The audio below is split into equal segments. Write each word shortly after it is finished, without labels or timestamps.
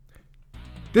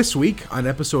This week, on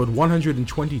episode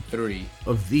 123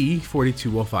 of the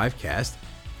 4205 cast,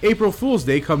 April Fool's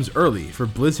Day comes early for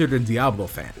Blizzard and Diablo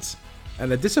fans,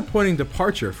 and a disappointing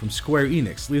departure from Square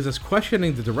Enix leaves us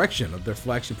questioning the direction of their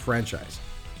flagship franchise.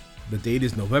 The date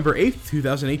is November 8th,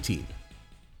 2018.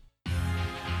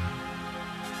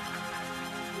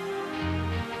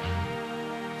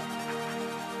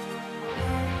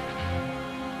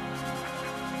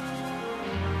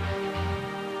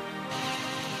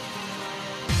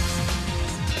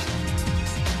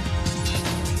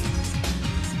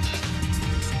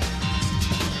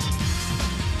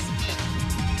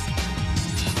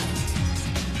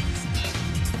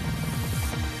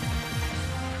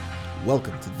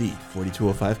 Welcome to the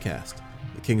 4205 cast.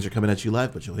 The Kings are coming at you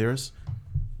live, but you'll hear us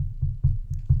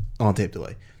on tape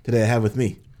delay. Today I have with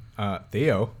me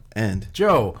Theo and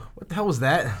Joe, what the hell was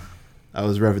that? I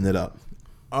was revving it up.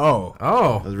 I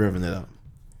was revving it up.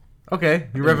 Okay,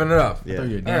 you're revving it up. Yeah. I thought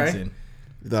you were All right. dancing.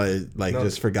 You thought I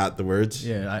just forgot the words?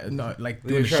 Yeah, like You're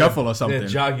doing a trying shuffle to- or something. Yeah,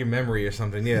 jog your memory or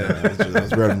something, I yeah.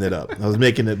 was revving it up. I was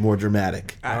making it more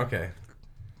dramatic. Okay.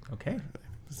 Okay.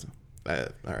 All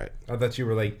right. I thought you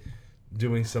were like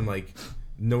doing some like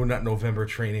No Nut November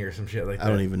training or some shit like that. I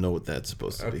don't even know what that's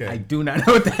supposed to be. Okay. I do not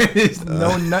know what that is.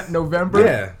 No Nut November.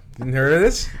 Yeah. Didn't heard of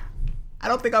this? I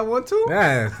don't think I want to.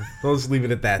 Nah, we'll just leave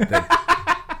it at that then.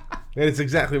 It's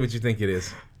exactly what you think it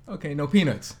is. Okay, no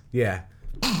peanuts. Yeah.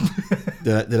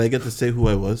 Did I get to say who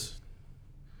I was?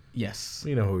 Yes.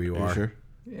 We know who you Are are. you sure?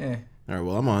 Yeah, All right,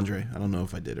 well, I'm Andre. I don't know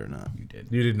if I did or not. you did.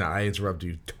 You did not. I interrupted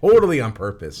you totally on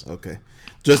purpose. Okay.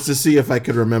 Just to see if I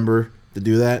could remember to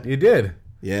do that? You did.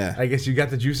 Yeah. I guess you got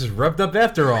the juices rubbed up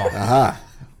after all. Aha.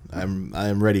 I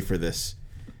am ready for this.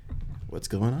 What's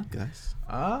going on, guys?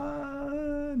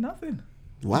 Nothing.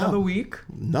 Wow. Another week,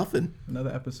 Nothing.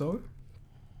 another episode.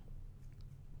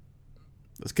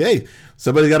 Okay.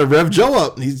 Somebody got to rev Joe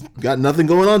up. He's got nothing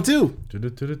going on, too.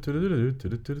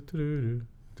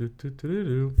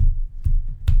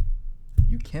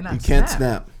 You cannot. You can't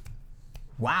snap.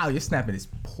 Wow, your snapping is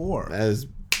poor. That is.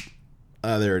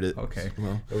 There it is. Okay.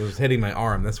 Well, It was hitting my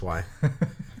arm, that's why.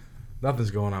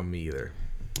 Nothing's going on with me either.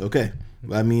 okay.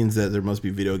 That means that there must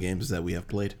be video games that we have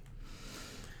played.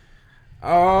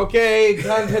 Okay,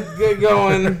 time to get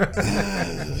going.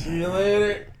 See you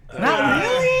later. Not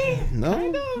really.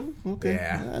 No? Okay.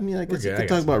 Yeah. I mean, I guess good, we I could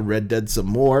guess. talk about Red Dead some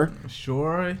more.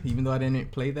 Sure. Even though I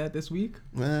didn't play that this week,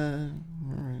 All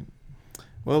right.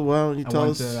 Well, why don't you tell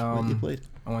want us to, what you played?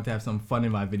 I want to have some fun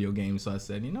in my video games, so I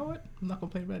said, you know what? I'm not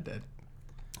gonna play Red Dead.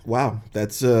 Wow.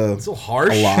 That's So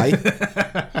harsh. a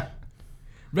lie.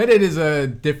 Red Dead is a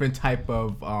different type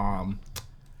of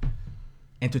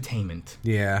entertainment.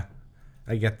 Yeah,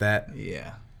 I get that.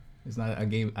 Yeah, it's not a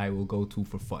game I will go to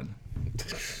for fun.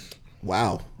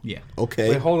 Wow. Yeah. Okay.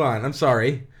 Wait, hold on. I'm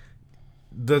sorry.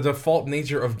 The default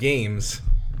nature of games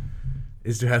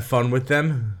is to have fun with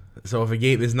them. So if a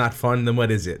game is not fun, then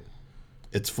what is it?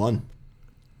 It's fun.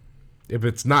 If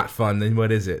it's not fun, then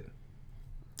what is it?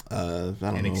 I don't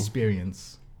An know.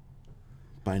 experience.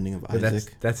 Binding of But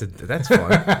Isaac. that's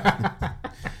fun.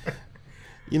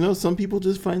 You know, some people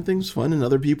just find things fun, and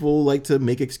other people like to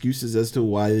make excuses as to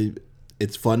why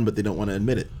it's fun, but they don't want to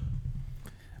admit it.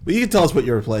 But you can tell us what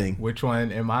you were playing. Which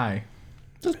one am I?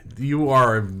 You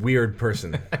are a weird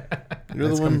person. You're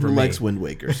That's the one coming who from likes me. Wind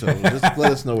Waker, so just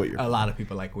let us know what you're A lot of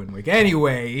people like Wind Waker.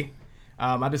 Anyway,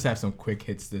 I just have some quick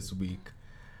hits this week.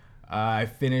 I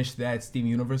finished that Steam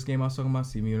Universe game I was talking about.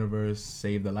 Steam Universe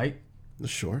Save the Light.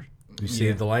 Sure. You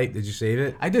saved the light? Did you save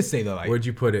it? I did save the light. Where'd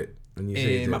you put it when you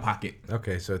saved it? In my pocket.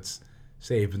 Okay, so it's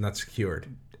saved but not secured.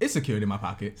 It's secured in my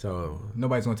pocket. So,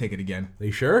 Nobody's gonna take it again. are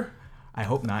you sure? I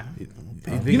hope not.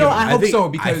 You know, I hope so, I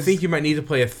because- think you might need to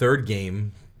play a third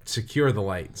game, Secure the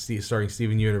Light, starting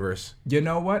Steven Universe. You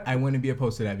know what? I wouldn't be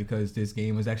opposed to that because this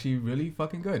game was actually really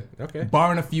fucking good. Okay.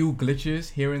 Barring a few glitches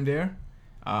here and there.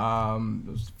 It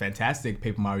was a fantastic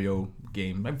Paper Mario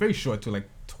game. Like, very short, to like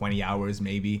 20 hours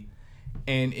maybe.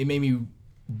 And it made me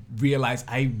realize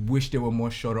I wish there were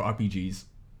more shorter RPGs.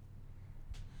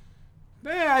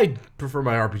 I prefer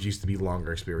my RPGs to be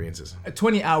longer experiences.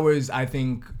 20 hours, I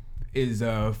think, is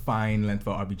a fine length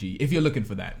for RPG if you're looking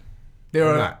for that. There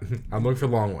I'm are not. I'm looking for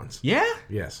long ones. Yeah?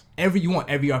 Yes. You want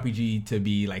every RPG to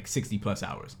be like 60 plus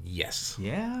hours. Yes.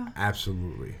 Yeah.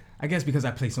 Absolutely. I guess because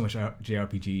I play so much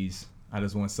JRPGs, I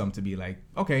just want some to be like,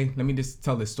 okay, let me just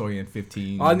tell this story in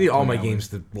 15. I need all my 20 hours. games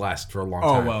to last for a long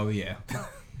Oh, time. well, yeah.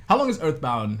 How long is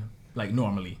Earthbound, like,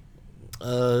 normally?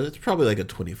 It's probably like a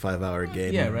 25-hour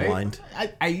game. Yeah, right? Blind.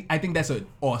 I think that's an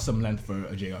awesome length for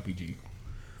a JRPG.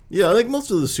 Yeah, like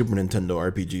most of the Super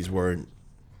Nintendo RPGs weren't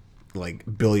like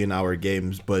billion-hour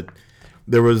games, but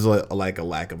there was like a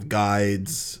lack of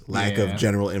guides, lack of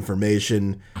general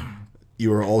information. You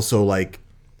were also like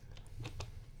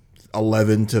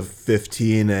 11 to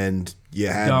 15 and you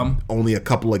had only a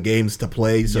couple of games to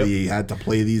play, so you had to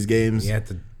play these games. You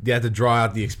had to draw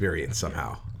out the experience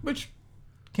somehow. Which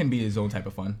can be his own type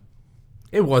of fun.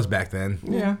 It was back then.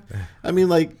 Yeah. I mean,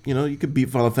 like, you know, you could beat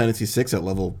Final Fantasy VI at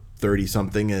level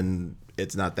 30-something, and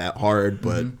it's not that hard,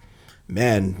 but,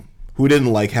 man, who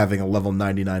didn't like having a level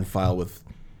 99 file with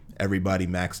everybody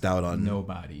maxed out on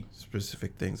nobody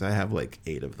specific things? I have, like,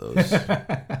 8 of those.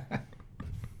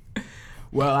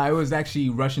 Well, I was actually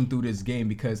rushing through this game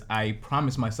because I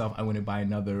promised myself I wouldn't buy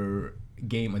another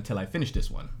game until I finished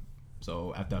this one.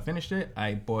 So after I finished it,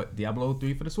 I bought Diablo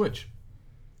 3 for the Switch.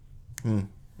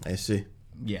 I see.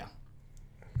 Yeah.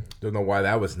 Don't know why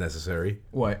that was necessary.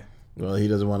 What? Well, he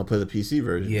doesn't want to play the PC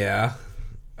version. Yeah.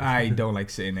 I don't like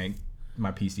sitting at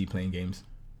my PC playing games.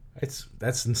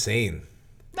 That's insane.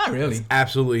 Not really. It's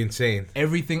absolutely insane.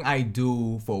 Everything I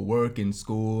do for work and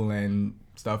school and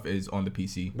stuff is on the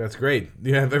PC. That's great.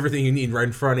 You have everything you need right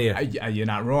in front of you. You're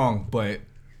not wrong, but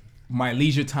my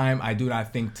leisure time, I do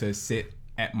not think to sit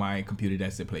at my computer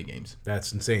desk to play games.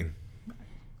 That's insane.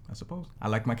 I suppose. I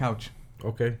like my couch.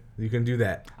 Okay, you can do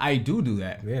that. I do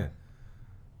that. Yeah.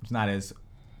 It's not as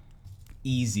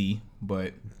easy,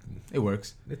 but it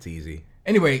works. It's easy.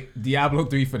 Anyway, Diablo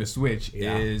 3 for the Switch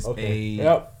is All a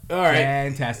right.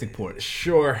 fantastic port.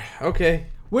 Sure. Okay.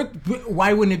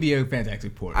 Why wouldn't it be a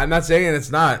fantastic port? I'm not saying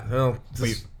it's not. Well,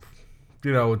 just,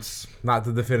 it's not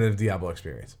the definitive Diablo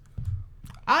experience.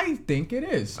 I think it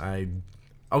is.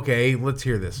 Okay, let's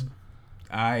hear this.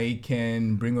 I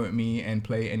can bring it with me and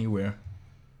play anywhere.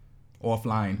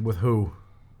 Offline. With who?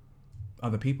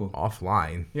 Other people.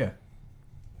 Offline? Yeah.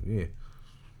 Yeah.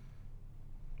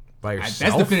 By yourself?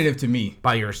 That's definitive to me.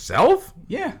 By yourself?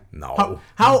 Yeah. No.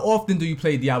 How often do you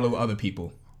play Diablo with other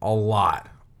people? A lot.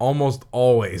 Almost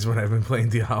always when I've been playing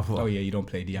Diablo. Oh, yeah, you don't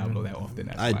play Diablo that often.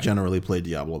 I generally play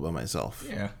Diablo by myself.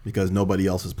 Yeah. Because nobody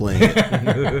else is playing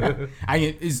it.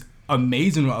 It's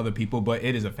amazing with other people, but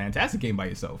it is a fantastic game by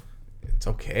yourself. It's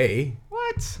okay.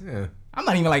 What? Yeah. I'm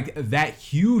not even like that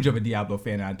huge of a Diablo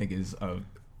fan. I think it's a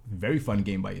very fun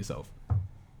game by yourself.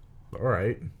 All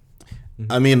right.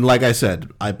 I mean, like I said,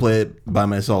 I play it by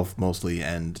myself mostly,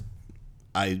 and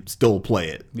I still play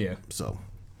it. Yeah. So,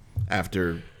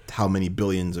 after how many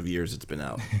billions of years it's been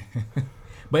out.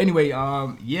 But anyway,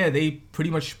 they pretty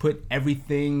much put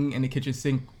everything in the kitchen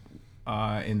sink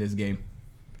in this game.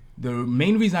 The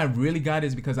main reason I really got it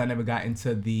is because I never got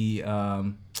into the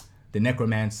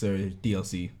Necromancer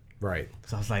DLC. Right.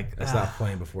 So I was like, I stopped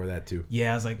playing before that too.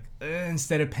 Yeah, I was like,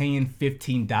 instead of paying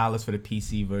 $15 for the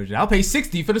PC version, I'll pay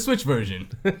 $60 for the Switch version.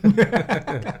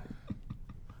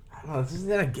 Oh, this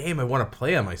isn't a game I want to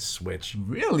play on my Switch.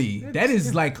 Really? That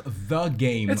is like the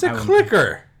game. It's a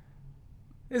clicker.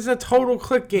 It's a total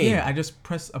click game. Yeah, I just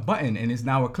press a button and it's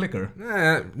now a clicker.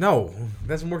 No, it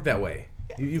doesn't work that way.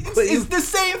 It's the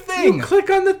same thing. You click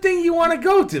on the thing you want to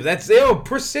go to. That's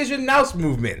precision mouse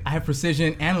movement. I have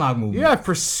precision analog movement. You have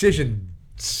precision.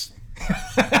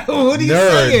 What are you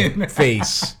saying?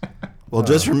 Face. Well,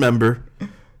 just remember,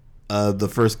 the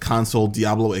first console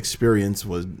Diablo experience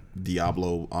was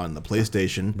Diablo on the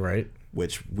PlayStation, Right.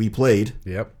 which we played.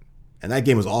 Yep. And that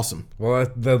game was awesome. Well,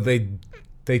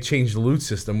 they changed the loot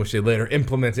system, which they later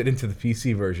implemented into the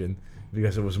PC version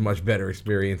because it was a much better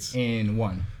experience. In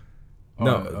one.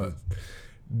 No,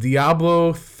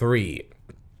 Diablo 3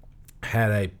 had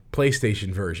a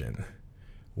PlayStation version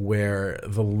where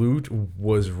the loot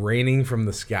was raining from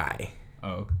the sky.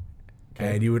 Oh.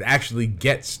 Okay. And you would actually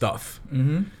get stuff.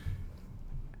 Mm-hmm.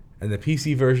 And the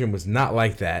PC version was not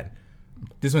like that.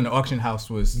 This one, the auction house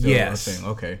was still a thing.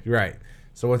 Okay. Right.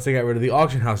 So once they got rid of the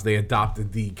auction house, they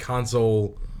adopted the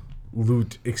console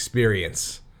loot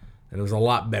experience. And it was a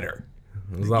lot better.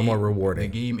 It was a lot more rewarding.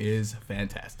 The game is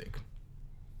fantastic.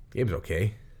 Game's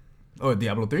okay. Oh,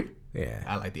 Diablo 3? Yeah.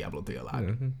 I like Diablo 3 a lot.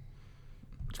 Mm-hmm.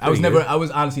 I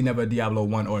was honestly never a Diablo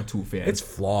 1 or 2 fan. It's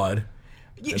flawed.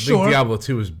 Yeah, I sure. think Diablo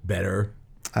 2 is better.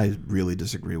 I really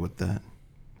disagree with that.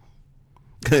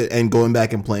 And going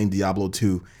back and playing Diablo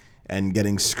 2 and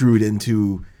getting screwed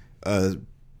into a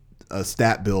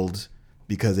stat build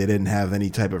because they didn't have any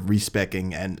type of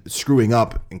respecking and screwing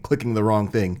up and clicking the wrong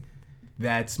thing.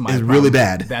 That's my It's problem. really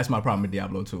bad. That's my problem with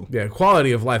Diablo 2. Yeah,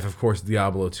 quality of life, of course,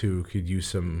 Diablo 2 could use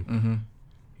some,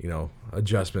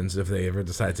 adjustments if they ever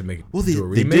decide to make do a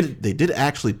remake. They did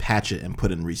actually patch it and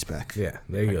put in respec. Yeah,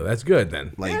 there you go. That's good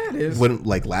then. Like Yeah, it is. when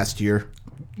last year.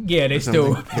 Yeah, they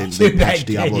still They patched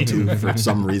Diablo 2 for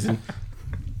some reason.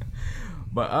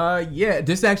 But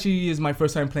this actually is my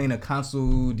first time playing a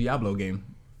console Diablo game.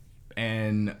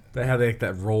 And They had like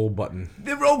that roll button.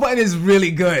 the roll button is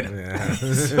really good. Yeah.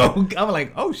 So I'm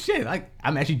like, oh shit,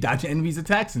 I'm actually dodging enemies'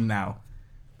 attacks now.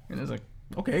 And it's like,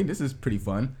 okay, this is pretty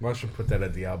fun. Why don't you put that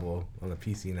at Diablo on the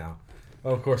PC now?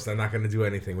 Well, of course, they're not going to do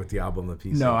anything with Diablo on the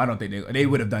PC. No, I don't think they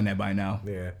would have done that by now.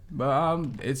 Yeah. But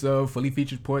it's a fully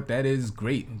featured port that is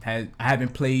great. I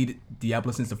haven't played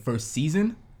Diablo since the first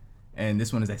season, and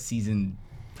this one is at season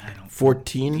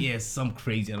 14. Yeah, some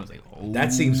crazy. I was like, oh,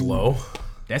 That seems low.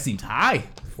 That seems high.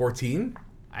 14?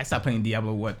 I stopped playing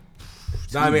Diablo. What?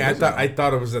 No, I mean, I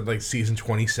thought it was at like season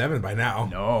 27 by now.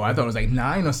 No, I thought it was like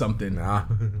 9 or something. Nah.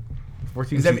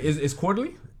 14. Is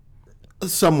quarterly?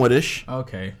 Somewhat-ish.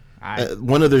 Okay.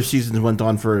 One of their seasons went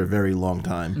on for a very long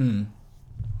time.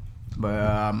 But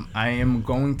I am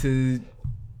going to.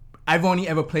 I've only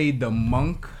ever played the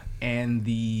monk and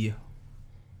the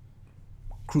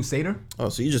crusader. Oh,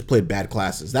 so you just played bad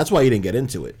classes. That's why you didn't get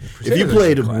into it. If you Crusader's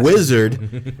played classes.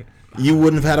 wizard, you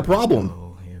wouldn't have had a problem.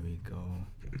 Oh, here we go.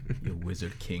 Your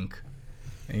wizard kink.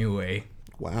 Anyway,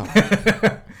 Wow.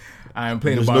 I'm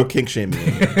playing There's no kink shaming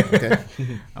in here, okay?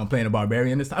 I'm playing a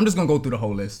barbarian this time. I'm just gonna go through the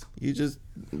whole list. You just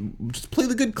play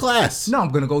the good class. No, I'm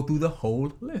gonna go through the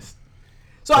whole list.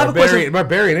 So I have a question.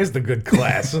 Barbarian is the good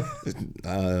class. I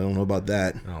don't know about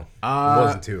that. No, it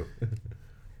wasn't too.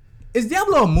 Is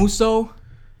Diablo a Muso?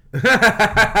 No.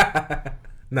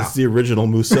 It's the original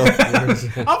Muso.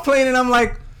 I'm playing and I'm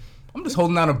like, I'm just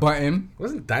holding down a button.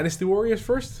 Wasn't Dynasty Warriors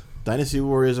first? Dynasty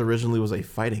Warriors originally was a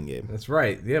fighting game. That's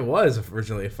right. Yeah, it was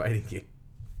originally a fighting game.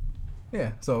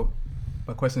 Yeah, so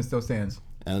my question still stands.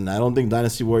 And I don't think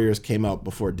Dynasty Warriors came out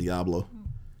before Diablo.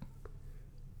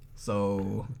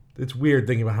 So It's weird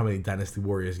thinking about how many Dynasty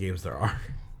Warriors games there are.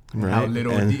 Right? how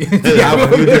little And Diablo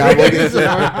how few Diablo games there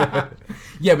are.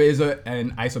 Yeah, but it's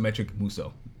an isometric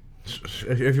Muso.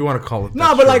 If you want to call it.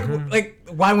 No, that's but true. like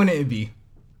why wouldn't it be?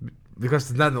 Because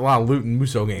there's not a lot of loot in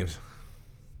Muso games.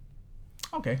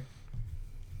 Okay.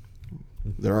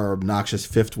 There are obnoxious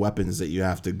fifth weapons that you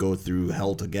have to go through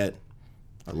hell to get.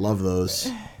 I love those.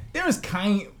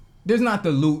 There's not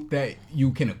the loot that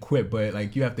you can equip, but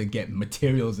like you have to get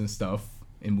materials and stuff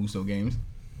in Muso games.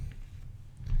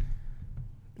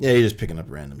 Yeah, you're just picking up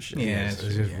random shit. Yeah, It's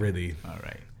just really. All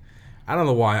right. I don't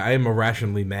know why. I am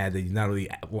irrationally mad that you not only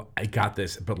I got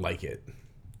this, but like it.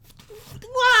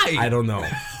 Why? I don't know.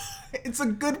 It's a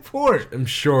good port. I'm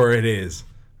sure it is.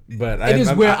 But It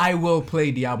is where I will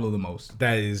play Diablo the most.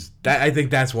 I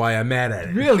think that's why I'm mad at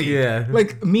it. Really? Yeah.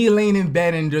 Like me laying in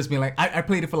bed and just being like, I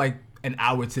played it for like an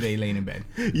hour today laying in bed.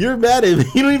 You're mad at me.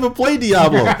 You don't even play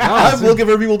Diablo. I'm looking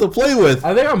for people to play with.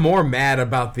 I think I'm more mad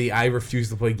about the I refuse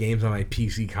to play games on my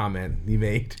PC comment you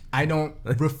made. I don't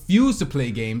refuse to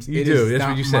play games. You It do. is That's not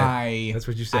what you said. my That's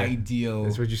what you said. Ideal.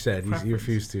 That's what you said. You preference.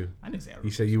 refused to. I didn't say I You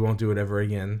refused. said you won't do it ever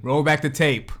again. Roll back the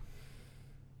tape.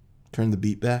 Turn the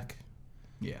beat back.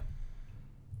 Yeah.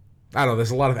 I don't know.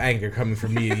 There's a lot of anger coming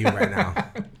from me and you right now. I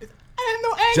have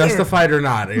no anger. Justified or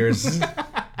not, there's.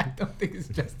 I don't think it's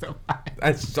justified.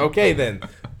 That's okay then.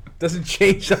 Doesn't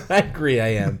change how angry I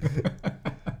am.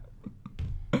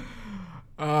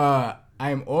 I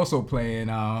am also playing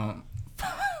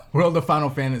World of Final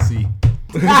Fantasy.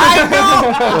 I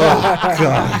know.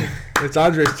 God. It's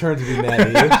Andre's turn to be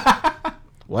mad at you.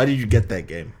 Why did you get that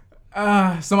game?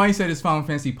 Somebody said it's Final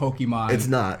Fantasy Pokemon. It's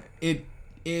not. It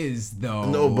is though.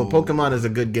 No, but Pokemon is a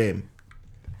good game.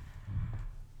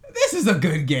 This is a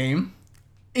good game.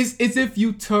 It's if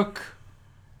you took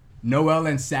Noelle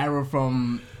and Sarah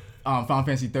from Final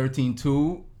Fantasy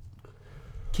 13-2,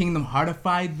 Kingdom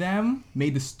Heartified them,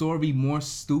 made the story more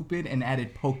stupid, and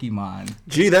added Pokemon.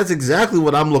 Gee, that's exactly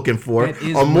what I'm looking for. That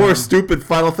is A more one. stupid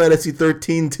Final Fantasy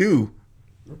 13 too.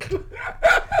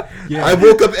 Yeah, I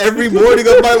woke up every morning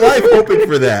of my life hoping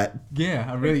for that. yeah,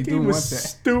 I really do Game want was that.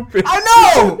 stupid. I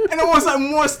know, and it was like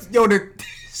more.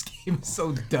 This game is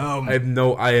so dumb. I have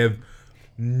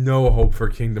no hope for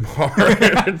Kingdom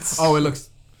Hearts. It looks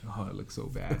so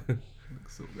bad. It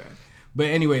looks so bad. But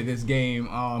anyway, this game.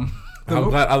 I'm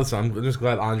just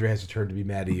glad Andre has a turn to be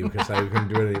mad at you because I couldn't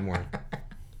do it anymore.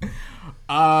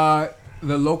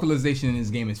 The localization in this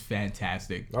game is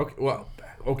fantastic. Okay, well,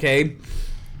 okay,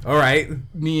 all right.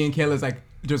 Me and Kayla's like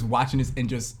just watching this and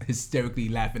just hysterically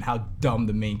laughing how dumb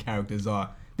the main characters are.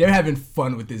 They're having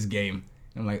fun with this game.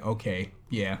 I'm like, okay,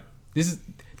 yeah,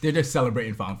 they're just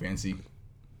celebrating Final Fantasy.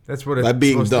 That's what it's By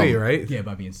being supposed to be, dumb. right? Yeah,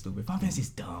 by being stupid. Final Fantasy's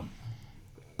dumb.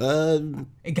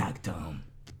 It got dumb.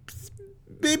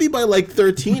 Maybe by like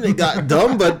 13 it got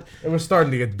dumb, but It was starting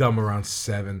to get dumb around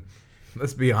 7.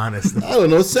 Let's be honest. I don't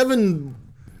know. 7.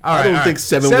 All I don't all think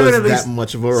 7 at was least- that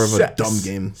much more of a dumb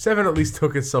game. 7 at least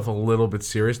took itself a little bit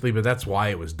seriously, but that's why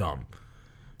it was dumb.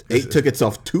 8 took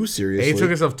itself too seriously. 8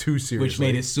 took itself too seriously. Which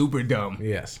made it super dumb.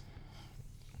 Yes.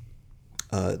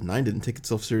 9 didn't take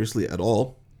itself seriously at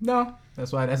all. No,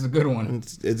 that's why that's a good one.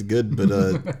 It's good, but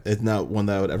it's not one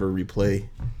that I would ever replay.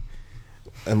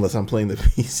 Unless I'm playing the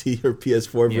PC or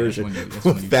PS4 version.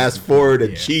 Fast forward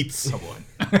and cheats. Come on.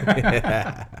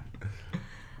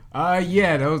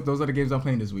 Those are the games I'm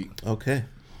playing this week. Okay.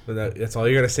 So that's all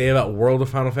you're going to say about World of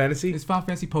Final Fantasy? It's Final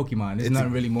Fantasy Pokemon. There's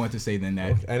not really more to say than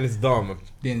that. And it's dumb,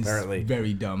 apparently. It's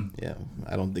very dumb. Yeah,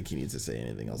 I don't think he needs to say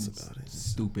anything else about it.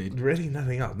 Stupid. Really?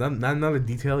 Nothing else? Not another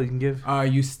detail you can give?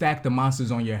 You stack the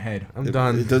monsters on your head. I'm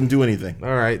done. It doesn't do anything.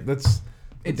 All right,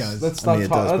 It does. Let's stop it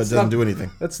does, but it doesn't do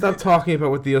anything. Let's stop talking about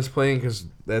what Theo's playing because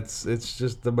it's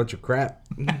just a bunch of crap.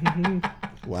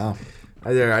 Wow.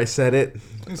 I said it.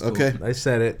 Okay. I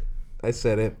said it.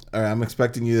 All right, I'm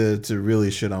expecting you to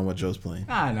really shit on what Joe's playing.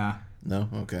 Nah. No?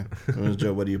 Okay.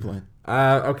 Joe, what are you playing?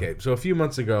 Okay, so a few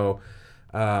months ago,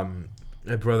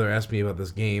 my brother asked me about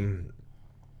this game.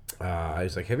 I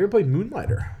was like, have you ever played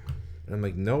Moonlighter? And I'm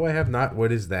like, no, I have not.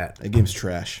 What is that? That game's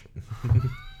trash.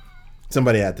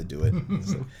 Somebody had to do it.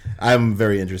 So, I'm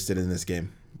very interested in this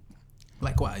game.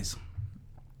 Likewise.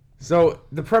 So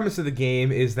the premise of the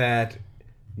game is that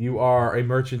you are a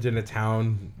merchant in a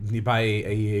town. You buy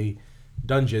a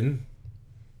dungeon,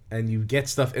 and you get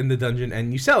stuff in the dungeon,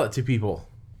 and you sell it to people.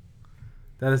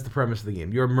 That is the premise of the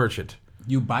game. You're a merchant.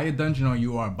 You buy a dungeon or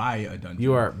you are by a dungeon?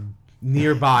 You are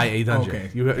nearby a dungeon.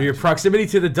 Okay. Your proximity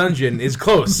to the dungeon is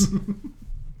close.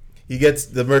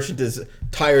 The merchant is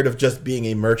tired of just being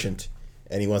a merchant,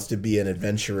 and he wants to be an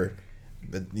adventurer.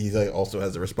 But he also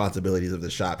has the responsibilities of the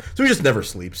shop, so he just never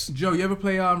sleeps. Joe, you ever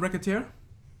play Racketeer?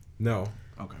 No.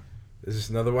 Okay. Is this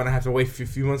another one I have to wait a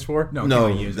few months for? No,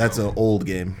 That's an old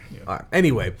game. Yeah.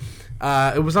 Anyway,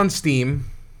 it was on Steam,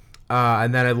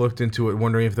 and then I looked into it,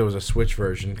 wondering if there was a Switch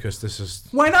version, because this is...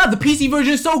 Why not? The PC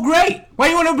version is so great. Why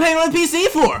do you want to play it on the PC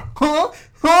for?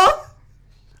 Huh?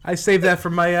 I saved that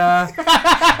for my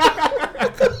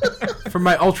for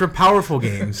my ultra powerful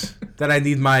games that I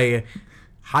need my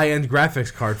high-end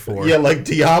graphics card for. Yeah, like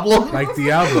Diablo? Like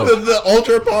Diablo. the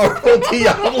ultra-powerful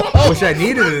Diablo. Which I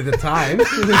needed it at the time.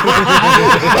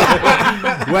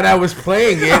 When I was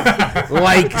playing it,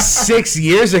 like 6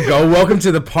 years ago. Welcome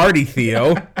to the party,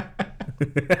 Theo.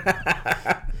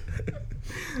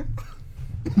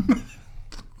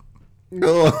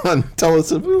 Go on, tell us.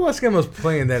 Who the last game I was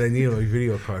playing that I needed a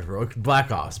video card for?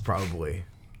 Black Ops, probably.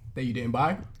 That you didn't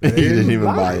buy? You didn't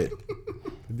even buy it.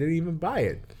 I didn't even buy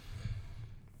it.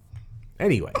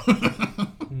 Anyway.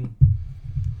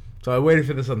 So I waited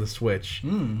for this on the Switch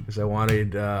because I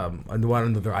wanted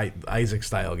another Isaac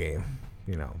style game,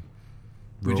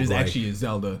 Which is actually a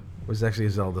Zelda. Which is actually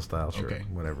a Zelda style, sure, Okay.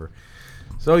 whatever.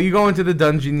 So you go into the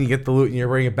dungeon, you get the loot, and you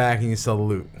bring it back, and you sell the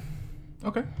loot.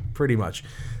 Okay. Pretty much.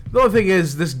 The only thing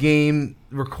is, this game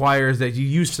requires that you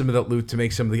use some of that loot to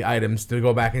make some of the items to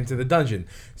go back into the dungeon.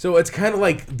 So it's kind of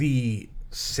like the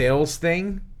sales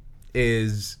thing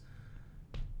is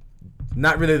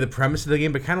not really the premise of the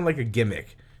game, but kind of like a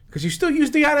gimmick. Because you still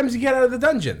use the items you get out of the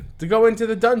dungeon to go into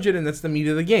the dungeon, and that's the meat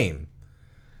of the game.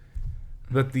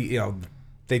 But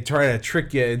they try to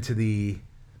trick you into the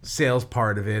sales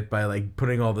part of it by like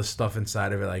putting all this stuff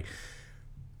inside of it, like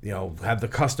have the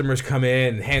customers come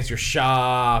in, enhance your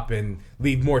shop, and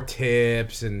leave more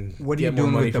tips, and what are you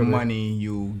doing with the money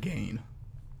you gain?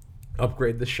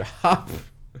 Upgrade the shop.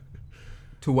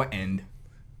 To what end?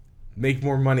 Make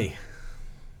more money.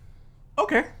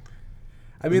 Okay.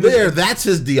 I mean, that's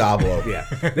his Diablo. Yeah.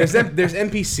 There's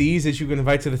NPCs that you can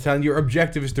invite to the town. Your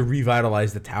objective is to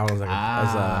revitalize the town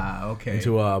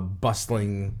into a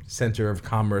bustling center of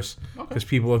commerce because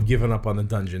people have given up on the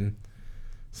dungeon.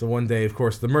 So one day, of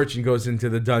course, the merchant goes into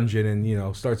the dungeon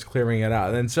and starts clearing it out,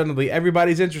 and then suddenly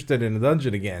everybody's interested in the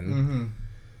dungeon again. Mm-hmm.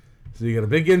 So you got a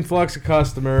big influx of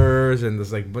customers, and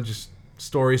there's like a bunch of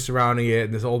stories surrounding it,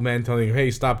 and this old man telling you,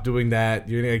 "Hey, stop doing that.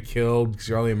 You're gonna get killed because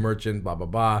you're only a merchant." Blah blah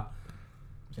blah.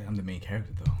 I'm the main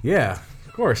character, though. Yeah,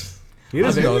 of course. He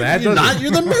doesn't know that. You're not.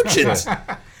 You're the merchant.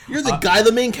 You're the guy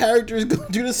the main character is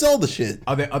going to sell the shit.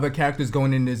 Are there other characters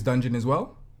going in this dungeon as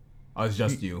well? Or it's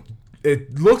just you?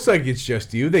 It looks like it's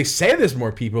just you. They say there's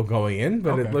more people going in,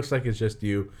 but it looks like it's just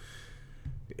you.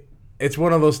 It's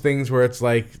one of those things where it's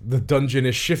like the dungeon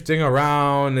is shifting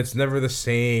around. It's never the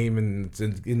same, and it's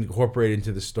incorporated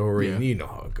into the story. Yeah. And you know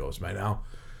how it goes by now.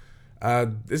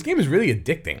 This game is really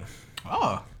addicting.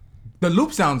 Oh. The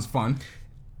loop sounds fun.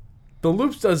 The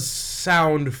loops does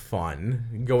sound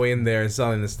fun, going in there and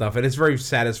selling this stuff, and it's very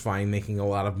satisfying making a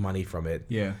lot of money from it.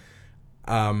 Yeah.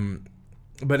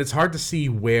 But it's hard to see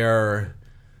where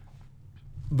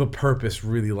the purpose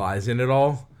really lies in it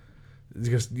all.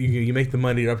 because you make the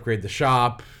money to upgrade the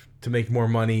shop to make more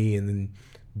money, and then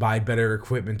buy better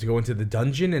equipment to go into the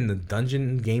dungeon. And the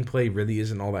dungeon gameplay really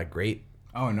isn't all that great.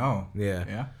 Oh no.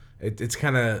 Yeah. It's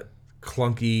kind of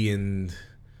clunky and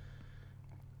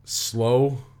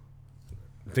slow.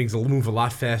 Things move a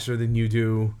lot faster than you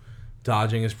do.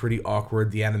 Dodging is pretty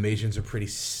awkward. The animations are pretty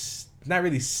not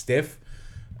really stiff.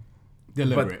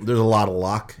 Deliberate. There's a lot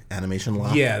of animation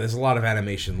lock. Yeah, there's a lot of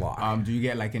animation lock. Do you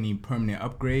get like any permanent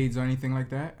upgrades or anything like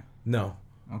that? No.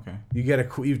 Okay.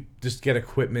 You just get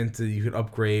equipment that you can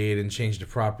upgrade and change the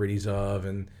properties of,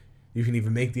 and you can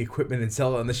even make the equipment and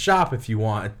sell it in the shop if you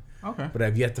want. Okay. But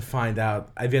I've yet to find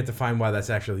why that's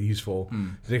actually useful.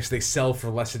 Because they sell for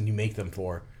less than you make them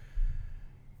for.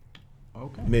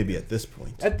 Okay. Maybe at this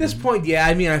point. At this point, yeah.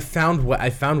 I mean, I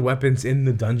found weapons in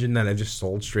the dungeon that I just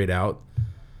sold straight out.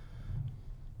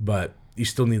 But you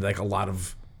still need like a lot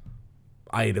of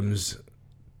items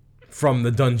from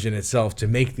the dungeon itself to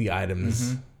make the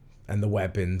items and the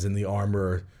weapons and the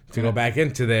armor to go back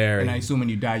into there. And I assume when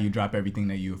you die, you drop everything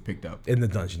that you have picked up. In the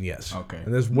dungeon, yes. Okay.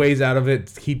 And there's ways out of it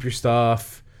to keep your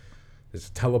stuff. There's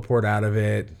a teleport out of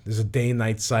it. There's a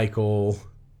day-night cycle.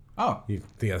 Oh.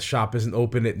 The shop isn't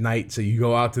open at night, so you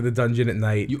go out to the dungeon at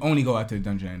night. You only go out to the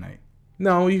dungeon at night?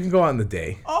 No, you can go out in the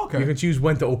day. Oh, okay. You can choose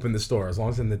when to open the store, as long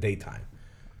as it's in the daytime.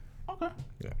 Okay.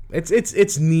 Yeah.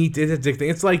 It's neat. It's addicting.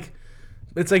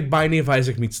 It's like Binding of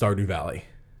Isaac meets Stardew Valley.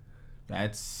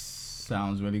 That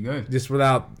sounds really good. Just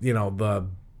without, the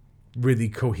really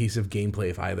cohesive gameplay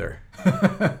of either.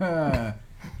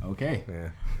 Okay. Yeah.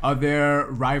 Are there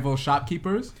rival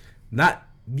shopkeepers?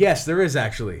 Yes, there is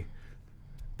actually.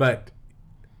 But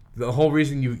the whole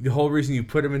reason you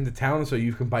put him into town is so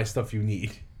you can buy stuff you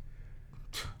need.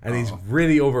 And he's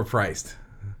really overpriced.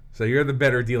 So you're the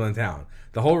better deal in town.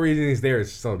 The whole reason he's there is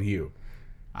to sell to you.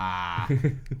 I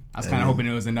was kind of hoping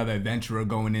it was another adventurer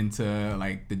going into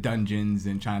like the dungeons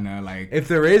and trying to like. If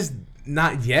there is,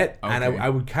 not yet, okay. and I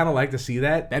would kind of like to see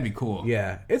that. That'd be cool.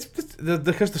 Yeah, it's just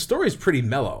because the story is pretty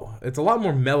mellow. It's a lot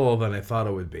more mellow than I thought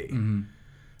it would be. Mm-hmm.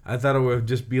 I thought it would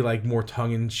just be like more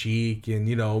tongue in cheek and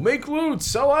make loot,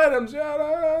 sell items,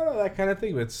 that kind of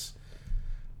thing. But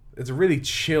it's a really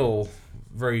chill,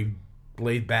 very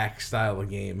laid back style of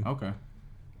game. Okay.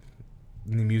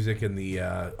 And the music and the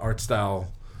art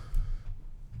style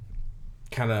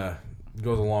kind of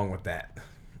goes along with that.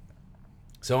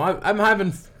 So I'm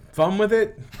having fun with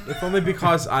it, if only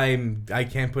because I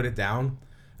can't put it down.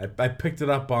 I picked it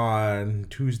up on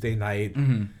Tuesday night,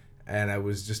 and I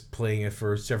was just playing it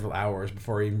for several hours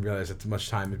before I even realized that too much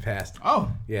time had passed.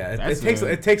 Oh, yeah,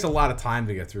 it takes a lot of time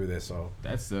to get through this. So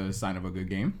that's a sign of a good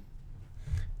game.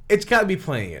 It's got to be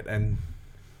playing it, and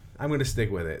I'm gonna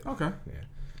stick with it. Okay. Yeah.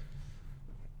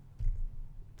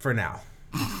 For now.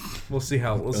 We'll see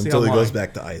how long. Until he goes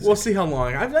back to Isaac. We'll see how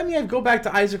long. I go back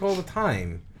to Isaac all the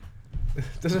time.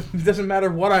 It doesn't matter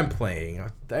what I'm playing.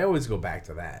 I always go back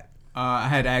to that. I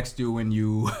had asked you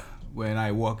when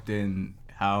I walked in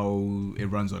how it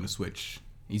runs on the Switch.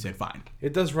 You said fine.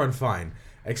 It does run fine,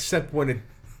 except when it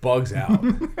bugs out.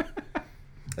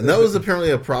 And that was apparently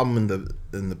a problem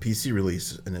in the PC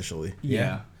release initially.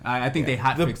 Yeah. I think they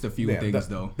hotfixed a few things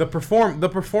though. The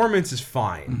performance is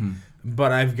fine,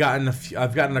 but I've gotten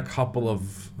a couple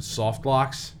of soft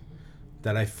locks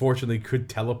that I fortunately could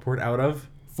teleport out of.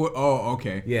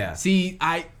 Okay. Yeah. See,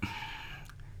 I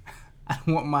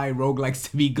don't want my roguelikes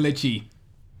to be glitchy.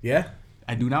 Yeah?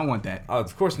 I do not want that. Oh,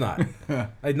 of course not.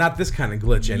 Not this kind of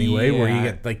glitch anyway, where you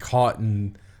get like caught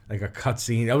in like a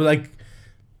cutscene. I was like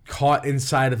caught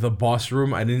inside of the boss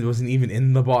room. Wasn't even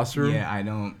in the boss room. Yeah, I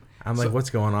don't. I'm like, what's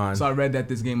going on? So I read that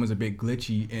this game was a bit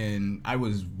glitchy, and I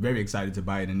was very excited to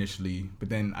buy it initially. But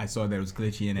then I saw that it was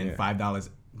glitchy, and then $5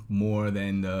 more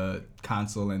than the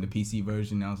console and the PC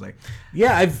version. I was like,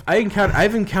 yeah,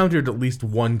 I've encountered at least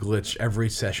one glitch every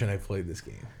session I've played this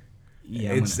game.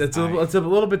 Yeah, it's a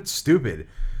little bit stupid.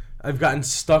 I've gotten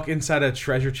stuck inside a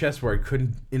treasure chest where I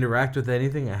couldn't interact with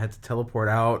anything. I had to teleport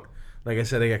out. Like I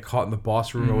said, I got caught in the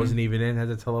boss room I wasn't even in. Had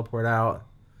to teleport out.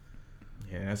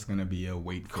 Yeah, that's gonna be a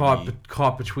wait for me.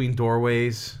 Caught between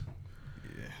doorways.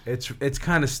 Yeah. It's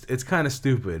kind of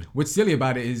stupid. What's silly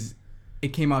about it is it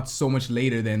came out so much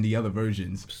later than the other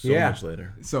versions. So much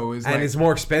later. So it's it's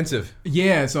more expensive.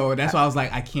 Yeah, so that's why I was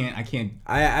like, I can't.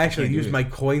 I actually used my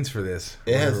coins for this.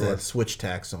 It has that Switch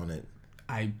tax on it.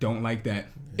 I don't like that.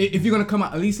 If you're gonna come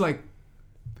out, at least like,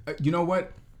 you know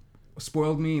what?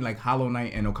 Spoiled me like Hollow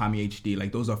Knight and Okami HD.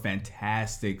 Like those are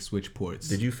fantastic Switch ports.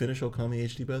 Did you finish Okami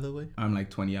HD by the way? I'm like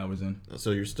 20 hours in.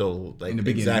 So you're still like in the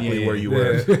exactly where you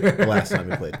were the last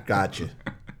time you played. Gotcha.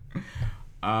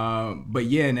 But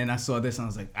yeah, and then I saw this and I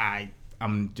was like, I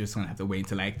I'm just gonna have to wait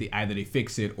until like either they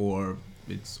fix it or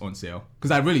it's on sale.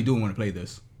 Because I really do want to play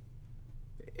this.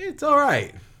 It's all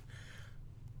right.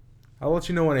 I'll let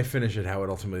you know when I finish it how it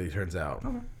ultimately turns out.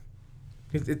 Okay.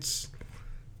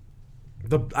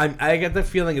 I get the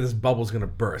feeling that this bubble's gonna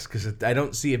burst because I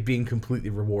don't see it being completely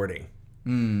rewarding.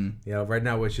 You know, right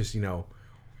now it's just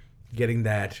getting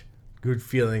that good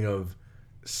feeling of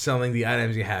selling the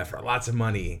items you have for lots of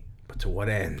money, but to what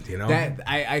end? You know, that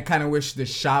I kind of wish the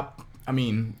shop. I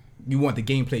mean, you want the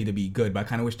gameplay to be good, but I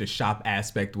kind of wish the shop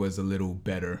aspect was a little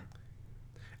better.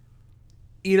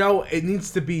 You know, it needs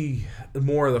to be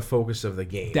more of the focus of the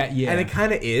game. And it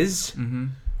kind of is. Mm-hmm.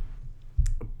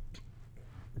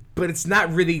 But it's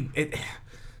not really...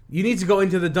 You need to go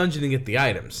into the dungeon and get the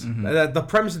items. Mm-hmm. The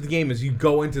premise of the game is you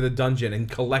go into the dungeon and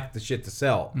collect the shit to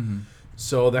sell. Mm-hmm.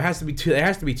 So there has to be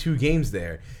two games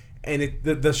there. And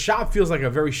the shop feels like a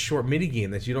very short mini game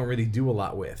that you don't really do a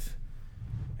lot with.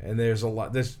 And there's a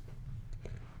bunch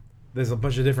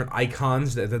of different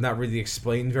icons that they're not really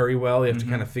explained very well. You have to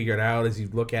kind of figure it out as you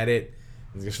look at it.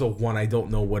 There's still one I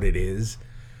don't know what it is.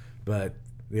 But,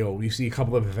 you see a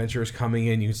couple of adventurers coming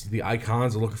in. You see the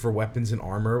icons are looking for weapons and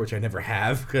armor, which I never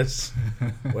have because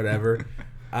whatever.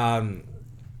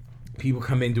 People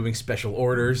come in doing special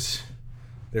orders.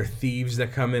 There are thieves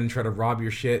that come in and try to rob your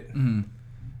shit. Mm-hmm.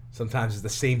 Sometimes it's the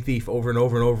same thief over and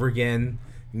over and over again.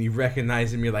 And you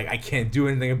recognize him, you're like, I can't do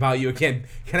anything about you. Can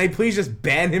I please just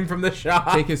ban him from the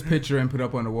shop? Take his picture and put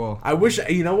up on the wall. I wish,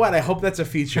 you know what? I hope that's a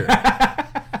feature.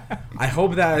 I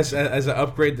hope that as I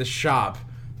upgrade the shop,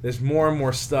 there's more and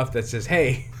more stuff that says,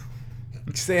 hey,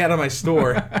 stay out of my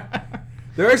store.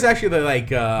 There is actually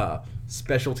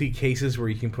specialty cases where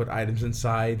you can put items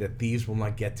inside that thieves will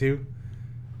not get to.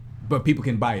 But people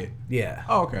can buy it? Yeah.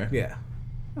 Oh, okay. Yeah.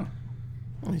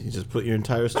 You just put your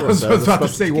entire store. I was about to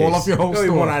say, wall off your whole store.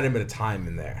 Only one item at a time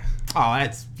in there. Oh,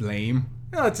 that's lame.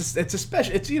 No, it's a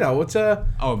special. It's it's a.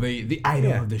 Oh, the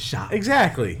item of the shop.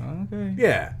 Exactly. Okay.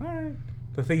 Yeah. All right.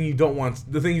 The thing you don't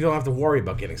want. The thing you don't have to worry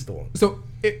about getting stolen. So,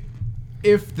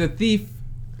 if the thief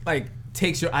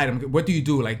takes your item, what do you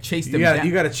do? Chase them?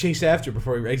 You got to chase after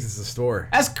before he exits the store.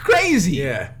 That's crazy.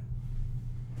 Yeah.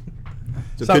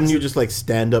 So couldn't you just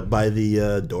stand up by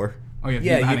the door? Oh, you have to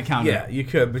be behind a counter. Yeah, you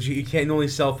could, but you can't only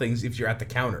sell things if you're at the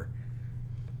counter.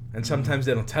 And sometimes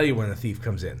they don't tell you when a thief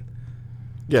comes in.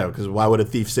 Yeah, because why would a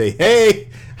thief say, hey,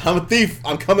 I'm a thief,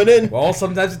 I'm coming in? Well,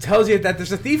 sometimes it tells you that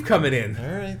there's a thief coming in.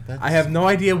 All right. I have no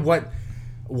idea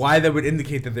why that would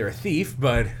indicate that they're a thief,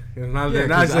 but they're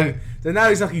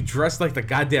not exactly dressed like the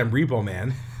goddamn Repo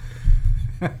Man.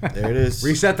 There it is.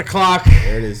 Reset the clock.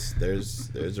 There it is.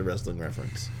 There's a wrestling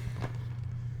reference.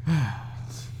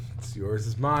 It's yours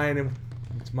is mine, and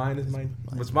what's mine is mine.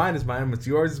 What's mine is mine, what's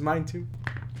yours is mine too.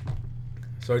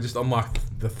 So I just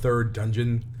unlocked the third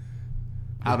dungeon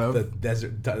out of the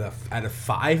desert out of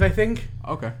 5, I think.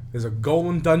 Okay. There's a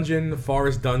golem dungeon, a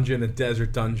forest dungeon, a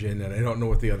desert dungeon, and I don't know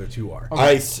what the other 2 are. Okay.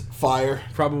 Ice, fire,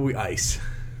 probably ice.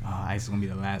 Ice is gonna be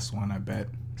the last one, I bet.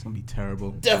 It's gonna be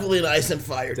terrible. Definitely an ice and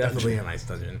fire. Definitely an ice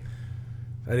dungeon.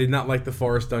 I did not like the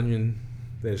forest dungeon.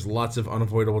 There's lots of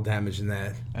unavoidable damage in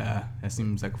that. That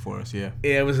seems like a forest, yeah.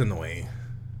 Yeah, it was annoying.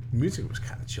 The music was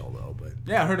kind of chill though, but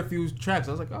yeah, I heard a few tracks.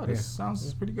 I was like, oh, this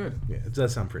sounds pretty good. Yeah, it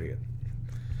does sound pretty good.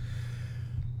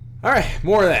 All right,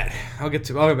 more of that. I'll get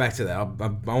back to that.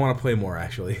 I want to play more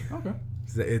actually. Okay.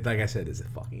 Like I said, it's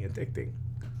fucking addicting.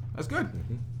 That's good.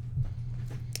 Mm-hmm.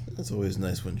 It's always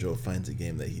nice when Joe finds a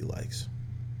game that he likes,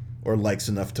 or likes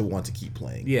enough to want to keep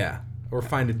playing. Yeah, or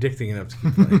find addicting enough to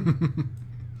keep playing.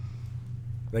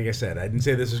 Like I said, I didn't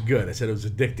say this was good. I said it was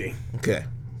addicting. Okay.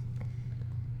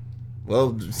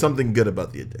 Well, something good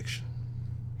about the addiction,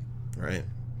 right?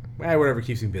 Whatever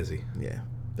keeps me busy. Yeah,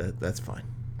 that's fine.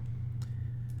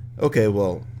 Okay,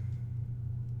 well,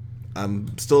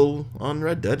 I'm still on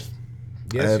Red Dead.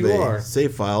 Yes, you are. I have a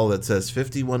save file that says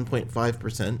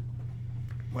 51.5%.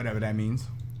 Whatever that means.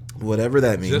 Whatever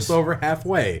that means. Just over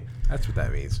halfway. That's what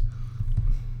that means.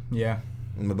 Yeah.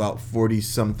 I'm about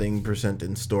 40-something%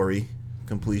 in story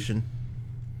completion.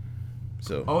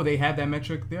 So. Oh, they had that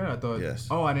metric there? I thought. Yes.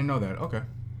 Oh, I didn't know that. Okay.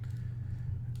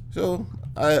 So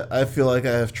I feel like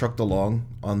I have trucked along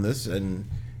on this, and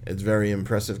it's very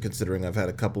impressive considering I've had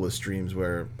a couple of streams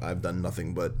where I've done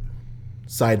nothing but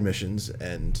side missions,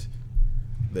 and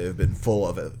they've been full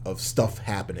of stuff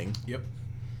happening. Yep.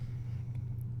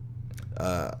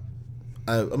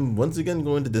 I'm once again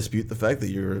going to dispute the fact that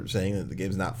you're saying that the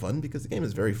game's not fun, because the game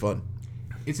is very fun.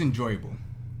 It's enjoyable.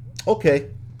 Okay.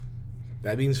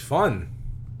 That means fun.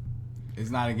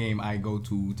 It's not a game I go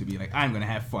to be like, I'm going to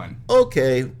have fun.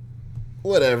 Okay.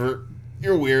 Whatever.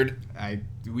 You're weird.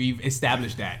 We've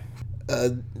established that.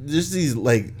 Just these,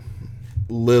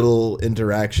 little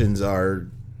interactions are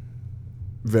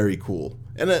very cool.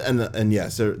 And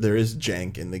yes, there is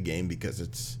jank in the game because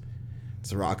it's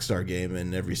a Rockstar game,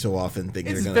 and every so often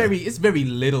things are gonna it's very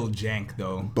little jank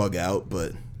though. Bug out.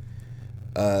 But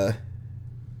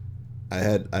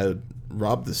I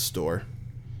robbed this store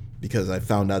because I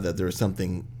found out that there was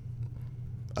something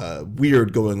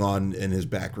weird going on in his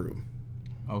back room.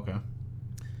 Okay.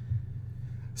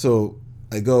 So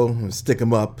I go and stick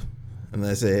him up, and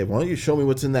I say, hey, why don't you show me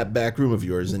what's in that back room of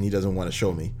yours? And he doesn't want to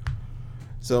show me.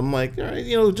 So I'm like, all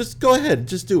right, just go ahead,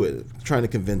 just do it. I'm trying to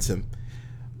convince him.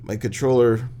 My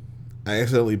controller, I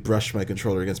accidentally brushed my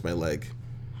controller against my leg.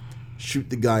 Shoot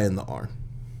the guy in the arm.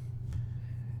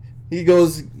 He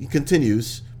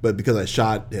continues, but because I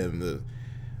shot him,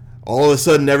 all of a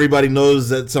sudden everybody knows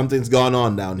that something's gone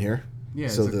on down here. Yeah,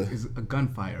 so it's a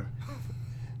gunfire.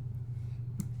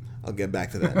 I'll get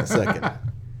back to that in a second.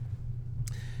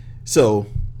 So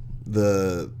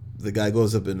the guy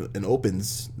goes up and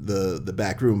opens the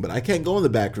back room, but I can't go in the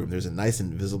back room. There's a nice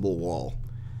invisible wall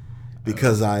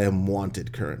because I am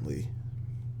wanted currently.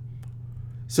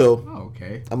 So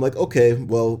okay. I'm like, okay,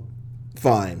 well,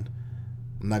 fine.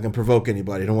 I'm not going to provoke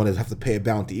anybody. I don't want to have to pay a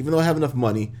bounty. Even though I have enough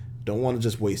money, don't want to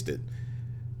just waste it.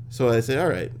 So I say, all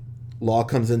right. Law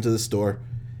comes into the store.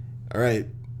 All right,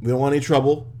 we don't want any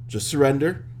trouble. Just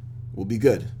surrender. We'll be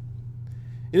good.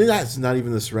 And that's not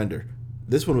even the surrender.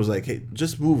 This one was like, hey,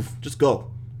 just move. Just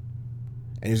go.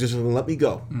 And he's just going to let me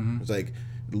go. Mm-hmm. It's like,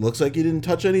 it looks like you didn't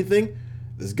touch anything.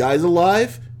 This guy's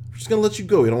alive. We're just going to let you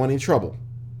go. We don't want any trouble.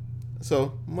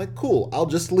 So I'm like, cool. I'll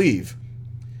just leave.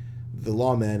 The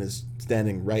lawman is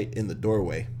standing right in the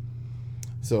doorway.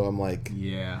 So I'm like,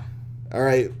 yeah. All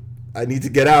right, I need to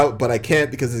get out, but I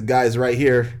can't because this guy's right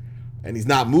here, and he's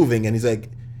not moving. And he's like,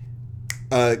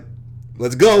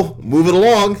 let's go. Move it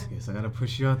along. Guess I got to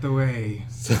push you out the way.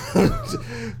 So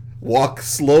walk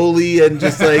slowly and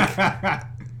just like,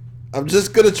 I'm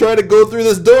just going to try to go through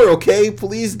this door, okay?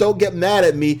 Please don't get mad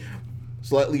at me.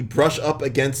 Slightly brush up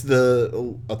against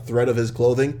a thread of his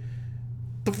clothing.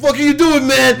 The fuck are you doing,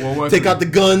 man? Take out the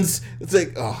guns. It's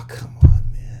like, oh, come on,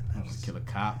 man. I don't kill a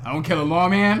cop. I don't kill a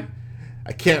lawman.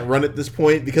 I can't run at this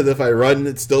point because if I run,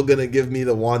 it's still going to give me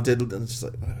the wanted. And it's just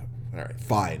like, all right,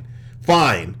 fine.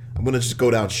 I'm going to just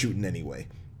go down shooting anyway.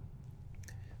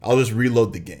 I'll just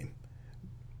reload the game.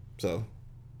 So,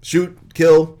 shoot,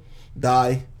 kill,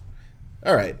 die.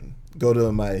 All right. Go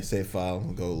to my save file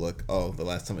and go look. Oh, the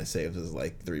last time I saved was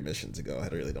like 3 missions ago. I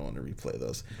really don't want to replay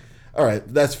those. All right,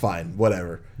 that's fine.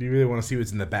 Whatever. You really want to see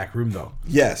what's in the back room, though?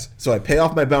 Yes. So I pay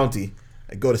off my bounty.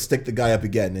 I go to stick the guy up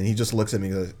again, and he just looks at me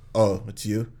and goes, oh, it's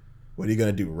you? What are you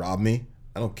going to do, rob me?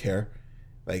 I don't care.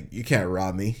 Like, you can't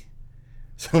rob me.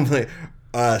 So I'm like,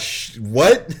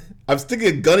 what? I'm sticking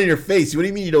a gun in your face. What do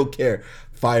you mean you don't care?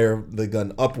 Fire the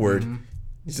gun upward. Mm-hmm.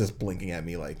 He's just blinking at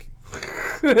me like,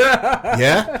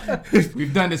 yeah?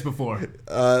 We've done this before.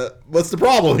 What's the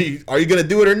problem? Are you going to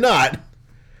do it or not?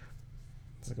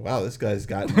 It's like, wow, this guy's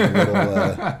gotten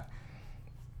a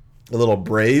little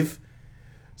brave.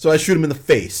 So I shoot him in the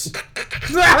face.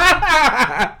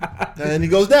 And he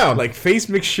goes down. Like face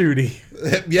McShooty.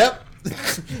 Yep.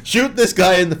 Shoot this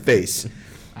guy in the face.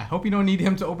 I hope you don't need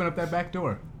him to open up that back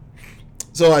door.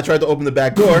 So I tried to open the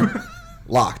back door.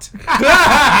 Locked. All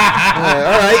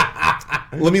right.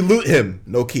 Let me loot him.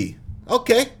 No key.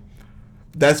 Okay.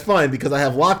 That's fine because I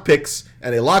have lockpicks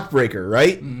and a lock breaker,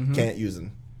 right? Mm-hmm. Can't use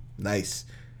them. Nice.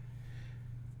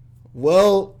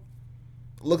 Well,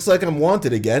 looks like I'm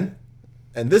wanted again.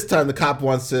 And this time the cop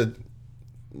wants to,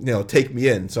 take me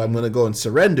in. So I'm going to go and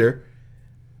surrender.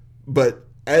 But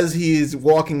as he's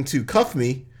walking to cuff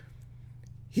me,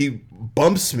 he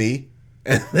bumps me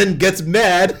and then gets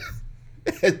mad.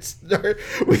 And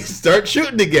we start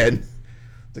shooting again.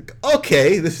 It's like,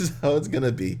 okay, this is how it's going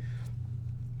to be.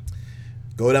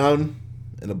 Go down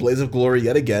in a blaze of glory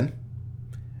yet again.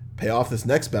 Pay off this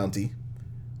next bounty.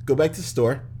 Go back to the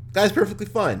store. Guy's perfectly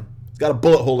fine. He's got a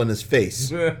bullet hole in his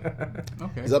face.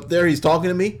 Okay. He's up there. He's talking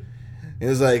to me. And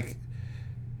he's like,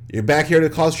 you're back here to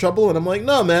cause trouble? And I'm like,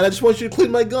 no, man. I just want you to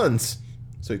clean my guns.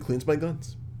 So he cleans my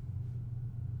guns.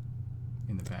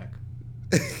 In the back.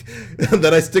 And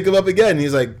then I stick him up again. And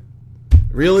he's like,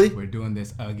 really? We're doing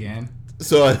this again?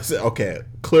 So I said, okay,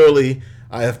 clearly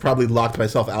I have probably locked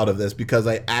myself out of this because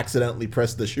I accidentally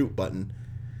pressed the shoot button.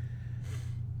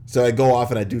 So I go off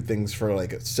and I do things for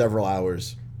like several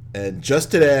hours. And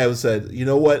just today I said, you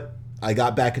know what? I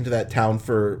got back into that town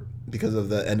because of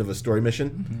the end of a story mission.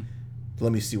 Mm-hmm.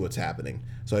 Let me see what's happening.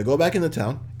 So I go back in the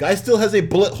town. Guy still has a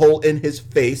bullet hole in his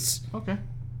face. Okay.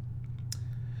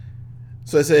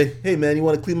 So I say, hey man, you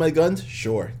want to clean my guns?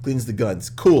 Sure. Cleans the guns.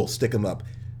 Cool. Stick them up.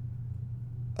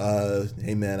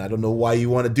 hey man, I don't know why you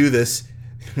want to do this.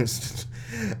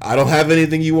 I don't have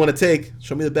anything you want to take.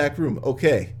 Show me the back room.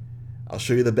 Okay, I'll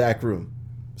show you the back room.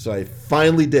 So I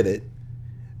finally did it.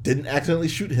 Didn't accidentally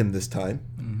shoot him this time.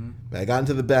 Mm-hmm. I got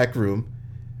into the back room,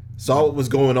 saw what was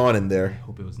going on in there. I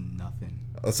hope it was nothing.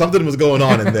 Something was going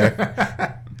on in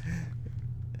there.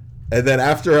 And then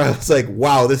after I was like,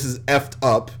 wow, this is effed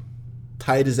up,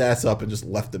 tied his ass up and just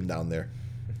left him down there.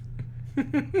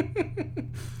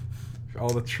 All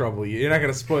the trouble. You're not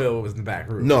going to spoil what was in the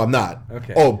back room. No, I'm not.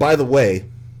 Okay. Oh, by the way,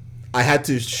 I had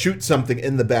to shoot something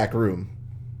in the back room.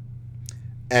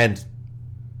 And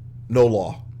no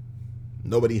law.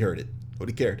 Nobody heard it.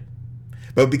 Nobody cared.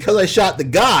 But because I shot the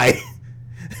guy,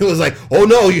 it was like, oh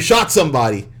no, you shot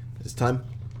somebody. This time,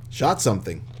 shot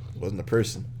something. It wasn't a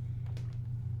person.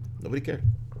 Nobody cared.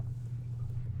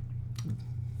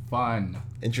 Fun.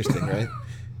 Interesting, right?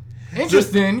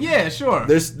 Interesting, yeah, sure.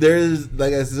 There's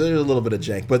like I said, there's a little bit of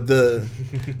jank, but the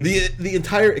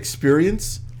entire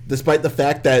experience, despite the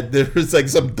fact that there was like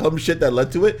some dumb shit that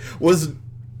led to it,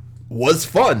 was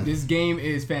fun. This game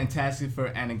is fantastic for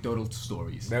anecdotal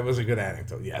stories. That was a good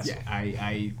anecdote. Yes. Yeah,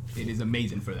 it is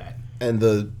amazing for that. And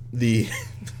the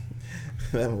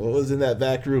what was in that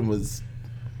back room was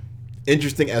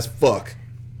interesting as fuck.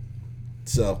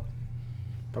 So,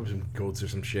 probably some goats or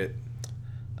some shit.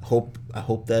 I hope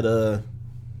that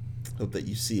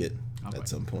you see it at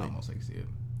some point. Almost like see it.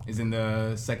 Is in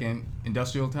the second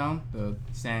industrial town, the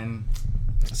Saint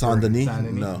Denis?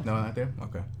 No, not there.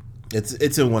 Okay.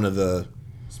 It's in one of the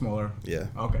smaller. Yeah.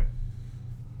 Okay.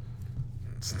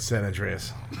 It's in San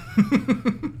Andreas.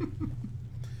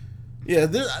 Yeah,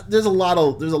 there's a lot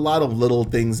of little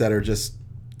things that are just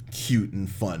cute and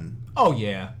fun. Oh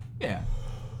yeah, yeah.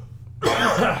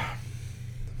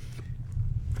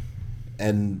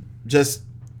 And just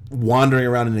wandering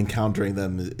around and encountering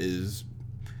them is,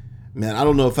 man, I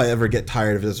don't know if I ever get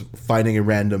tired of just finding a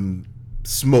random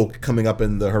smoke coming up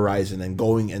in the horizon and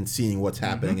going and seeing what's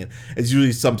happening. Mm-hmm. And it's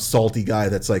usually some salty guy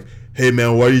that's like, hey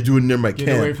man, what are you doing near my camp?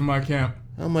 Get away from my camp.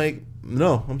 I'm like,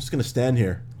 no, I'm just gonna stand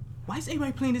here. Why is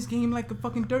everybody playing this game like a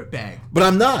fucking dirtbag? But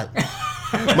I'm not.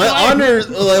 My honor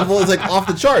level is like off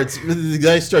the charts. The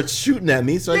guy starts shooting at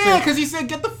me, so I yeah, because he said,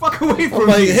 "Get the fuck away from me." I'm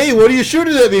like, "Hey, what are you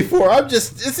shooting at me for? I'm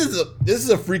just this is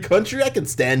a free country. I can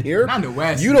stand here. Not in the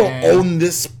West. You don't own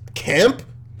this camp.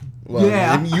 Well,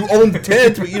 yeah, you own the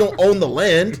tent, but you don't own the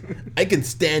land. I can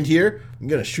stand here. I'm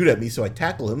gonna shoot at me, so I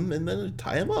tackle him and then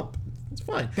tie him up. It's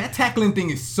fine. That tackling thing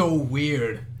is so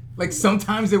weird. Like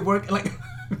sometimes it worked. Like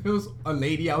it was a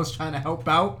lady I was trying to help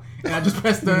out. And I just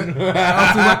pressed the.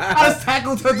 I just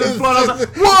tackled her to the floor. And I was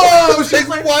like, "Whoa!" She's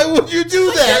like, "Why would you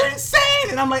do that? You're insane!"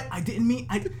 And I'm like, "I didn't mean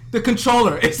the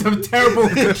controller. It's a terrible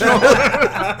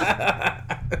controller."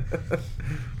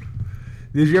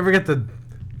 Did you ever get to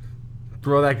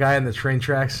throw that guy in the train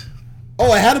tracks?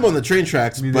 Oh, I had him on the train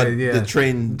tracks, but yeah. the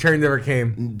train never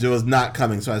came. It was not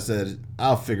coming, so I said,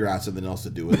 I'll figure out something else to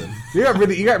do with him. You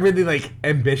got really like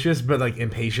ambitious, but like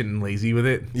impatient and lazy with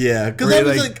it. Yeah,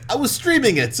 because I was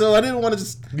streaming it, so I didn't want to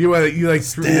just threw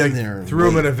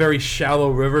him in a very shallow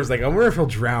river. It's like I wonder if he'll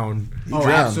drown. Drowned.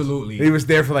 Absolutely. He was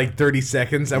there for like 30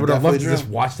 seconds. I would have loved to just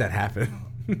watch that happen.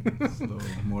 It's a little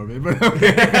morbid, but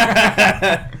okay.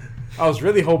 I was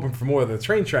really hoping for more of the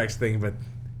train tracks thing, but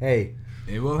hey.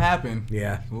 It will happen.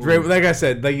 Yeah. Dre, like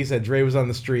you said, Dre was on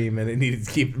the stream and it needed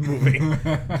to keep moving.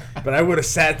 But I would have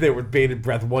sat there with bated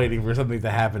breath waiting for something to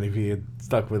happen if he had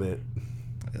stuck with it.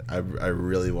 I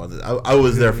really wanted. I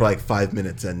was there for like 5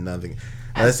 minutes and nothing.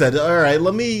 And I said, all right,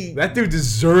 let me. That dude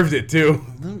deserved it too.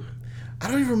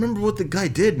 I don't even remember what the guy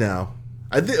did now.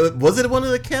 Was it one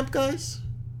of the camp guys?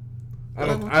 I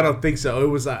don't think so. It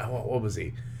was what was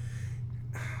he?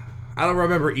 I don't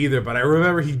remember either, but I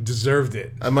remember he deserved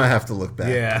it. I might have to look back.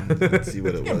 Yeah, and see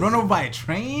what it was. Run over by a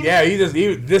train? Yeah,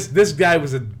 this guy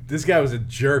was a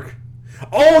jerk.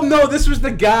 Oh no, this was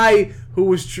the guy who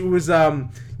was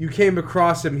you came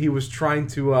across him. He was trying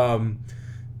to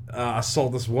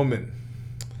assault this woman.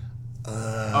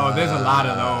 There's a lot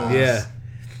of those.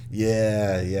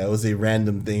 Yeah. It was a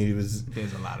random thing.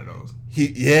 There's a lot of those.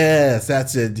 Yes,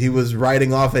 that's it. He was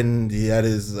riding off and he had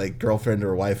his like girlfriend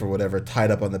or wife or whatever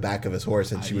tied up on the back of his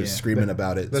horse and she was screaming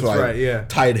about it. That's so right, I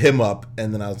tied him up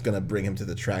and then I was gonna bring him to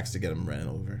the tracks to get him ran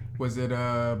over. Was it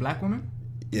a black woman?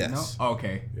 Yes. No? Oh,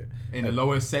 okay. Yeah. In the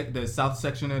lower the south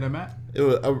section of the map? It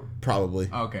was probably.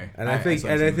 Okay. And I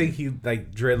think he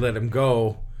like Dre let him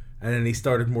go and then he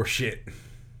started more shit.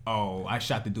 Oh, I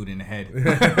shot the dude in the head.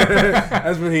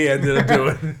 That's what he ended up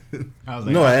doing. I was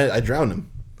like, no, I drowned him.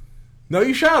 No,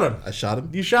 you shot him. I shot him?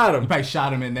 You shot him. You probably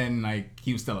shot him and then, like,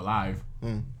 he was still alive.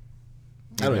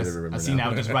 I don't even remember. I seen I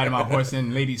was just riding my horse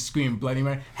and ladies scream bloody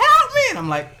Mary, help me! And I'm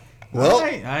like, well,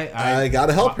 right, I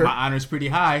gotta help her. My honor's pretty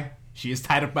high. She is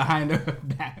tied up behind the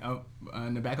back,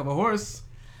 on the back of a horse.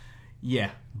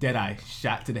 Yeah, dead eye,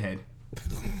 shot to the head.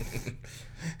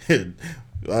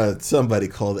 Somebody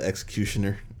called the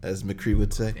executioner, as McCree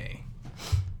would say. Dang.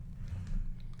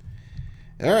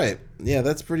 All right, yeah,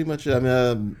 that's pretty much it. I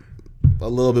mean, a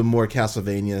little bit more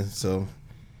Castlevania, so.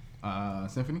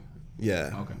 Symphony?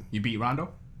 Yeah. Okay. You beat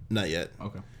Rondo? Not yet.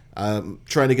 Okay. I'm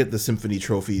trying to get the Symphony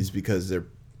trophies because they're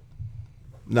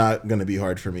not going to be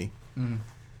hard for me. Mm-hmm.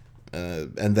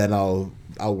 And then I'll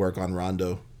work on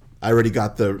Rondo. I already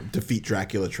got the Defeat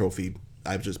Dracula trophy.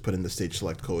 I've just put in the stage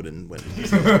select code and went.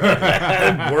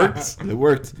 It works. It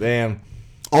worked. Damn.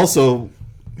 Also,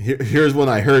 here's one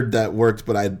I heard that worked,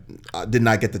 but I did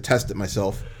not get to test it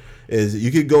myself. Is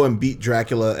you could go and beat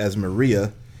Dracula as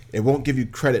Maria. It won't give you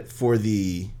credit for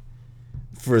the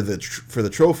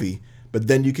trophy, but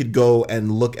then you could go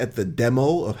and look at the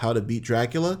demo of how to beat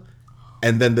Dracula,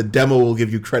 and then the demo will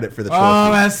give you credit for the trophy.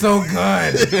 Oh, that's so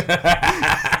good.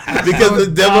 Because so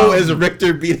the demo dumb. is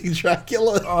Richter beating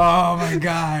Dracula. Oh my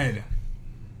god.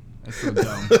 That's so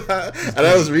dumb. And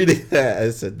I was reading that. I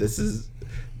said,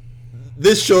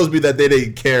 this shows me that they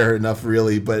didn't care enough,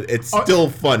 really, but it's still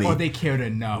funny. Or they cared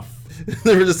enough.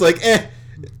 They were just like,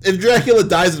 if Dracula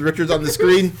dies and Richter's on the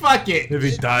screen, fuck it. If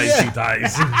he dies, he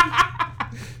dies.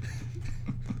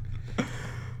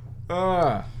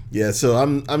 Yeah, so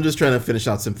I'm just trying to finish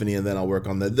out Symphony and then I'll work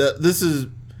on that. This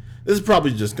is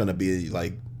probably just gonna be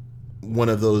like one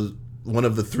of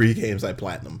the 3 games I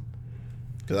platinum,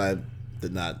 because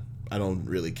I don't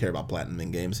really care about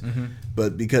platinuming games,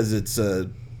 but because it's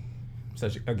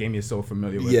such a game you're so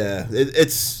familiar with. Yeah,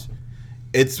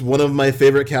 it's one of my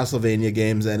favorite Castlevania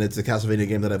games, and it's a Castlevania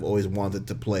game that I've always wanted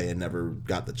to play and never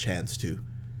got the chance to.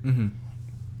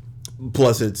 Mm-hmm.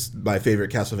 Plus, it's my favorite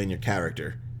Castlevania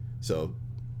character, so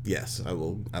yes, I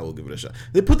will give it a shot.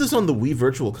 They put this on the Wii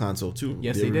Virtual Console too.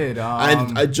 Yes, they did.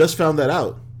 I just found that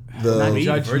out. Not The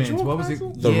Judgment. What was it?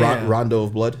 Rondo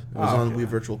of Blood was on Wii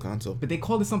Virtual Console. But they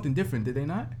called it something different, did they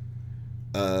not?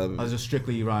 Or was it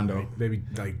strictly Rondo? Maybe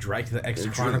like Dracula X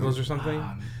Chronicles or something.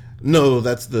 No,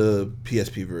 that's the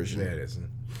PSP version. Yeah, it isn't.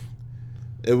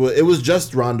 It was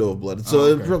just Rondo of Blood. So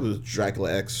it probably was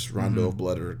Dracula X, Rondo of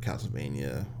Blood, or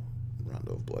Castlevania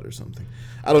Rondo of Blood or something.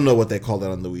 I don't know what they called it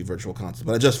on the Wii Virtual Console,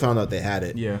 but I just found out they had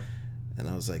it. Yeah. And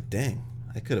I was like, dang,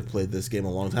 I could have played this game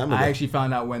a long time ago. I actually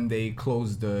found out when they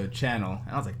closed the channel,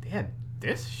 and I was like, they had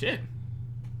this shit.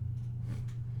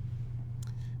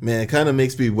 Man, it kind of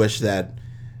makes me wish that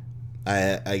I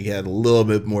had a little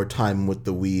bit more time with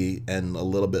the Wii and a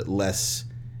little bit less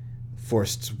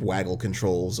forced waggle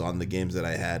controls on the games that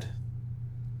I had.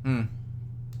 What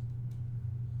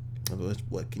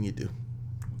can you do?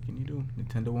 What can you do?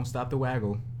 Nintendo won't stop the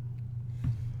waggle.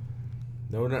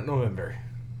 No, not November.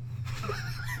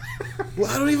 Well,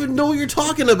 I don't even know what you're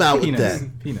talking about with that.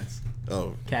 Peanuts.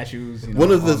 Oh, cashews.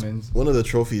 One of the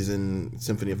trophies in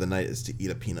Symphony of the Night is to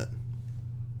eat a peanut,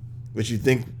 which you'd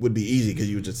think would be easy because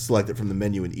you would just select it from the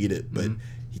menu and eat it. But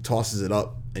he tosses it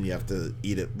up, and you have to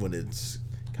eat it when it's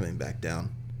coming back down,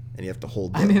 and you have to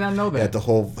hold. I did not know that. You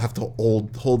have to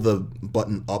hold the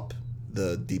button up,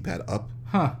 the D-pad up,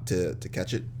 to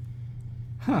catch it.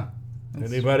 Huh?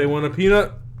 Anybody want a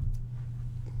peanut?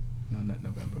 No, not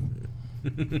November.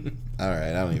 All right,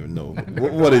 I don't even know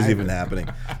what is even happening.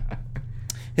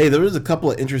 Hey, there was a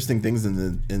couple of interesting things in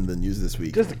the news this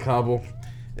week. Just a couple.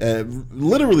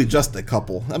 Literally just a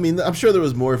couple. I mean, I'm sure there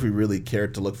was more if we really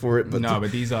cared to look for it. But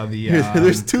but these are the.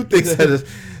 There's 2 things that.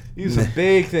 These are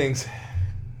big things.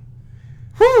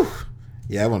 Whew.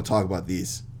 Yeah, I want to talk about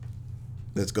these.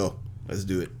 Let's go. Let's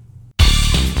do it.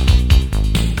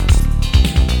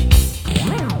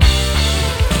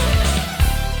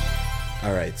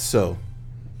 All right, so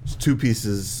there's 2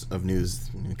 pieces of news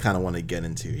I kind of want to get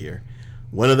into here.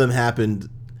 One of them happened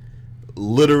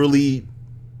literally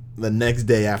the next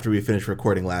day after we finished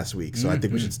recording last week, so I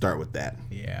think we should start with that.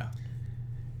 Yeah.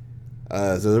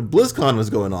 So the BlizzCon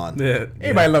was going on. Yeah,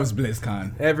 Everybody loves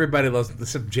BlizzCon. Everybody loves it,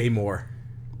 except Jay Moore.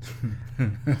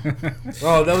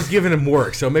 Well, that was giving him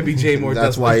work, so maybe Jay Moore.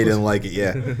 That's why he didn't like it.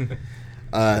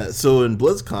 Yeah. So in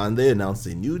BlizzCon, they announced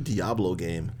a new Diablo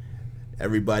game.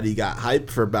 Everybody got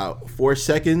hyped for about 4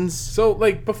 seconds. So,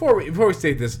 like, before we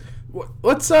state this,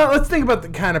 let's think about the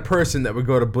kind of person that would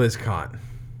go to BlizzCon.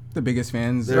 The biggest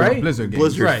fans, They're right? Blizzard games.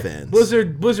 Blizzard fans.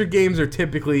 Blizzard games are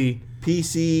typically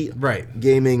PC right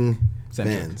gaming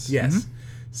Centric. fans. Yes.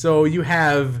 So you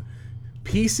have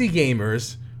PC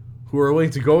gamers who are willing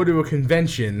to go to a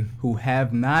convention Who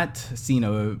have not seen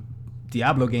a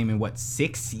Diablo game in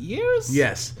 6 years?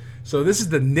 Yes. So this is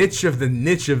the niche of the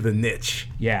niche of the niche.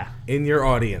 Yeah. In your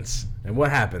audience. And what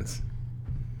happens?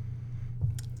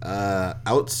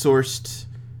 Outsourced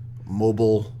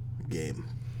mobile game.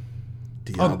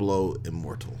 Diablo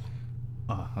Immortal.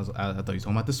 I thought you were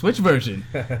talking about the Switch version.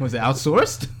 Was it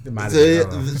outsourced?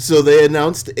 So they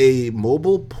announced a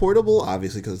mobile portable,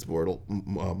 obviously because it's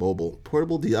mobile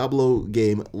portable Diablo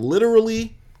game.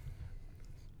 Literally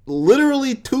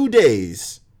 2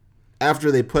 days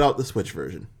after they put out the Switch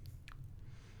version.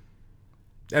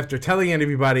 After telling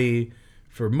everybody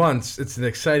for months, it's an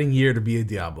exciting year to be a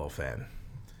Diablo fan.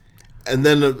 And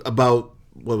then about,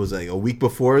 what was it, a week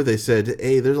before, they said,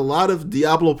 hey, there's a lot of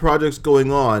Diablo projects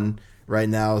going on right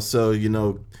now, so, you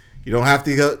don't have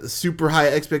to get super high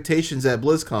expectations at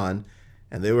BlizzCon.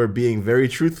 And they were being very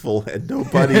truthful, and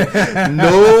nobody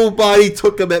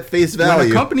took them at face value.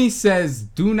 When a company says,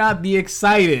 do not be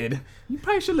excited, you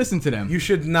probably should listen to them. You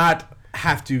should not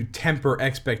have to temper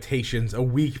expectations a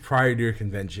week prior to your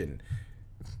convention.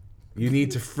 You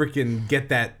need to freaking get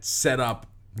that set up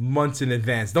months in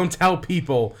advance. Don't tell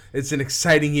people it's an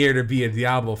exciting year to be a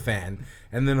Diablo fan,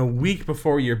 and then a week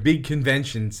before your big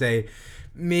convention say,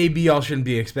 maybe y'all shouldn't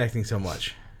be expecting so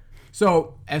much.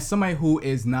 So, as somebody who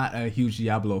is not a huge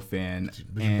Diablo fan,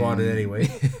 but you bought it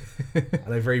anyway,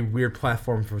 on a very weird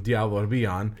platform for Diablo to be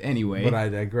on. Anyway, but I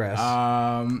digress.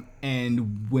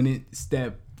 And when it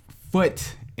stepped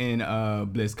foot in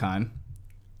BlizzCon,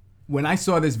 when I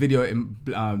saw this video in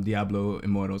Diablo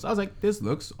Immortals, I was like, this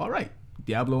looks all right.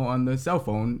 Diablo on the cell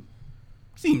phone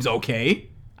seems okay.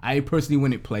 I personally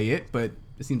wouldn't play it, but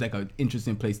it seems like an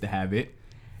interesting place to have it.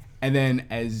 And then,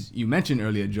 as you mentioned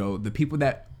earlier, Joe, the people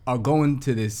that are going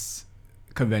to this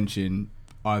convention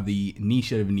are the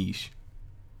niche of niche.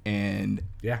 And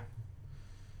I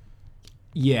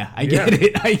get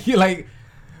it.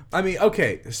 I mean,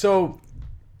 okay, so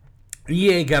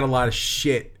EA got a lot of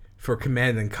shit for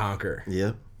Command and Conquer.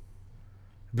 Yeah.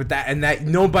 But that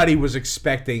nobody was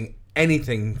expecting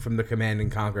anything from the Command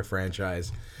and Conquer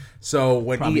franchise. So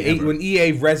when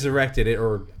EA resurrected it,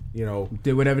 or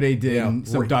did whatever they did,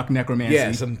 some dark necromancy.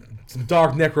 Yeah, some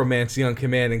dark necromancy on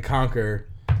Command and Conquer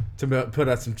to put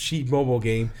out some cheap mobile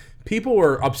game. People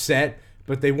were upset,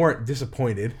 but they weren't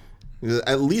disappointed.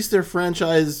 At least their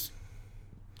franchise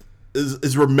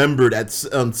is remembered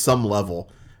on some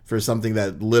level for something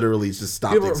that literally just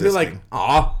stopped existing. They're like,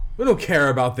 we don't care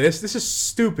about this. This is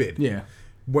stupid. Yeah.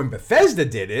 When Bethesda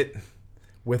did it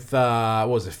with what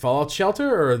was it, Fallout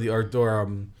Shelter or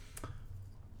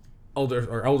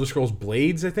Elder Scrolls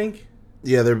Blades, I think.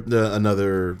 Yeah, they're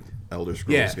another Elder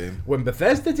Scrolls game. When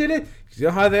Bethesda did it, you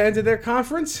know how they ended their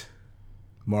conference?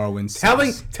 Morrowind.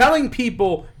 Telling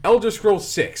people Elder Scrolls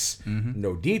 6. Mm-hmm.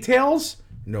 No details,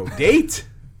 no date,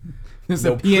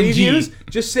 no previews.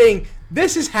 Just saying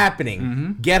this is happening.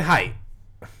 Mm-hmm. Get hype.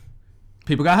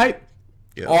 People got hype.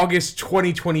 Yeah. August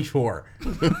 2024.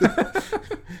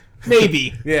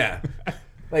 Maybe. Yeah.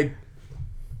 Like,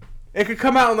 it could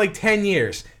come out in like 10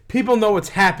 years. People know what's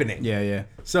happening. Yeah.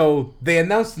 So they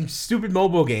announced some stupid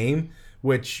mobile game,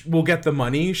 which will get the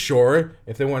money, sure.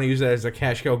 If they want to use that as a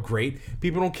cash cow, great.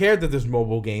 People don't care that there's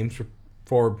mobile games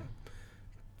for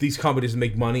these companies to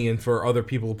make money and for other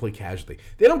people to play casually.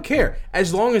 They don't care.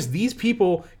 As long as these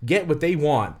people get what they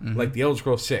want, like the Elder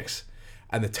Scrolls 6.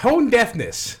 And the tone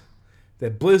deafness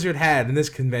that Blizzard had in this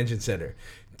convention center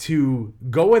to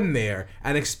go in there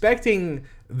and expecting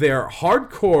their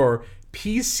hardcore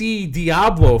PC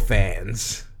Diablo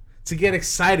fans to get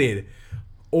excited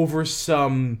over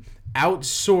some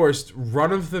outsourced,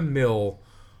 run-of-the-mill,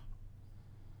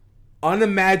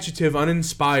 unimaginative,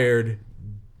 uninspired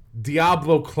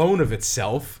Diablo clone of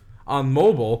itself on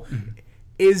mobile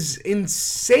is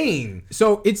insane.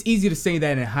 So it's easy to say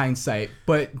that in hindsight,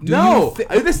 but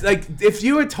if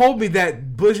you had told me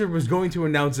that Blizzard was going to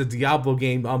announce a Diablo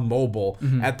game on mobile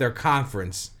at their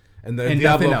conference and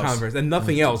Diablo conference and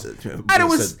nothing else, and it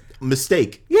was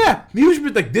mistake. Yeah, you should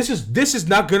be like, this is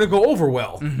not going to go over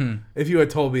well. If you had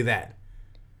told me that,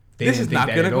 this is not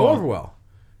going to go over well,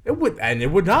 it would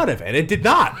not have, and it did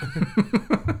not.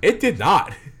 It did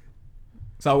not.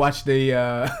 So I watched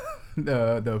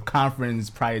the conference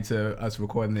prior to us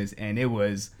recording this, and it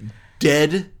was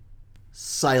dead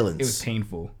silence. It was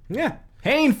painful. Yeah,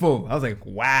 painful. I was like,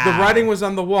 wow. The writing was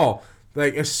on the wall.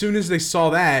 Like, as soon as they saw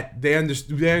that, they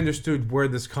understood where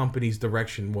this company's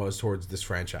direction was towards this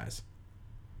franchise.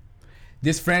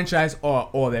 This franchise or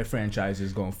all their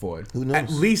franchises going forward? Who knows? At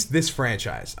least this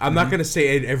franchise. I'm not going to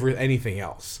say anything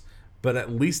else, but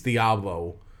at least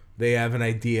Diablo, they have an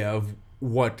idea of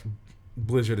what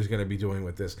Blizzard is going to be doing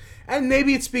with this, and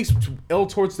maybe it speaks ill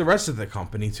towards the rest of the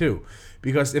company too,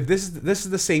 because if this is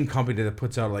the same company that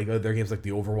puts out like other games like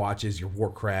the Overwatches, your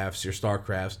Warcrafts, your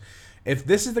Starcrafts, if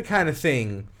this is the kind of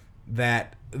thing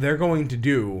that they're going to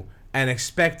do and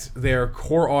expect their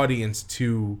core audience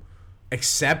to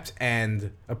accept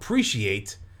and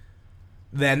appreciate,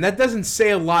 then that doesn't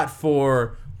say a lot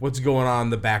for what's going on in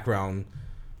the background,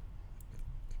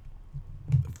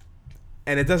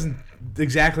 and it doesn't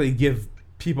exactly give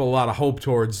people a lot of hope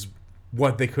towards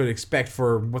what they could expect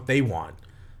for what they want,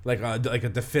 like a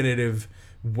definitive,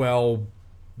 well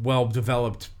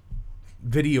developed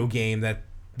video game that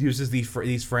uses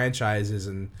these franchises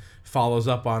and follows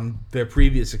up on their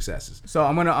previous successes. So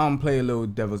I'm gonna play a little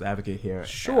devil's advocate here.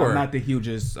 Sure. I'm not the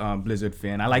hugest Blizzard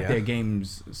fan. I like their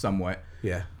games somewhat.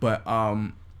 Yeah. But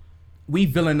we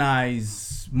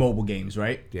villainize mobile games,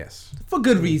 right? Yes. For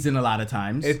good reason a lot of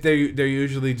times. They're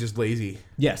usually just lazy.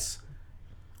 Yes.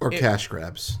 Or cash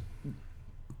grabs.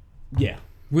 Yeah.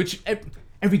 Which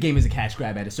every game is a cash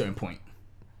grab at a certain point.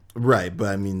 Right,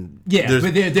 but I mean... Yeah,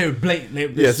 but they're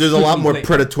blatant. Yes, there's a lot more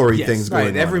predatory things going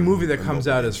on. Every movie that comes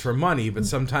out is for money, but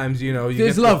sometimes, you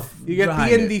there's love. You get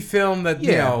the indie film that,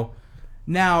 you know...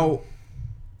 Now,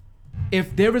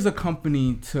 if there is a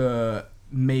company to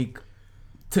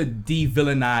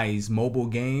de-villainize mobile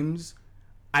games,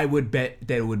 I would bet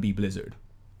that it would be Blizzard.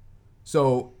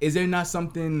 So, is there not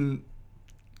something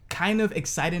kind of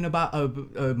exciting about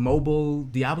a mobile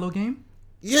Diablo game?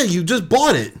 Yeah, you just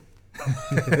bought it.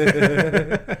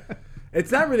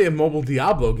 It's not really a mobile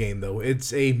Diablo game, though.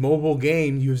 It's a mobile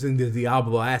game using the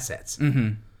Diablo assets.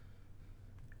 Mm-hmm.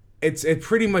 It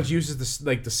pretty much uses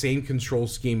the same control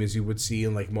scheme as you would see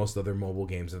in like most other mobile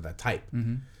games of that type.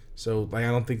 Mm-hmm. So like, I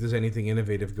don't think there's anything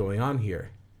innovative going on here,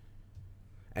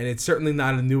 and it's certainly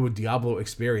not a new Diablo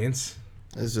experience.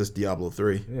 It's just Diablo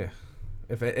 3. Yeah,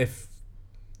 if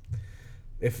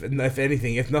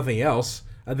anything, if nothing else,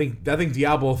 I think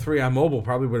Diablo 3 on mobile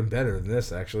probably would have been better than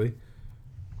this. Actually,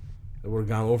 it would have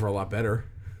gone over a lot better.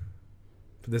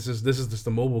 But this is just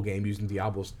a mobile game using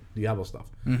Diablo stuff.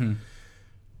 Mm-hmm.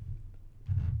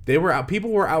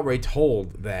 People were outright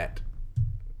told that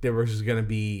there was going to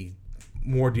be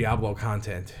more Diablo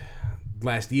content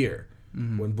last year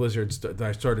when Blizzard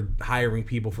started hiring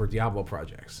people for Diablo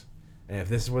projects. And if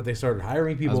this is what they started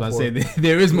hiring people for... I was about to say,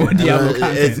 there is more Diablo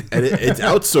content. It's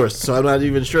outsourced, so I'm not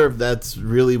even sure if that's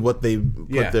really what they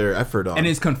put their effort on. And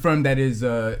it's confirmed that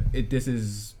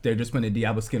they're just putting a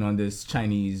Diablo skin on this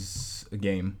Chinese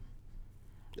game.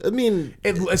 I mean...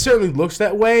 It certainly looks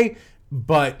that way,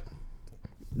 but...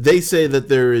 They say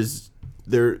that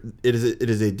it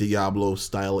is a Diablo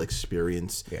style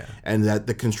experience, and that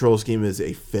the control scheme is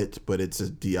a fit, but it's a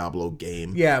Diablo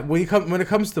game. Yeah, when it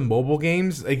comes to mobile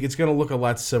games, like, it's gonna look a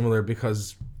lot similar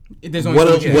because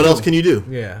what else can you do?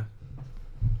 Yeah,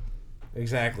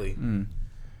 exactly.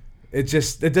 It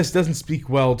just doesn't speak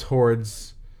well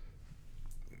towards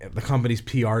the company's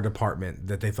PR department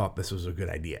that they thought this was a good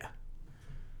idea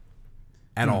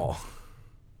at all.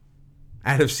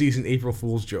 Out of season April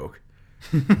Fool's joke.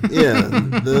 Yeah,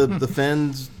 the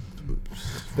fans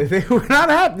they were not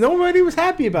happy. Nobody was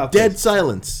happy about dead this.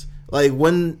 silence. Like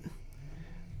when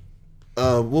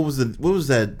what was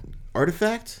that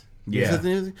artifact? Yeah.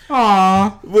 Aww.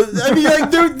 I mean, like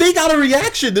they got a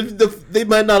reaction. They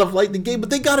might not have liked the game,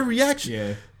 but they got a reaction.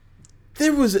 Yeah.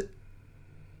 There was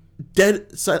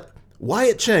dead silence.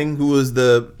 Wyatt Cheng, who was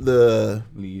the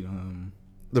lead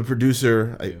the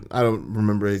producer, I don't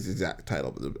remember his exact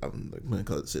title, but I'm going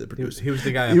to say the producer. He was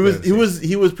the guy.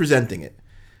 He was presenting it.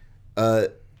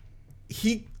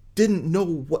 He didn't know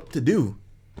what to do.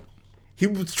 He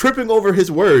was tripping over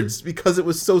his words because it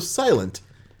was so silent,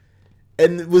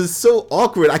 and it was so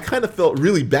awkward. I kind of felt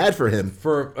really bad for him.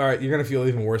 All right, you're gonna feel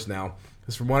even worse now,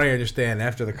 because from what I understand,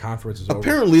 after the conference was over,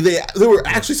 apparently they were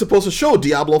actually supposed to show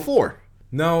Diablo 4.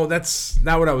 No, that's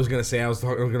not what I was gonna say. I was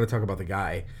going to talk about the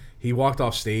guy. He walked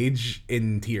off stage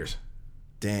in tears.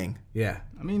 Dang. Yeah.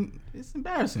 I mean, it's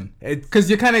embarrassing. Because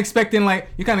you're kind of expecting like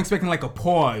a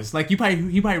pause. Like he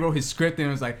probably wrote his script and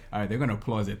it was like, all right, they're gonna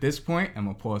pause at this point. I'm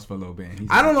gonna pause for a little bit.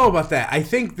 I don't know about that. I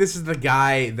think this is the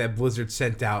guy that Blizzard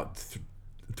sent out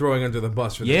throwing under the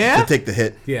bus for this. To take the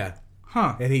hit. Yeah.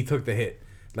 Huh. And he took the hit.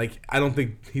 Like, I don't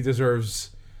think he deserves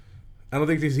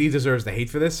the hate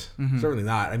for this. Mm-hmm. Certainly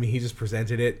not. I mean, he just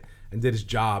presented it and did his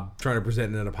job trying to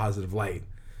present it in a positive light.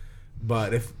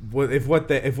 But if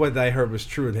what I heard was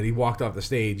true, and that he walked off the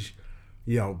stage,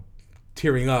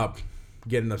 tearing up,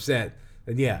 getting upset,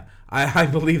 then yeah, I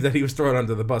believe that he was thrown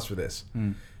under the bus for this.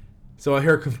 So I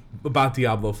heard about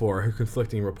Diablo 4. I heard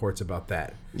conflicting reports about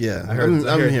that. Yeah, I'm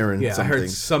hearing. Yeah, I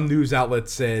heard some news outlet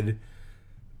said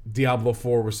Diablo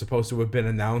 4 was supposed to have been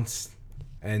announced,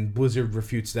 and Blizzard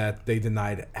refutes that. They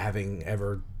denied having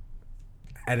ever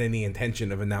had any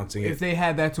intention of announcing it. If they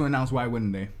had that to announce, why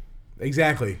wouldn't they?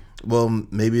 Exactly. Well,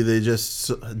 maybe they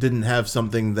just didn't have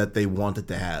something that they wanted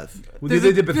to have. Well,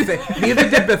 neither did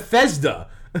Bethesda.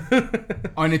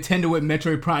 Or Nintendo with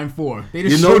Metroid Prime 4. They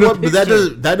just You know showed what? a But picture.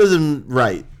 that doesn't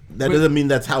right. That doesn't mean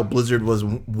that's how Blizzard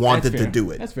wanted to do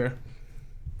it. That's fair.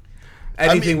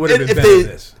 Anything would have been if better than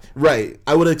this. Right.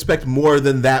 I would expect more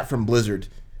than that from Blizzard,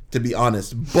 to be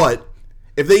honest. But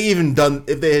if they had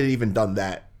even done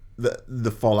that,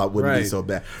 the fallout wouldn't be so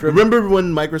bad. Remember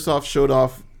when Microsoft showed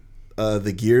off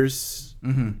the Gears,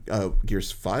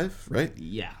 Gears 5, right?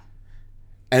 Yeah.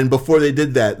 And before they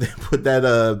did that, they put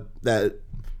that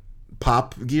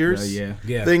pop Gears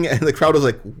thing, and the crowd was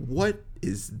like, "What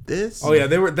is this?" Oh yeah,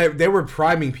 they were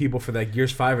priming people for that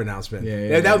Gears 5 announcement.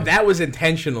 That was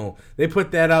intentional. They put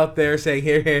that out there saying,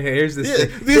 here's this thing.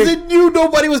 Because they knew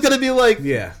nobody was gonna be like,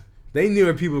 yeah. They knew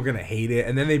that people were gonna hate it,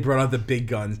 and then they brought out the big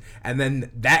guns, and then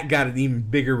that got an even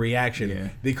bigger reaction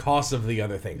because of the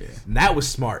other thing. Yeah. And that was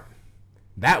smart.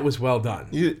 That was well done.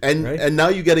 And now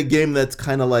you get a game that's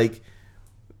kind of like,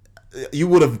 you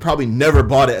would have probably never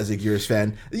bought it as a Gears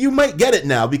fan. You might get it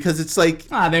now because it's like,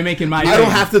 they're making my. I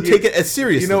don't have to take it as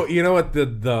seriously. You know what the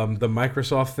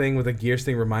Microsoft thing with the Gears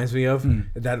thing reminds me of?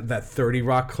 That 30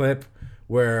 Rock clip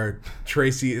where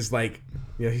Tracy is like,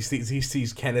 he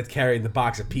sees Kenneth carrying the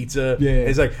box of pizza. Yeah. And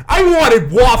he's like, I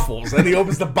wanted waffles, and he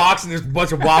opens the box and there's a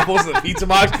bunch of waffles in the pizza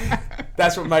box.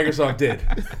 That's what Microsoft did.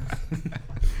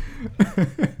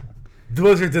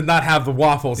 Blizzard did not have the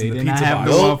waffles in the pizza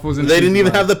box. They didn't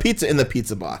even have the pizza in the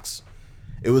pizza box.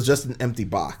 It was just an empty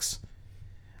box.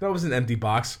 That was an empty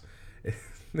box. It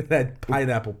had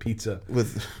pineapple pizza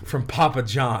from Papa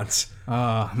John's.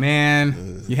 Oh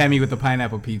man, you had me with the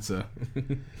pineapple pizza.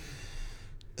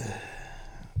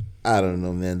 I don't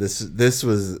know, man. This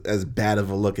was as bad of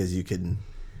a look as you could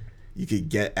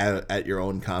get at your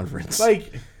own conference.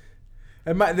 Like,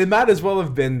 they might as well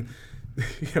have been,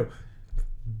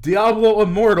 Diablo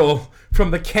Immortal from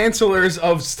the cancelers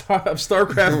of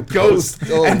StarCraft Ghost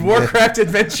and Warcraft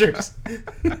Adventures.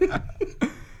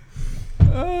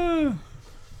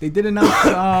 They did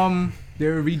announce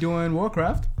they're redoing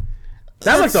Warcraft.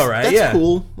 That looks alright. That's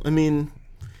cool. I mean,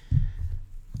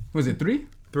 was it 3?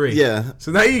 3. Yeah.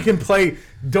 So now you can play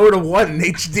Dota 1 in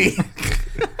HD.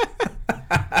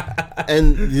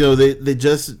 And they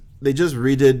just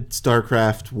redid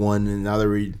StarCraft 1, and now they're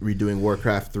redoing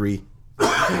Warcraft 3.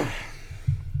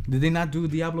 Did they not do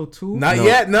Diablo 2? Not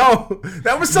yet, no.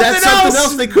 That was something else. That's something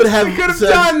else they could have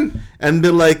done. And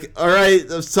been like, all right,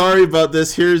 I'm sorry about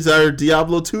this. Here's our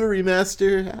Diablo 2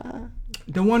 remaster.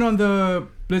 The one on the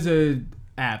Blizzard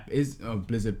app is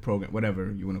Blizzard program,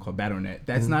 whatever you want to call Battle.net.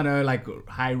 That's not a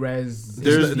high res.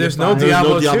 There's no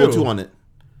Diablo 2 on it.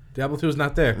 Diablo 2 is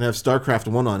not there. And they have StarCraft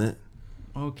 1 on it.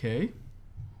 Okay.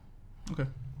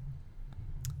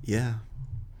 Yeah.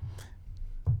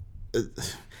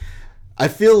 I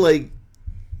feel like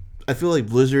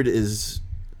Blizzard is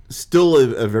still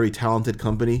a very talented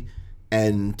company,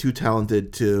 and too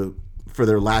talented for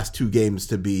their last 2 games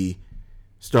to be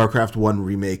StarCraft 1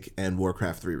 remake and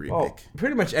Warcraft 3 remake. Well,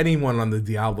 pretty much anyone on the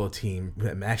Diablo team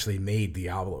that actually made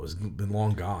Diablo has been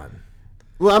long gone.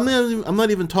 Well, I'm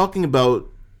not even talking about.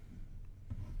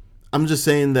 I'm just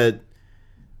saying that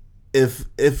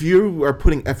if you are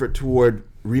putting effort toward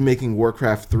remaking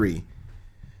Warcraft 3,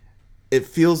 it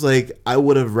feels like I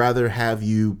would have rather have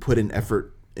you put an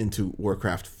effort into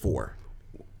Warcraft 4.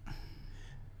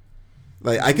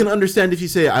 Like, I can understand if you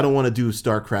say I don't want to do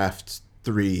StarCraft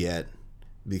 3 yet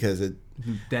because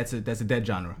that's a dead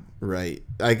genre. Right.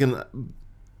 I can.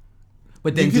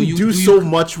 But then you can do so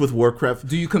much with Warcraft.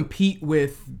 Do you compete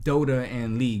with Dota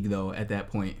and League though at that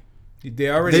point? They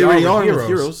already are with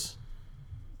Heroes.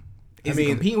 Is it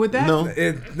competing with that? No,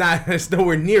 it's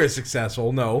nowhere near as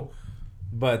successful. No,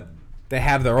 but they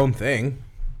have their own thing.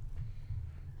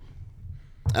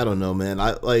 I don't know, man.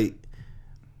 I like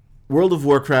World of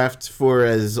Warcraft for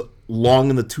as long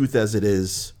in the tooth as it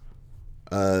is.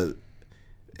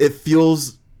 It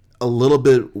feels a little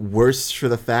bit worse for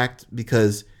the fact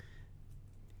because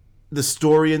the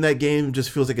story in that game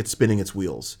just feels like it's spinning its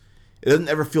wheels. It doesn't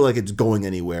ever feel like it's going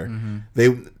anywhere.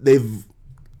 Mm-hmm.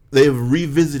 They've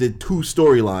revisited 2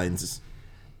 storylines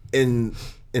in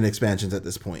expansions at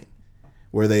this point,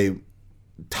 where they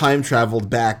time traveled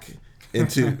back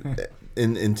into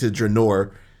into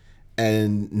Draenor,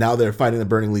 and now they're fighting the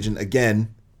Burning Legion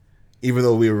again, even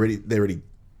though they already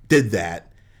did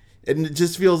that. And it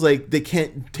just feels like they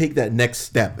can't take that next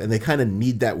step, and they kind of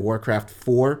need that Warcraft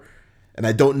 4. And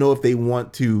I don't know if they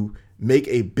want to make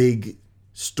a big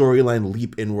storyline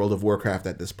leap in World of Warcraft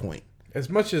at this point. As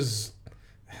much as...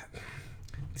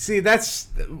 See, that's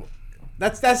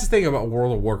the thing about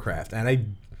World of Warcraft, and I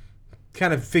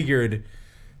kind of figured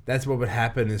that's what would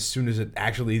happen as soon as it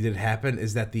actually did happen,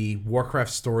 is that the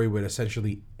Warcraft story would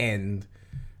essentially end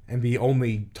and be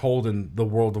only told in the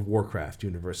World of Warcraft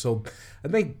universe. So I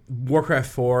think Warcraft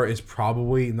 4 is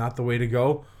probably not the way to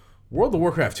go. World of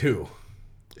Warcraft 2.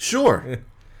 Sure.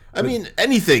 I mean,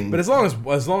 anything. But as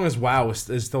long as WoW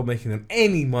is still making them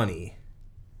any money,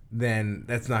 then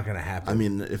that's not going to happen. I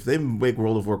mean, if they make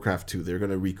World of Warcraft 2, they're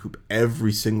going to recoup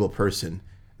every single person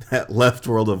that left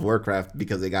World of Warcraft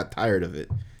because they got tired of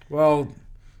it. Well,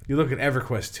 you look at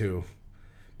EverQuest 2.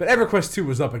 But EverQuest 2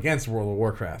 was up against World of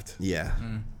Warcraft. Yeah.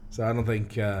 So I don't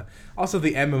think... also,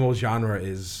 the MMO genre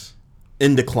is...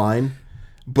 in decline.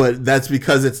 But that's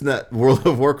because it's not... World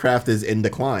of Warcraft is in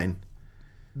decline.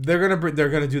 They're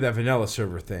gonna do that vanilla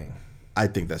server thing. I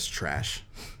think that's trash.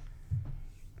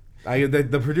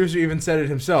 The producer even said it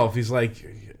himself. He's like,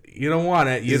 you don't want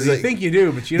it. You like, think you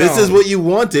do, but you don't. This is what you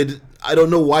wanted. I don't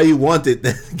know why you want it.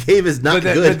 The game is not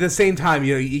good. But at the same time,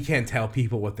 you can't tell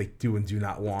people what they do and do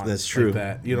not want. That's true. Like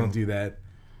that. You don't do that.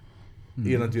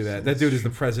 You don't do that. That dude is the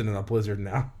president of Blizzard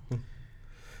now.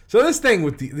 So this thing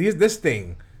with this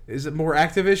thing, is it more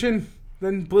Activision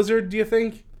than Blizzard, do you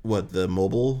think? What, the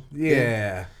mobile?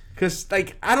 Yeah. Because,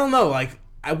 like, I don't know. Like,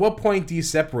 at what point do you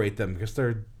separate them? Because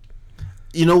they're...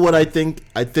 You know what I think?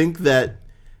 I think that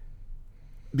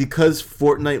because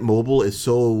Fortnite Mobile is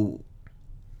so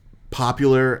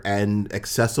popular and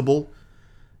accessible,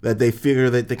 that they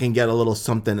figure that they can get a little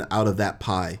something out of that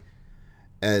pie.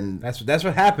 And that's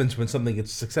what happens when something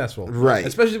gets successful. Right.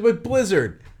 Especially with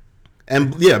Blizzard.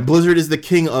 And, yeah, Blizzard is the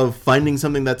king of finding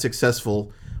something that's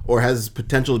successful or has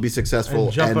potential to be successful.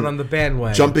 And jumping on the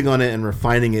bandwagon. Jumping on it and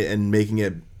refining it and making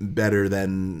it better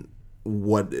than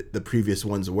what the previous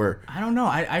ones were. I don't know.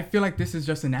 I feel like this is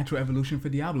just a natural evolution for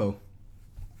Diablo.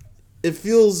 It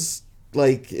feels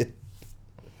like it...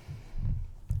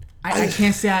 I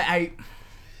can't say I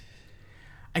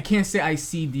can't say I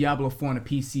see Diablo 4 on a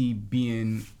PC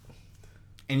being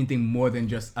anything more than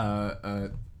just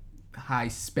a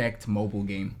high-spec mobile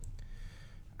game.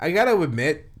 I gotta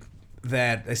admit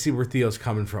that I see where Theo's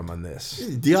coming from on this.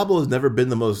 Diablo has never been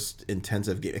the most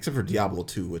intensive game, except for Diablo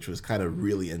 2, which was kind of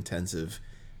really intensive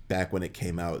back when it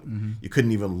came out. Mm-hmm. You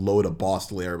couldn't even load a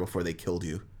boss lair before they killed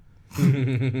you.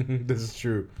 This is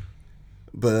true.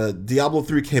 But Diablo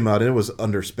 3 came out, and it was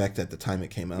under-spec'd at the time it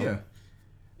came out. Yeah.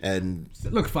 And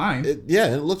it looked fine.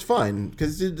 It looked fine,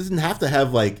 because it doesn't have to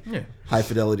have, like,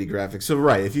 high-fidelity graphics. So,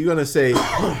 right, if you're going to say,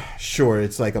 sure,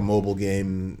 it's like a mobile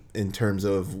game in terms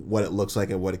of what it looks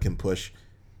like and what it can push,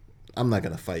 I'm not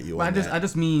going to fight you on that. I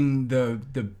just mean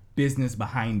the business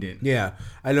behind it. Yeah,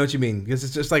 I know what you mean, because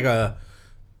it's just like a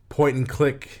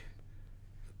point-and-click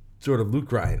sort of loot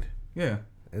grind. Yeah.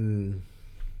 And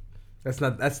that's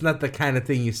not the kind of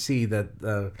thing you see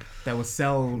that will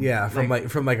sell. Yeah,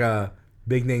 from a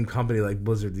big name company like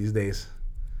Blizzard these days.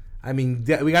 I mean,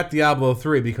 we got Diablo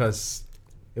 3 because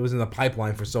it was in the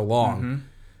pipeline for so long.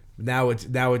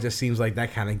 Mm-hmm. Now it just seems like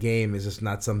that kind of game is just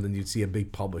not something you'd see a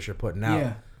big publisher putting out.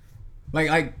 Yeah.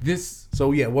 Like this.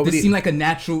 So yeah, this seemed like a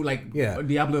natural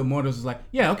Diablo Immortals was like,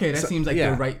 yeah, okay, that seems like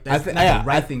the right. That's the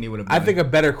right thing they would have done. I think a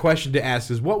better question to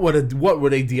ask is what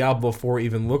would a Diablo 4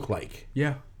 even look like?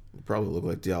 Yeah, it'd probably look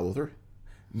like Diablo 3.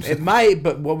 It might,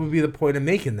 but what would be the point of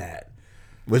making that?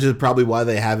 Which is probably why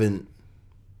they haven't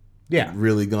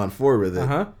really gone forward with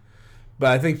it.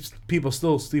 But I think people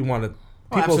still want to...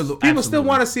 People still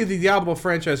want to see the Diablo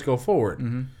franchise go forward.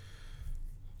 Mm-hmm.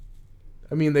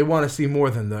 I mean, they want to see more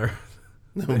than their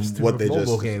what they mobile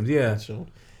just games. Yeah.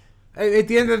 Showed. At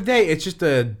the end of the day, it's just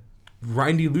a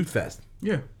grindy loot fest.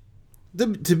 Yeah.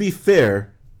 To be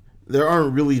fair, there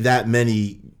aren't really that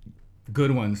many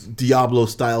good ones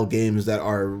Diablo-style games that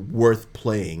are worth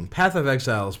playing. Path of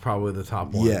Exile is probably the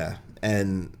top one. Yeah,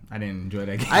 and I didn't enjoy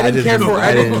that game. I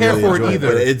didn't care for it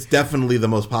either. But it's definitely the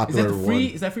most popular one.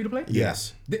 Is that free to play?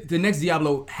 Yes. The next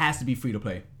Diablo has to be free to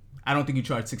play. I don't think you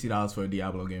charge $60 for a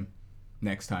Diablo game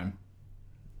next time.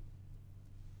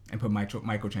 And put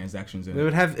microtransactions in. It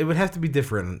would have to be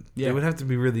different. Yeah. It would have to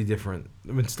be really different.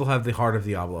 It would still have the heart of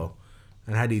Diablo.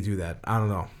 And how do you do that? I don't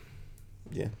know.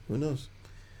 Yeah, who knows?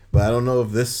 But I don't know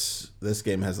if this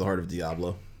game has the heart of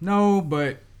Diablo. No,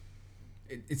 but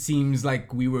it seems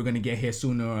like we were going to get here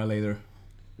sooner or later.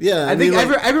 Yeah, I think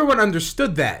everyone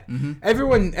understood that. Mm-hmm.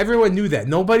 Everyone knew that.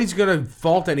 Nobody's going to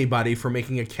fault anybody for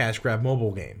making a cash grab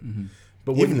mobile game. Mm-hmm.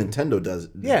 But even Nintendo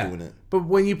doing it. But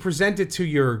when you present it to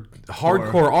your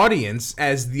hardcore audience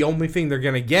as the only thing they're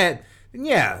going to get,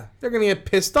 yeah, they're gonna get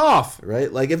pissed off.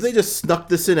 Right? Like, if they just snuck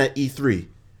this in at E3,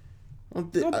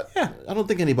 I don't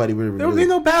think anybody would. There would be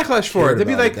no backlash for it. They'd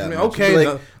be like, okay,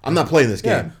 like, I'm not playing this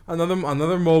game. Another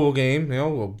mobile game.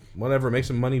 Whatever, make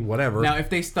some money, whatever. Now, if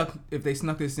they snuck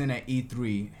this in at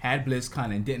E3, had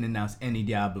BlizzCon and didn't announce any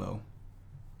Diablo,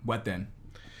 what then?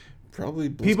 Probably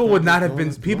people would not have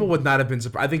been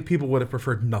surprised. I think people would have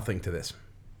preferred nothing to this.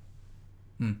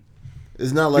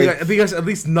 It's not like because at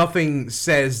least nothing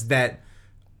says that.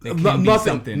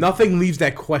 Nothing leaves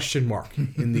that question mark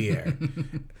in the air.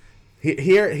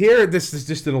 Here, this is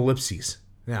just an ellipses.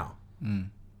 Now,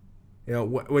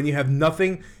 when you have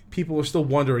nothing, people are still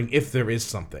wondering if there is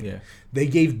something. Yeah. They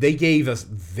gave us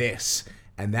this,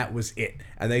 and that was it,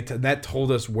 and that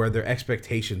told us where their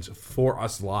expectations for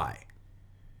us lie.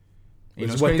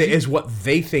 Is what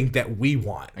they think that we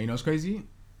want. You know what's crazy?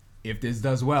 If this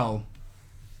does well,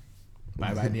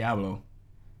 bye Diablo.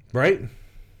 Right?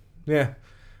 Yeah.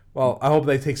 Well, I hope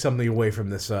they take something away from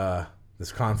this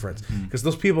conference, because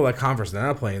those people at conference, they're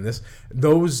not playing this.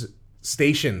 Those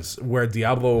stations where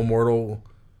Diablo Immortal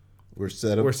were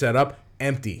set up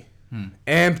empty.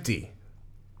 Empty.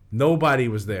 Nobody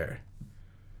was there.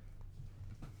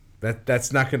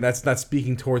 That's not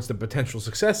speaking towards the potential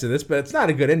success of this, but it's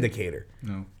not a good indicator.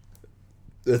 No.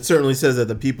 It certainly says that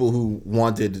the people who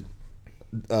wanted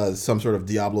some sort of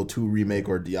Diablo 2 remake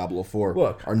or Diablo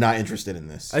 4 are not interested in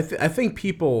this. I think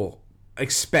people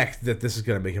expect that this is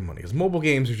going to make them money, because mobile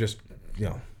games are just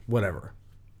whatever.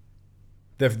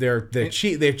 They're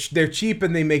cheap. They're cheap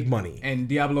and they make money. And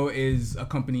Diablo is a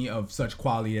company of such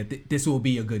quality that this will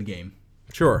be a good game.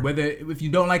 Sure. If you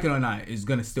don't like it or not, it's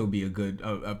gonna still be a good,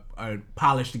 a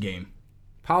polished game.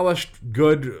 Polished,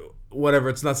 good, whatever.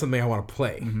 It's not something I want to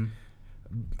play. Mm-hmm.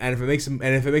 And if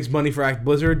it makes money for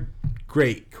Blizzard,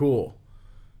 great, cool.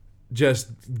 Just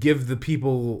give the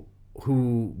people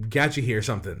who got you here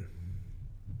something.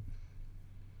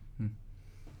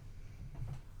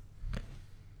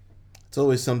 It's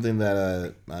always something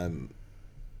that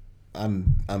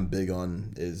I'm big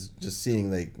on, is just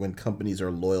seeing like when companies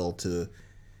are loyal to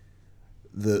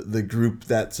the group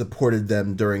that supported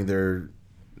them during their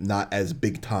not as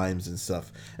big times and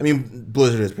stuff. I mean,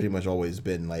 Blizzard has pretty much always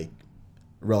been like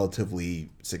relatively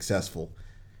successful.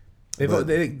 They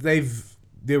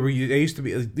used to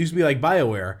be like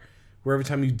BioWare, where every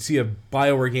time you'd see a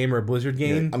BioWare game or a Blizzard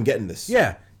game, I'm getting this.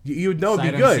 Yeah, you would know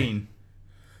it'd be good. Unseen.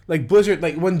 Like Blizzard,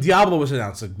 like when Diablo was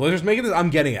announced, like Blizzard's making this, I'm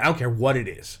getting it. I don't care what it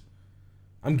is.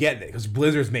 I'm getting it because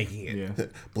Blizzard's making it. Yeah.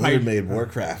 Blizzard made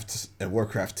Warcraft and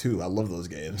Warcraft 2. I love those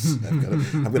games.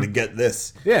 I'm gonna get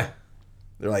this. Yeah.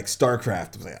 They're like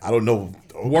StarCraft. I was like, I don't know.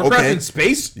 Warcraft in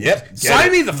space? Yep.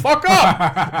 Sign me the fuck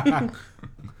up.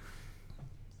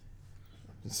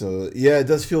 So yeah, it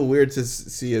does feel weird to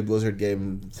see a Blizzard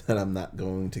game that I'm not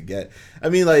going to get. I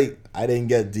mean, like, I didn't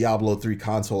get Diablo 3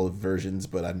 console versions,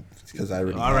 but because I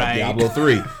already had Diablo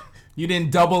 3. You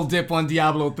didn't double dip on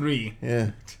Diablo 3.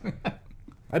 Yeah.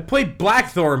 I played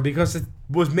Blackthorn because it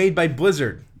was made by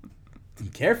Blizzard.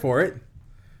 Didn't care for it,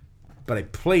 but I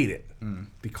played it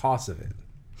because of it.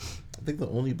 I think the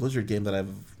only Blizzard game that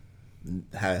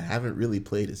haven't really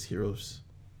played is Heroes.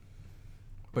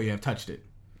 But you have touched it.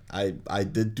 I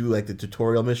did do like the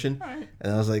tutorial mission, right.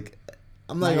 And I was like,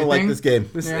 I'm not gonna like this game.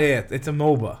 It's a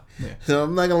MOBA. Yeah. So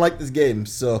I'm not gonna like this game.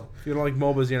 So if you don't like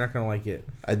MOBAs, you're not gonna like it.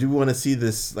 I do want to see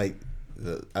this. Like,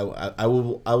 I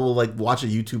will like watch a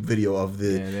YouTube video of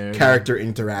the character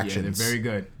interactions. Yeah, they're very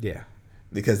good. Yeah,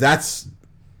 because that's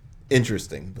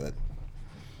interesting. But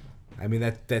I mean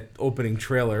that opening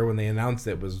trailer when they announced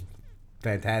it was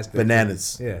fantastic.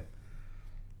 Bananas. Yeah,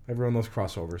 everyone knows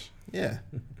crossovers. Yeah.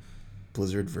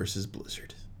 Blizzard versus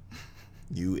Blizzard.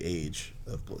 New age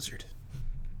of Blizzard.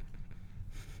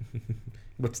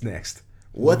 What's next?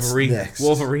 Wolverine next?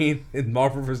 Wolverine in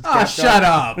Marvel vs. Capcom. Oh, shut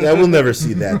up. Yeah, we'll never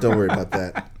see that. Don't worry about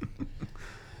that.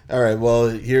 All right. Well,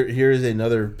 here is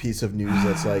another piece of news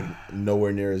that's like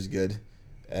nowhere near as good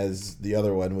as the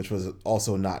other one, which was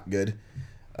also not good.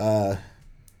 Final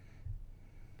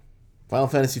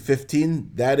Fantasy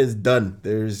 15, that is done.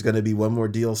 There's going to be one more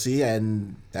DLC,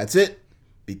 and that's it.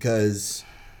 Because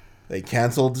they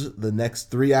canceled the next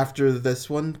 3 after this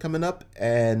one coming up,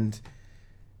 and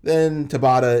then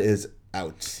Tabata is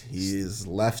out. He is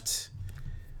left.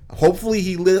 Hopefully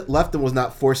he left and was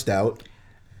not forced out.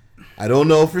 I don't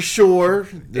know for sure.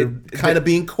 They're kind of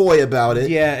being coy about it.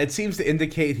 Yeah, it seems to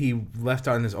indicate he left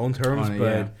on his own terms,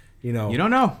 but you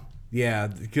don't know. Yeah,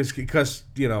 because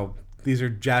these are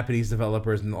Japanese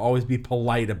developers, and they'll always be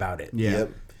polite about it. Yeah.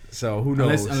 Yep. So who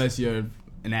knows? Unless you're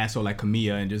an asshole like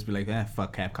Kamiya and just be like,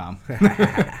 fuck Capcom.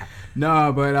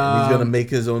 No, but he's gonna make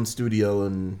his own studio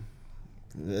and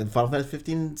Final Fantasy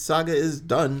 15 saga is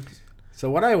done. So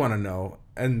what I want to know,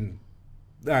 and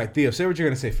all right, Theo, say what you're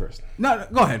going to say first. No,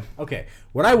 go ahead. Okay,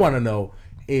 what I want to know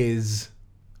is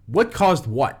what caused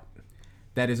what?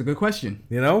 That is a good question.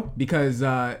 You know? Because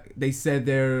they said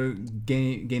they're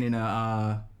gaining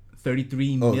a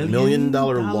 $33 million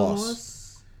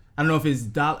loss. I don't know if it's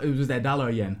dollar. It was that dollar or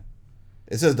yen.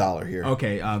 It says dollar here.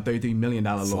 Okay, $33 million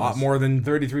loss. A lot more than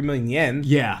 33 million yen.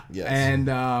 Yeah. Yes.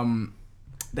 And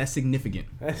that's significant.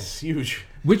 That's huge.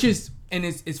 Which is, and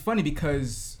it's funny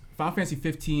because Final Fantasy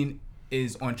 15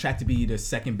 is on track to be the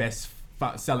second best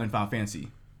selling Final Fantasy.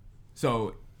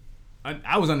 So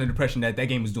I was under the impression that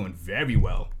game was doing very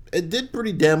well. It did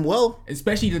pretty damn well.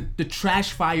 Especially the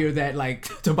trash fire that like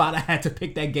Tabata had to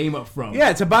pick that game up from.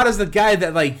 Yeah, Tabata's the guy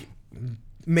that like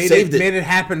made it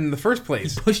happen in the first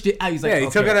place. He pushed it out. He's like, he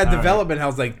took it out of development. I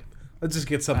was like, let's just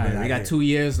get something. We got 2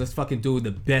 years. Let's fucking do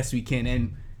the best we can.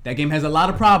 And that game has a lot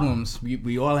of problems.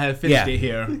 We all have finished it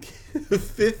here.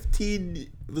 15,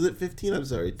 was it 15? I'm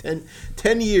sorry.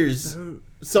 10 years.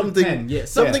 Something 10, yeah.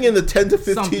 something in the 10 to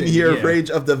 15 year yeah. range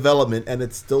of development, and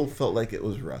it still felt like it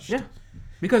was rushed. Yeah.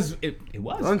 Because it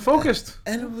was. Unfocused.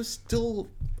 And it was still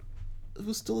There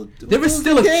was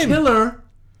still a killer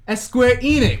at Square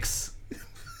Enix.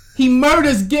 He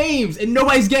murders games, and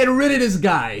nobody's getting rid of this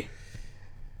guy.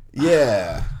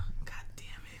 Yeah. God damn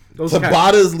it.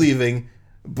 Tabata's leaving,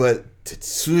 but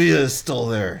Tetsuya is still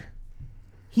there.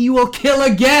 He will kill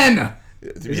again.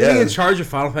 Is he in charge of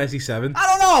Final Fantasy VII? I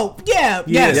don't know. Yeah.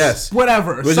 Yes.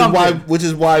 Whatever. Which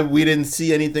is why we didn't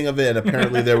see anything of it.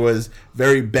 Apparently, there was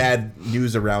very bad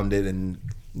news around it and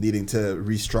needing to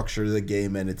restructure the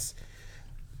game, and it's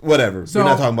whatever. So, we're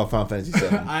not talking about Final Fantasy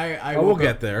VII. We'll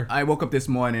get there. I woke up this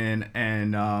morning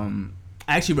and I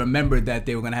actually remembered that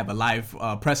they were gonna have a live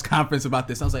press conference about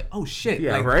this. I was like, oh shit.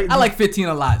 Yeah, like, right. I like 15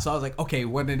 a lot, so I was like, okay,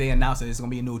 when did they announce it? It's gonna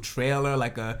be a new trailer,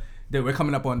 we're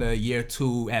coming up on the year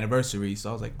 2 anniversary, so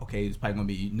I was like, okay, it's probably gonna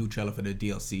be a new trailer for the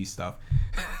DLC stuff.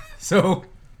 So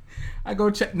I go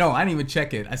check. No, I didn't even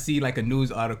check it. I see like a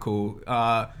news article.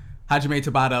 Hajime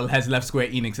Tabata has left Square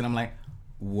Enix, and I'm like,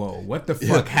 whoa, what the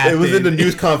fuck happened? It was in the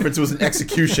news conference. It was an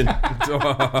execution.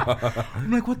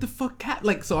 I'm like, what the fuck?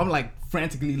 So I'm like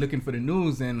frantically looking for the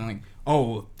news, and like,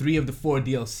 3 of the 4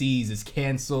 DLCs is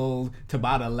canceled.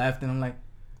 Tabata left, and I'm like,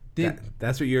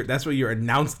 that's what your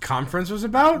announced conference was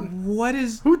about?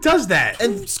 Who does that?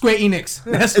 And Square Enix.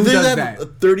 That's who does that. A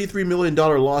 $33 million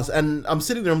loss, and I'm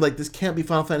sitting there. I'm like, this can't be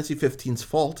Final Fantasy 15's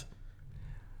fault.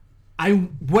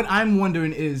 What I'm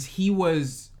wondering is he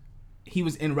was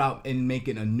en route in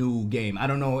making a new game. I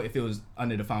don't know if it was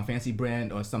under the Final Fantasy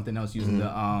brand or something else using the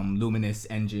Luminous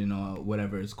engine or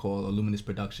whatever it's called, or Luminous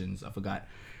Productions. I forgot.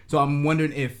 So I'm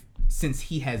wondering if, since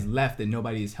he has left and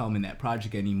nobody is helming that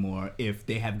project anymore, if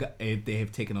they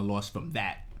have taken a loss from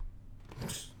that.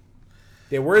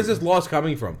 Yeah, where is this loss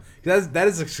coming from? That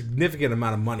is a significant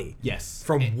amount of money. Yes.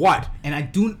 From what? And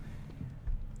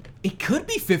it could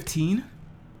be 15.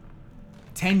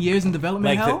 10 years in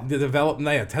development hell? The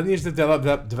development, yeah, 10 years of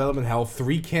development hell,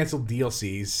 3 canceled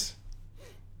DLCs.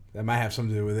 That might have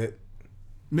something to do with it.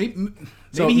 Maybe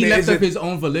he left of his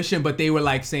own volition, but they were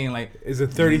like saying like... Is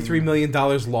it $33 million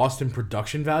lost in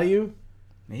production value?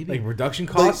 Maybe. Like production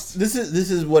costs? Like, this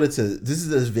is what it says. This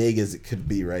is as vague as it could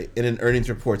be, right? In an earnings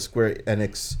report, Square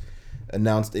Enix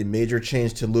announced a major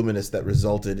change to Luminous that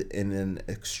resulted in an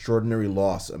extraordinary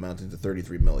loss amounting to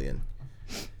 $33 million.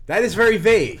 That is very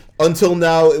vague. Until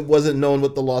now, it wasn't known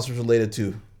what the loss was related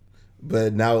to.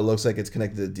 But now it looks like it's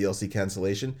connected to DLC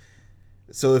cancellation.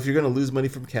 So if you're going to lose money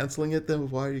from canceling it, then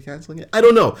why are you canceling it? I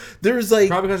don't know. There's like...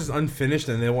 Probably because it's unfinished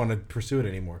and they don't want to pursue it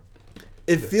anymore.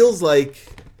 It feels like...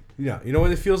 Yeah, you know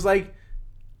what it feels like?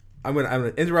 I'm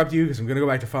gonna interrupt you because I'm gonna go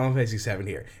back to Final Fantasy VII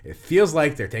here. It feels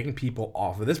like they're taking people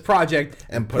off of this project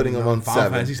and putting them on Final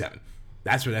Fantasy VII.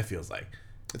 That's what that feels like.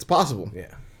 It's possible.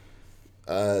 Yeah.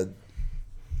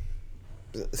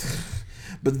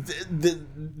 But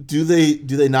do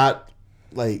they not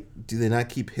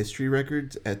keep history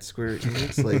records at Square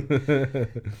Enix? Like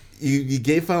you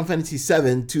gave Final Fantasy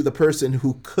VII to the person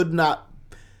who could not.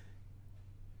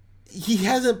 He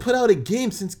hasn't put out a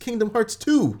game since Kingdom Hearts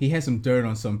 2. He has some dirt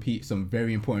on some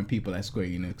very important people at Square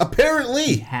Enix. Apparently.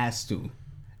 He has to.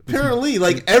 Apparently,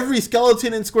 like every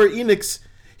skeleton in Square Enix,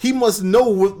 he must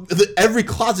know every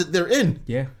closet they're in.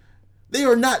 Yeah. They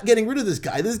are not getting rid of this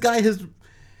guy. This guy has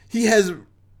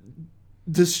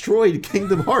destroyed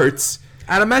Kingdom Hearts.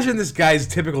 I'd imagine this guy's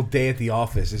typical day at the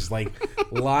office is like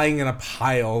lying in a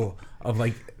pile of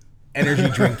like energy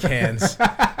drink cans,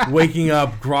 waking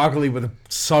up groggily with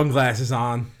sunglasses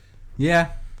on.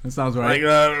 Yeah. That sounds right.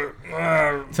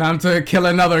 Like, Time to kill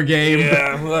another game.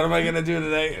 yeah, what am I gonna do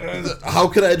today? How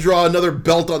can I draw another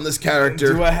belt on this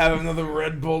character? Do I have another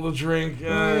Red Bull to drink?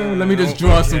 Let me just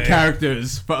draw some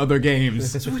characters for other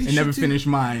games what he and never should do. finish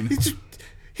mine.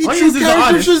 He All he drew is an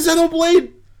characters artist. for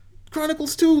Xenoblade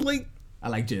Chronicles 2. Like, I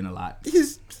like Jin a lot.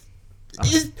 he's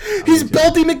Jin.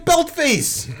 Belty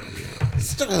McBeltface.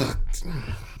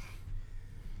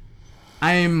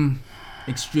 I'm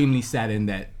extremely saddened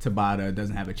that Tabata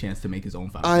doesn't have a chance to make his own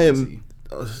Final I Fantasy.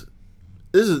 am.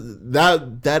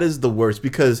 That is the worst,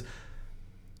 because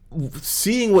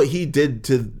seeing what he did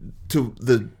to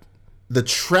the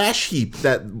trash heap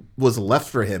that was left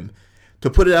for him, to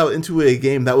put it out into a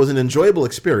game that was an enjoyable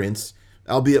experience,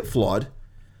 albeit flawed,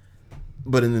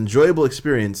 but an enjoyable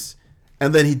experience,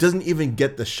 and then he doesn't even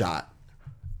get the shot.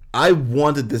 I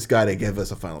wanted this guy to give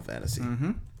us a Final Fantasy.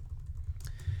 Mm-hmm.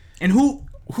 And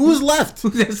Who's left?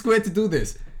 who's at Square to do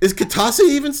this? Is Katase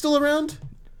even still around?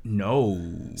 No.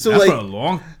 So, Not like, for a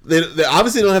long. They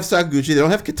obviously don't have Sakaguchi. They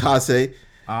don't have Katase.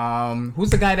 Who's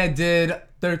the guy that did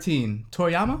 13?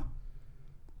 Toriyama?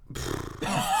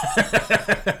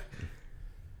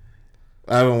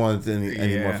 I don't want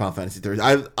any more Final Fantasy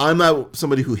 13. I'm not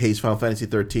somebody who hates Final Fantasy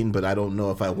 13, but I don't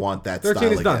know if I want that 13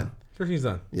 style is again. done. 13 is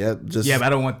done. Yeah, just Yeah, but I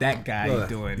don't want that guy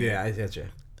doing it. Yeah, I get you.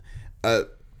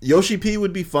 Yoshi P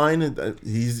would be fine.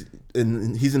 He's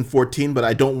in 14, but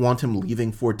I don't want him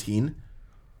leaving 14.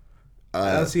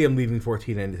 I don't see him leaving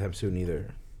 14 anytime soon either.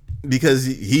 Because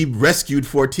he rescued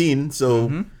 14,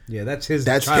 so Yeah, that's his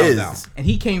that's child his. now. And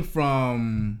he came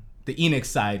from the Enix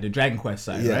side, the Dragon Quest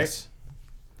side, Yes.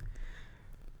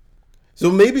 So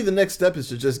maybe the next step is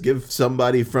to just give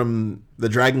somebody from the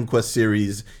Dragon Quest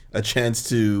series a chance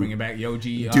to Bringing back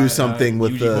Yoji. do something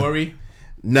with Yuji the. Horii.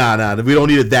 Nah, we don't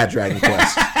need it that Dragon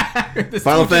Quest.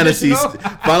 Final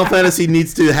Fantasy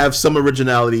needs to have some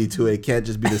originality to it. It can't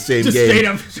just be the same Just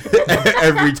game straight up.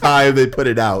 every time they put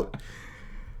it out.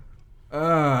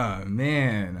 Oh,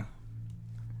 man.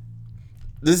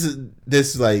 This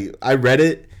is like, I read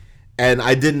it and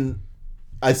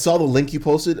I saw the link you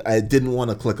posted. I didn't want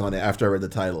to click on it after I read the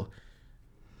title.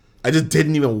 I just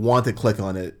didn't even want to click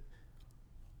on it.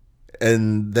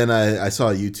 And then I saw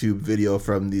a YouTube video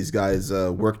from these guys,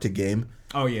 Work to Game.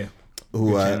 Oh, yeah.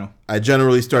 Who I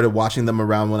generally started watching them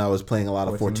around when I was playing a lot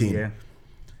of 14. Yeah.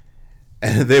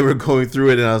 And they were going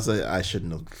through it, and I was like, I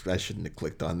shouldn't have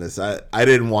clicked on this. I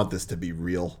didn't want this to be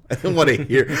real. I didn't want to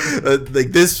hear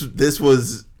like this. This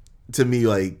was, to me,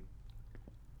 like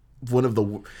one of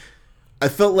the. I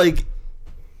felt like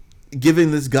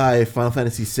giving this guy Final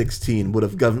Fantasy 16 would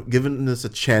have given us a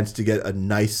chance to get a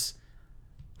nice,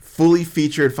 fully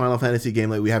featured Final Fantasy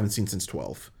game like we haven't seen since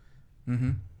 12.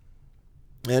 Mm-hmm.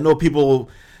 And I know people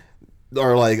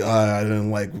are like, I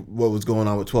didn't like what was going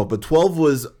on with 12, but 12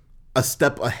 was a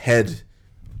step ahead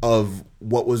of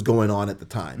what was going on at the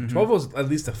time. 12 was at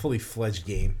least a fully fledged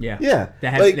game. Yeah. Yeah.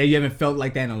 That you haven't felt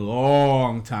like that in a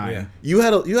long time. Yeah. You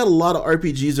had a lot of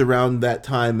RPGs around that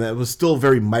time that was still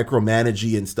very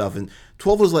micromanagey and stuff, and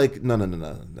 12 was like,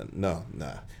 no.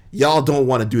 Y'all don't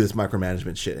want to do this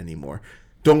micromanagement shit anymore.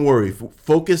 Don't worry.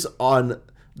 Focus on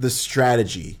the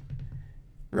strategy,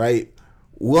 right?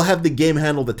 We'll have the game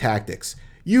handle the tactics.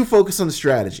 You focus on the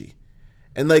strategy.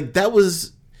 And like that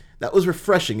was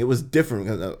refreshing. It was different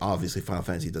because obviously Final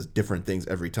Fantasy does different things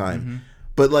every time. Mm-hmm.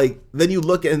 But like then you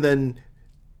look, and then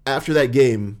after that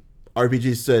game,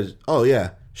 RPG said, "Oh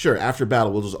yeah, sure. After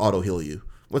battle, we'll just auto heal you."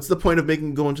 What's the point of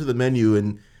go into the menu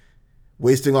and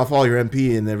wasting off all your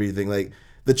MP and everything? Like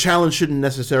the challenge shouldn't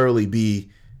necessarily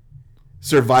be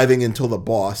surviving until the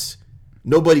boss.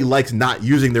 Nobody likes not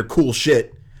using their cool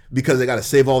shit because they got to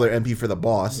save all their MP for the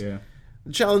boss. Yeah.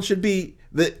 The challenge should be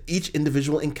that each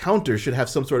individual encounter should have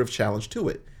some sort of challenge to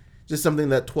it. Just something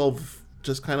that 12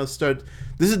 just kind of started.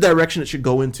 This is the direction it should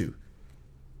go into.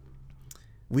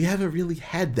 We haven't really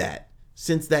had that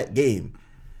since that game.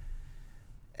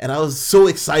 And I was so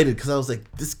excited because I was like,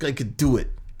 this guy could do it.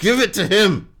 Give it to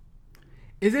him.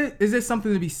 Is there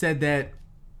something to be said that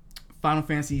Final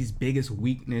Fantasy's biggest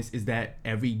weakness is that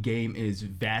every game is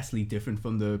vastly different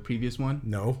from the previous one?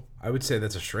 No, I would say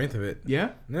that's a strength of it.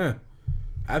 Yeah? Yeah,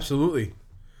 absolutely.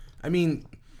 I mean,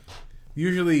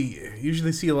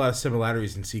 usually see a lot of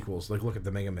similarities in sequels. Like look at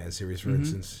the Mega Man series, for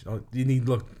instance. You need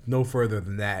to look no further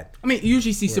than that. I mean, you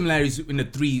usually see similarities in the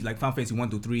three, like Final Fantasy 1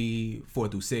 through 3, 4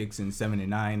 through 6, and 7 and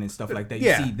 9 and stuff like that.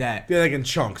 You see that. They're like in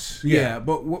chunks. Yeah,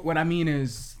 but what I mean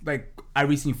is, like, I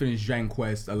recently finished Dragon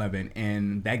Quest 11,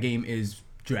 and that game is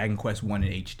Dragon Quest 1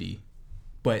 in HD.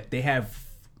 But they have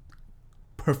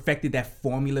perfected that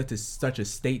formula to such a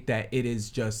state that it is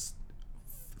just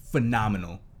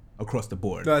phenomenal. across the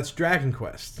board. No, that's Dragon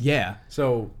Quest. Yeah.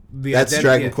 So that's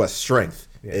Dragon Quest strength.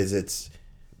 Is it's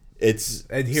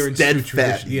adherence to steadfast.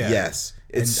 tradition. Yeah. Yes,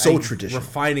 it's And traditional.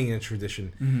 refining in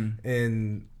tradition.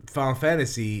 And Final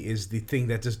Fantasy is the thing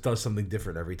that just does something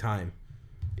different every time.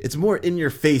 It's more in your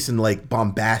face and like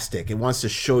bombastic. It wants to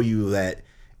show you that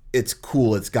it's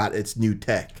cool. It's got its new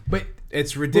tech. But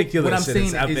It's ridiculous. what I'm saying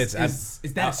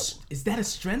is that a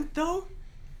strength though?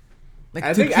 Like I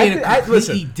to think- create I- a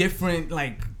completely listen. different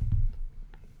like.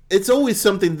 It's always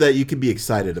something that you can be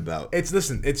excited about.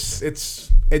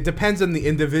 It depends on the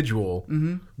individual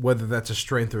whether that's a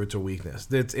strength or it's a weakness.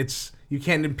 It's you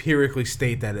can't empirically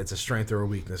state that it's a strength or a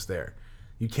weakness there.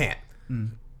 You can't,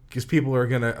 because people are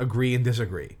gonna agree and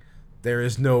disagree. There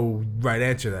is no right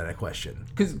answer to that question.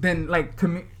 Because then, like,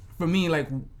 for me, like,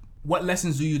 what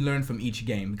lessons do you learn from each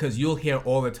game? Because you'll hear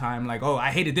all the time, like, oh,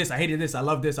 I hated this, I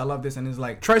love this, and it's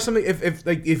like, Try something. If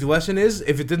the lesson is,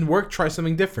 if it didn't work, try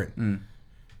something different.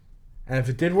 And if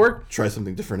it did work, Try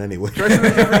something different anyway. try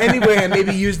something different anyway, and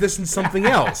maybe use this in something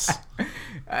else.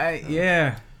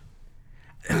 yeah.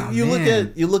 Oh, you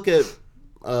man. look at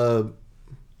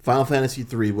Final Fantasy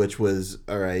 3, which was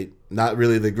all right, not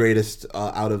really the greatest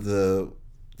out of the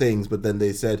things, but then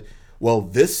they said, well,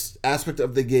 this aspect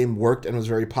of the game worked and was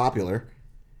very popular,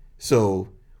 so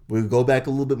we go back a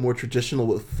little bit more traditional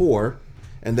with 4,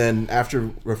 and then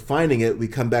after refining it, we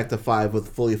come back to 5 with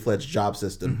fully fledged job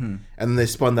system, and then they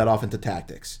spun that off into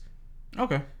tactics.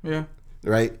 Okay. Yeah.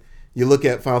 Right? You look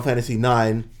at Final Fantasy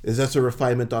 9, is that's a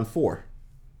refinement on 4.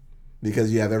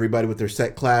 Because you have everybody with their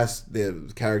set class,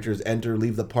 the characters enter,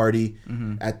 leave the party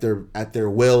at their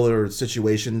will or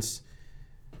situations.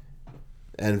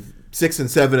 And 6 and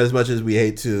 7, as much as we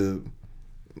hate to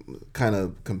kind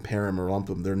of compare them or lump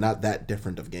them, they're not that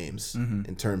different of games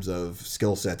in terms of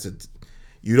skill sets.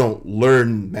 You don't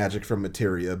learn magic from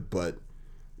materia, but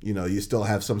you still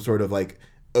have some sort of like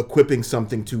equipping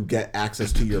something to get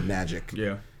access to your magic.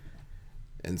 Yeah.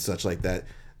 And such like that.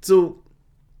 So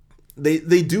they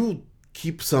do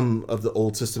keep some of the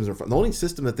old systems refined. The only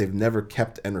system that they've never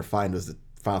kept and refined was the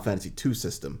Final Fantasy II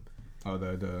system. Oh,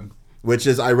 the Which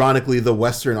is ironically the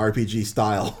Western RPG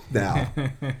style now.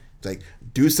 It's like,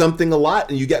 do something a lot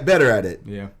and you get better at it.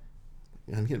 yeah.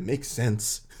 I mean, it makes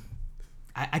sense.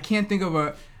 I can't think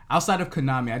of outside of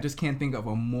Konami, I just can't think of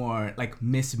a more like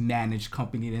mismanaged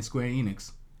company than Square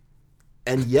Enix.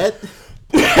 And yet,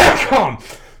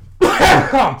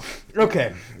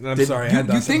 Okay, I'm sorry. I had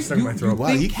that stuck in my throat. wow,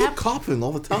 you keep coughing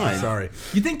all the time. Sorry,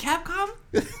 You think Capcom?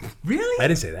 Really? I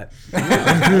didn't say that.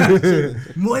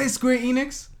 More than Square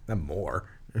Enix? Not more.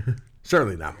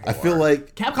 Certainly not more. I feel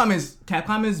like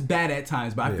Capcom is bad at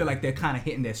times, but I feel like they're kind of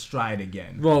hitting their stride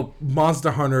again. Well,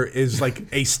 Monster Hunter is like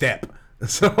a step.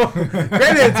 So, granted,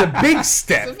 it's a big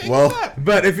step.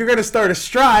 But if you're gonna start a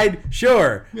stride,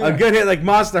 sure, a good hit like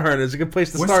Monster Hunter is a good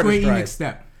place to What's start Square a stride. Enix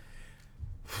step?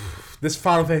 This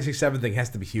Final Fantasy VII thing has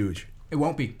to be huge. It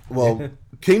won't be. well,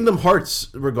 Kingdom Hearts,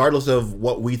 regardless of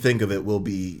what we think of it, will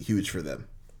be huge for them.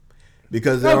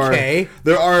 Because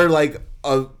there are like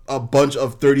a bunch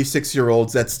of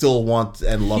 36-year-olds that still want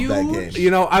and love that game. You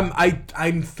know,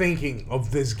 I'm thinking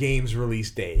of this game's release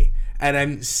day, and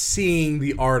I'm seeing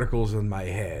the articles in my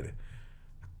head.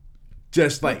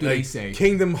 Just like, do they say?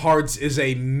 Kingdom Hearts is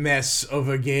a mess of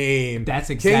a game.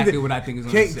 That's exactly what I think is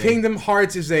going to say. Kingdom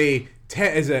Hearts is a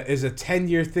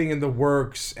 10-year thing in the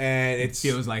works, and it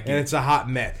feels like it's a hot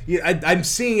mess. Yeah, I'm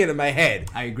seeing it in my head.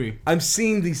 I agree. I'm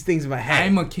seeing these things in my head.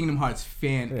 I'm a Kingdom Hearts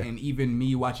fan, and even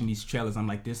me watching these trailers, I'm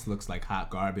like, this looks like hot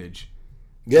garbage.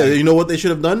 Yeah, you know what they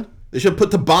should have done? They should have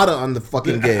put Tabata on the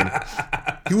fucking game.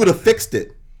 He would have fixed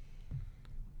it.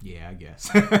 Yeah, I guess.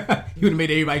 He would have made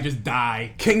everybody just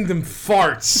die. Kingdom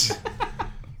farts.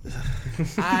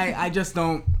 I just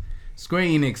don't. Square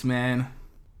Enix, man.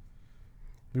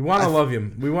 We want to love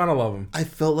him. We want to love him. I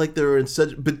felt like they were in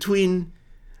such between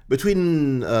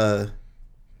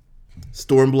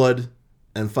Stormblood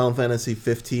and Final Fantasy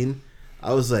 15.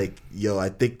 I was like, yo, I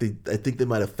think they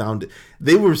might have found it.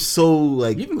 They were so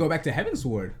like You can go back to Heaven's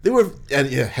Ward. they were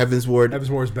Heaven's Ward.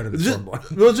 Heaven's War is better than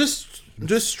Stormblood. Well,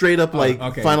 just straight up like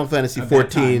okay. Final Fantasy At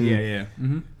that 14 time, yeah.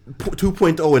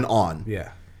 2.0 and on.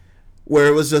 Yeah. Where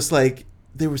it was just like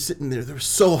they were sitting there, they were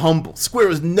so humble. Square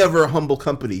was never a humble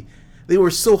company. They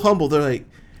were so humble. They're like,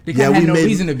 They had no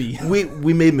reason to be.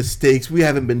 We made mistakes. We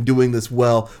haven't been doing this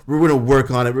well. We're going to work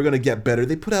on it. We're going to get better.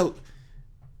 They put out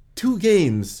 2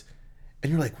 games,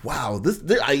 and you're like, wow,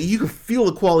 you can feel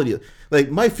the quality. Like,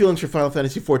 my feelings for Final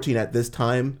Fantasy 14 at this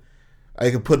time, I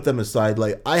could put them aside.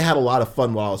 Like, I had a lot of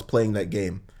fun while I was playing that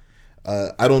game.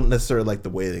 I don't necessarily like the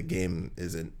way the game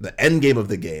is in the end game of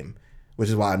the game, which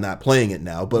is why I'm not playing it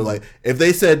now. But like, if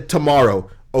they said tomorrow,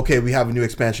 okay, we have a new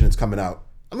expansion, it's coming out.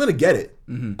 I'm gonna get it.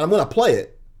 I'm gonna play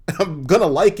it. I'm gonna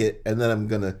like it, and then I'm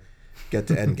gonna get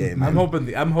to end game. I'm hoping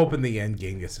the end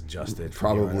game gets adjusted.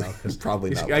 Probably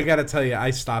not. I gotta tell you,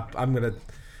 I stopped. I'm gonna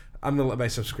let my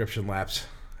subscription lapse,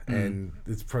 and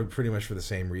it's pretty much for the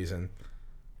same reason.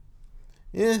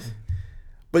 Yeah,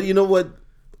 but you know what?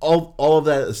 All of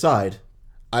that aside,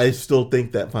 I still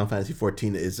think that Final Fantasy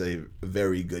XIV is a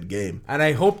very good game, and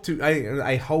I hope to.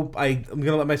 I'm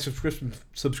gonna let my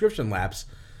subscription lapse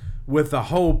with the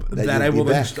hope that I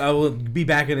will be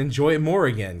back and enjoy it more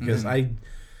again, because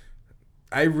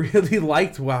I really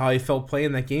liked how I felt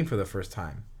playing that game for the first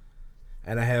time,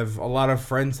 and I have a lot of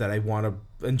friends that I want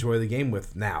to enjoy the game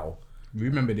with now. You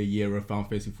remember the year of Final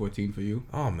Fantasy 14 for you?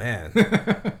 Oh man,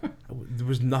 there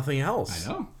was nothing else.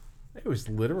 I know. It was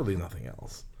literally nothing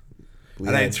else.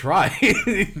 I tried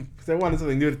because I wanted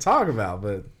something new to talk about,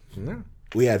 but no.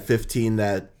 We had 15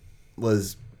 that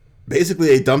was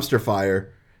basically a dumpster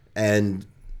fire, and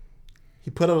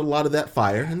he put out a lot of that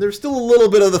fire, and there's still a little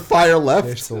bit of the fire left.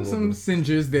 There's still some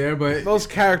singes there, but those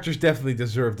characters definitely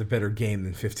deserved a better game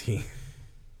than 15.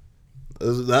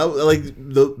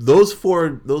 Those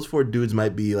four dudes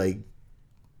might be like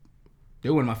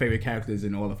they're one of my favorite characters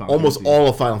in all of Final almost Fantasy. all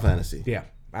of Final Fantasy. Yeah,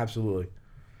 absolutely.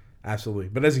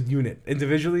 But as a unit,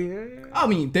 individually, I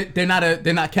mean, they're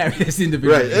not characters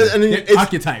individually. Right? I mean, they're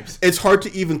archetypes. It's hard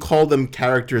to even call them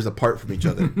characters apart from each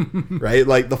other, right?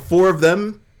 Like the four of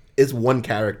them is one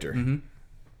character. And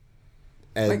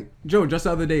like Joe, just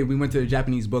the other day we went to a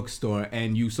Japanese bookstore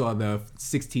and you saw the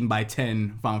 16 by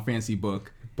 10 Final Fantasy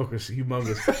book. Book is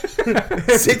humongous.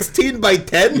 16 by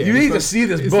 10. You need to see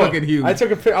this it's book. Fucking huge. I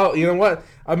took a picture. Oh, you know what?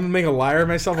 I'm gonna make a liar of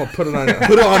myself. I'll put it on.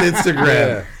 Instagram.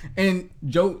 Yeah. And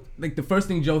Joe, like the first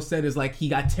thing Joe said is like he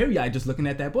got teary-eyed just looking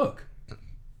at that book.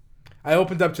 I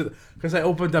opened up to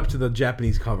the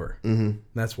Japanese cover.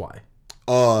 That's why.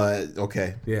 Oh,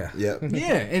 okay. Yeah. Yeah.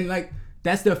 Yeah, and like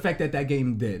that's the effect that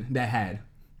game had.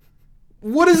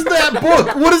 What is that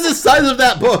book? What is the size of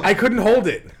that book? I couldn't hold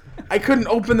it. I couldn't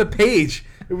open the page.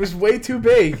 It was way too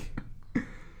big.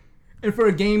 And for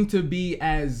a game to be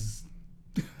as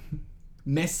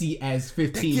messy as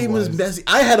 15 That game was messy.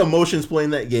 I had emotions playing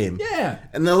that game. Yeah.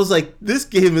 And I was like, this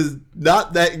game is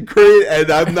not that great,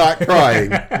 and I'm not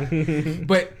crying.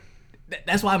 But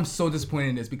that's why I'm so disappointed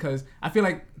in this, because I feel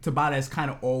like Tabata has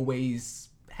kind of always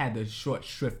had the short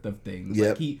shrift of things.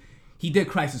 Yep. Like he did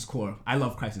Crisis Core. I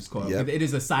love Crisis Core. Yep. It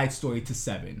is a side story to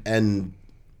 7.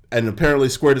 And apparently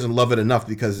Square doesn't love it enough,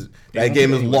 because that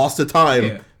game is lost to time.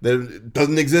 Yeah. That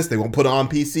doesn't exist. They won't put it on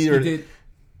PC or. He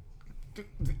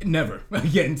did never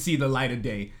again see the light of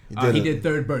day. He did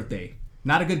Third Birthday.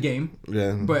 Not a good game.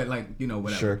 Yeah. But like, whatever.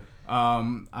 Sure.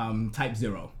 Type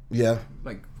 0. Yeah.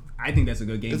 Like, I think that's a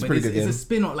good game. It's a pretty good game. It's a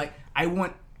spin-off. Like, I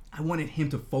wanted him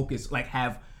to focus, like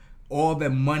have all the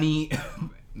money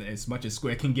as much as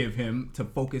Square can give him to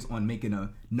focus on making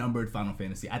a numbered Final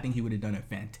Fantasy. I think he would have done a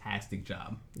fantastic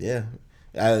job. Yeah,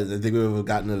 I think we would have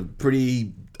gotten a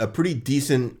pretty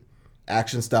decent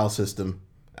action style system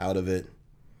out of it.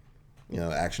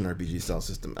 Action RPG style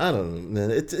system. I don't know,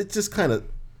 man. It's just kind of.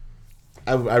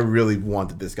 I really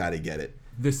wanted this guy to get it.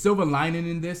 The silver lining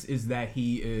in this is that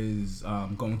he is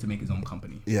going to make his own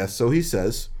company. Yeah, so he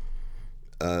says.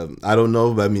 I don't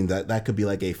know, but I mean that could be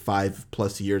like a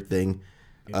 5+ year thing.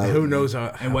 Who knows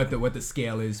and what the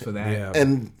scale is for that? Yeah.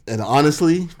 And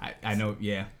honestly, I know.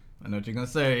 Yeah, I know what you're gonna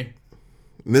say.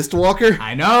 Mistwalker.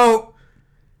 I know.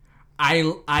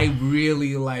 I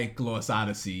really like Lost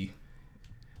Odyssey.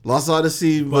 Lost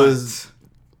Odyssey was.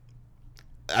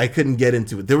 I couldn't get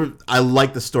into it. I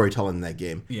liked the storytelling in that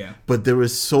game. Yeah. But there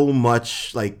was so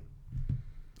much like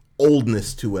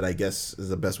oldness to it, I guess is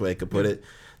the best way I could put it.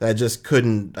 That I just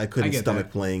couldn't stomach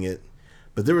playing it.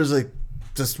 But there was like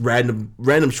just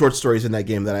random short stories in that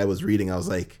game that I was reading. I was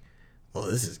like, "Oh,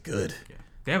 this is good." Yeah.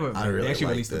 They actually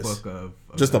released a book of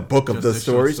just a book of the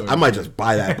stories. I might just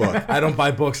buy that book. I don't buy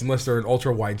books unless they're in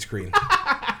ultra widescreen.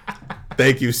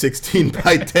 Thank you, 16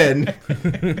 by 10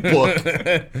 book.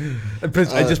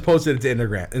 I just posted it to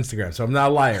Instagram, so I'm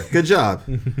not a liar. Good job.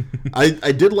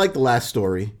 I did like the last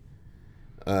story,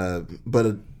 but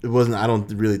it wasn't. I don't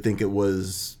really think it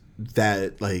was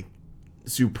that like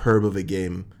superb of a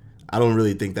game. I don't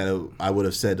really think that I would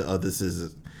have said, "Oh, this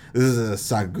is a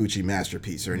Sakaguchi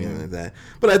masterpiece" or anything like that.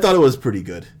 But I thought it was pretty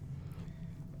good.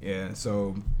 Yeah.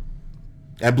 So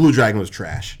that Blue Dragon was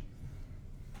trash.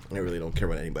 I really don't care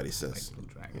what anybody says. Blue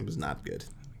Dragon. It was not good.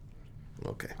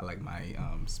 Okay. I like my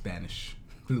Spanish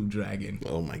Blue Dragon.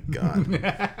 Oh my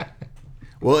god.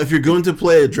 Well, if you're going to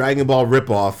play a Dragon Ball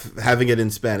ripoff, having it in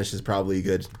Spanish is probably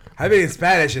good. Having it in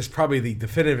Spanish is probably the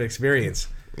definitive experience.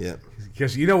 Yeah.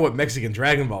 Because you know what Mexican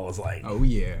Dragon Ball is like. Oh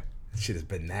yeah. Shit is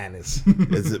bananas.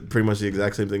 It's pretty much the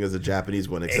exact same thing as the Japanese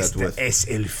one, except with es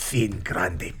el fin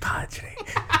grande padre.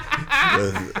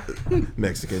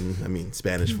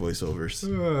 Spanish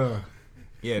voiceovers.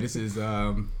 Yeah, this is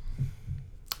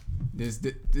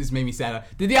this made me sad.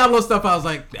 The Diablo stuff, I was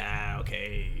like,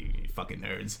 okay, fucking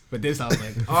nerds. But this, I was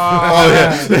like, Oh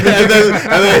yeah, and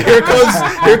then here comes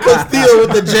Theo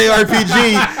with the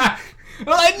JRPG. I'm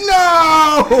like,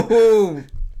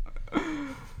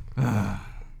 no.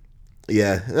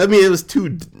 Yeah, I mean, this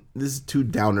is two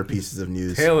downer pieces of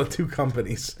news. Tale of two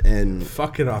companies. And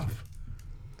fucking up.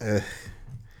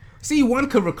 See, one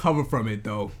could recover from it,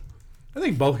 though. I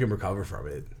think both can recover from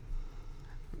it.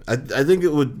 I think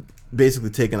it would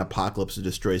basically take an apocalypse to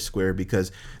destroy Square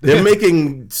because they're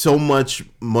making so much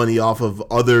money off of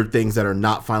other things that are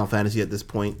not Final Fantasy at this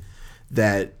point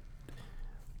that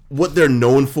what they're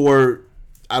known for,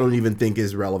 I don't even think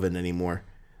is relevant anymore.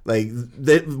 Like,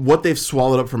 what they've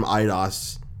swallowed up from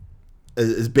Eidos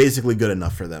is basically good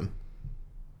enough for them.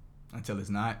 Until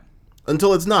it's not.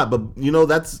 Until it's not, but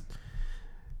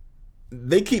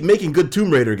they keep making good Tomb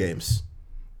Raider games.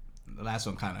 The last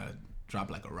one kind of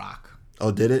dropped like a rock. Oh,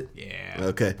 did it? Yeah.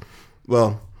 Okay.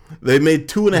 Well, they made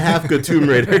 2.5 good Tomb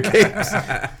Raider games.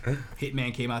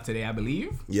 Hitman came out today, I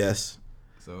believe. Yes.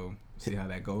 So, see how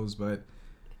that goes, but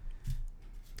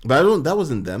that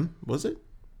wasn't them, was it?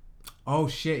 Oh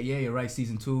shit! Yeah, you're right.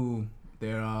 Season 2,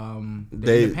 they're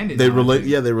independent. They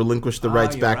relinquished the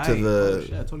rights back to the. Oh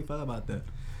shit! I totally forgot about that.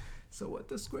 So what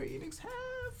does Square Enix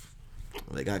have?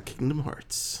 They got Kingdom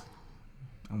Hearts.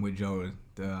 I'm with Joe.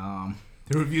 The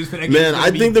reviews for that game. Man, I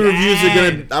think the reviews are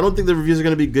gonna. I don't think the reviews are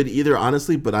gonna be good either,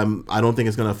 honestly. But I don't think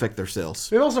it's gonna affect their sales.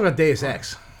 They've also got Deus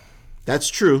Ex. That's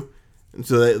true. And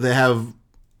so they have.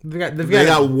 They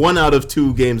got 1 out of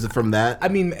 2 games from that. I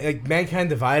mean, like, Mankind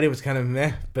Divided was kind of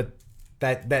meh, but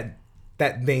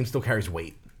that name still carries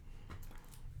weight.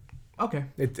 Okay.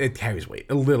 It carries weight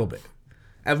a little bit.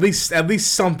 At least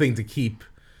something to keep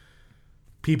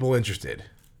people interested.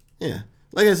 Yeah.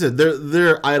 Like I said,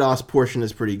 their Eidos portion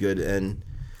is pretty good. And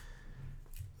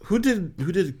who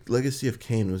did Legacy of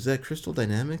Kain? Was that Crystal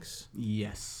Dynamics?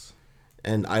 Yes.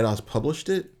 And Eidos published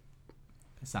it?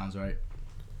 That sounds right.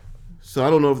 So I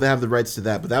don't know if they have the rights to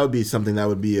that, but that would be something that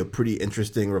would be a pretty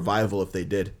interesting revival if they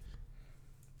did.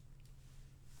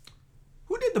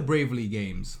 Who did the Bravely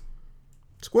games?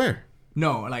 Square.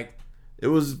 No, like it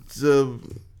was.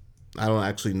 I don't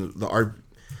actually know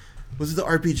Was it the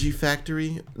RPG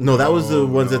Factory? No, that was the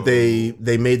ones that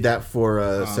they made that for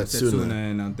Setsuna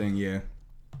and thing. Yeah,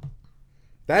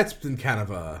 that's been kind of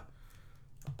a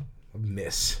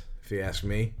miss, if you ask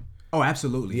me. Oh,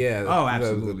 absolutely. Yeah. Oh,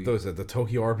 absolutely. The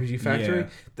Tokyo RPG Factory.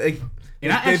 Yeah.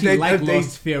 I actually like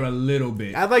Lost Sphere a little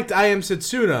bit. I liked I Am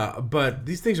Setsuna, but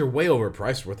these things are way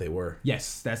overpriced for what they were.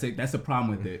 Yes, that's the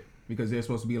problem with it. Because they're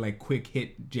supposed to be like quick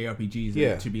hit JRPGs.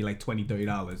 Yeah. It should be like $20,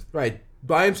 $30. Right.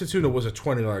 But I Am Setsuna was a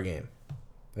 $20 game.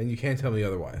 And you can't tell me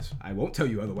otherwise. I won't tell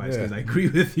you otherwise because I agree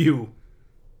with you.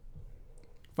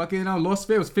 Fucking Lost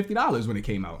Sphere was $50 when it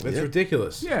came out. That's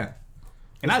ridiculous. Yeah.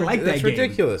 And I like that game. That's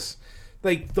ridiculous.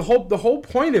 Like, the whole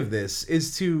point of this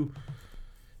is to,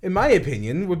 in my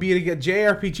opinion, would be to get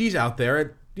JRPGs out there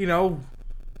at,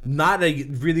 not a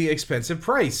really expensive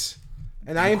price.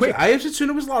 And I Am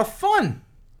Setsuna was a lot of fun.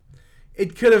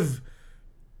 It could have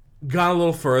gone a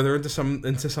little further into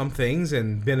some things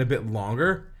and been a bit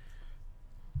longer.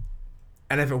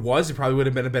 And if it was, it probably would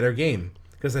have been a better game.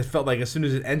 Because I felt like as soon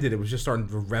as it ended, it was just starting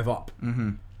to rev up.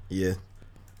 Mm-hmm. Yeah.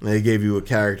 They gave you a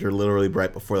character literally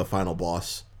right before the final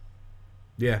boss.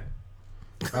 Yeah.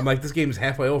 I'm like, this game is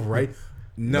halfway over, right?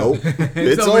 No. Nope.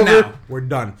 It's over now. We're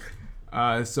done.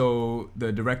 So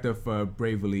the director for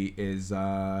Bravely is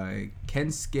Kensuke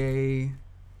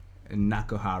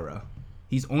Nakahara.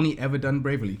 He's only ever done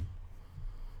Bravely.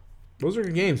 Those are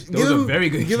good games. Those are very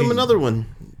good games. Give him another one.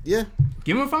 Yeah.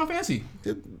 Give him a Final Fantasy.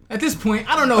 At this point,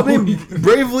 I don't know.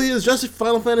 Bravely is just a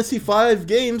Final Fantasy V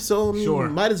game, so sure.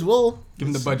 Might as well. Give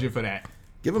him the budget for that.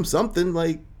 Give him something,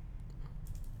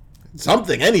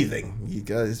 anything. You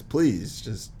guys, please,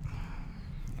 just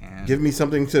give me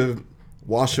something to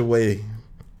wash away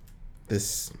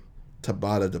this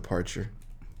Tabata departure.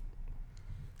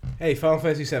 Hey, Final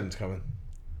Fantasy VII's coming.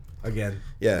 Again.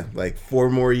 Yeah,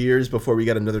 4 more years before we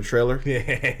get another trailer.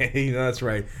 Yeah, that's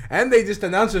right. And they just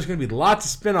announced there's going to be lots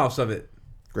of spin-offs of it.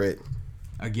 Great.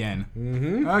 Again.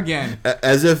 Mm-hmm. Again.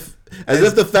 As if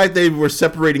the fact they were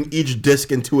separating each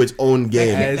disc into its own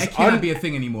game. That cannot be a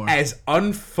thing anymore. As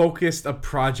unfocused a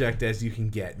project as you can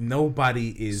get. Nobody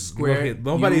is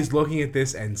looking at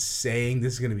this and saying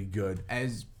this is going to be good.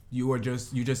 As you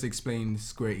just explained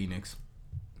Square Enix.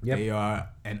 Yep. They are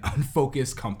an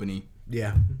unfocused company.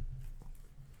 Yeah.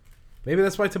 Maybe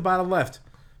that's why Tabata left.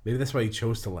 Maybe that's why he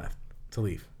chose to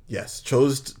leave. Yes,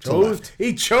 chose to left.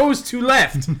 He chose to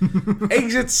left.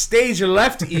 Exit stage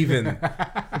left even.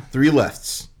 3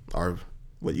 lefts are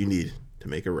what you need to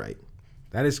make a right.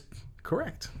 That is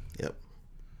correct. Yep.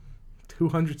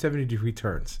 270-degree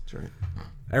turns. That's right.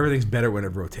 Everything's better when it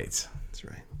rotates. That's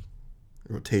right.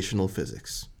 Rotational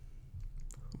physics.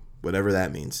 Whatever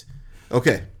that means.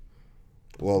 Okay.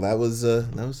 Well, that was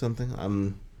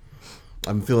something.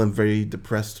 I'm feeling very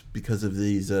depressed because of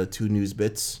these 2 news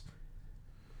bits.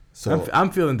 So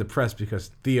I'm feeling depressed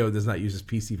because Theo does not use his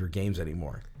PC for games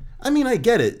anymore. I mean, I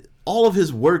get it. All of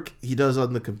his work he does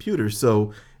on the computer,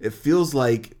 so it feels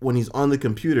like when he's on the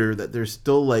computer that there's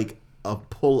still like a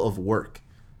pull of work.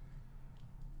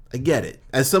 I get it.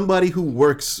 As somebody who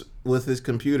works with a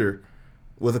computer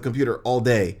all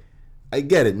day, I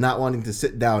get it, not wanting to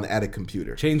sit down at a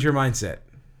computer. Change your mindset.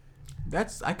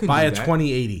 I could Buy do a that.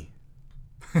 2080.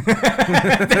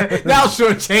 That'll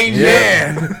sure change it.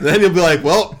 Yeah. Then you'll be like,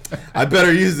 well, I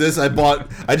better use this. I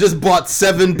just bought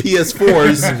 7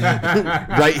 PS4s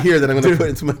right here that I'm going to put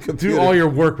into my computer. Do all your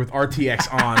work with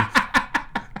RTX on.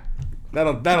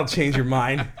 That'll change your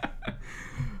mind.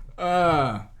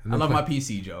 I love my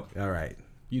PC, Joe. All right.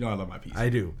 You know I love my PC. I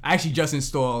do. I actually just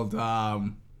installed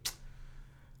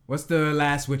what's the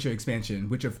last Witcher expansion?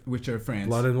 Witcher France.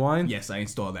 Blood and Wine? Yes, I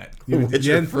installed that. You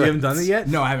haven't done it yet?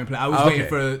 No, I haven't played. I was waiting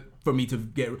for me to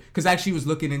get, because I actually was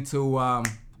looking into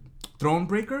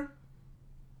Thronebreaker,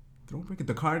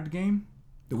 the card game,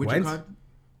 the Witcher Went? card.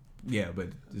 Yeah, but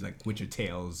it's like Witcher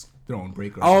Tales,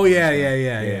 Thronebreaker. Oh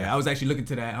yeah. I was actually looking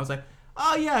to that. I was like,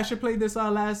 oh yeah, I should play this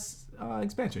last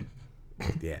expansion.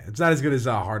 Yeah, it's not as good as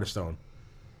Heart of Stone,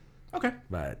 Okay,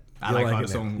 but I like Heart of it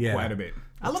Stone now. quite a bit.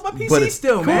 I love my But PC it's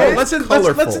still, Cool. man. Let's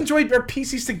enjoy our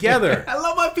PCs together. I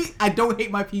love my PC. I don't hate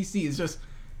my PC. It's just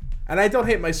And I don't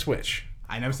hate my Switch.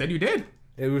 I never said you did.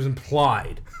 It was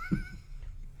implied.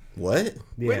 What?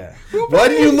 Yeah. Why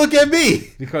do you look at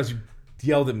me? Because you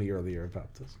yelled at me earlier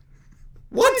about this.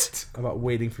 What? About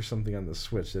waiting for something on the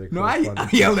Switch. That No, I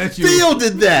yelled at you. Theo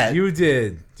did that. You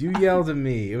did. You yelled at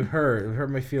me. It hurt. It hurt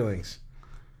my feelings.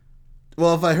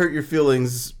 Well, if I hurt your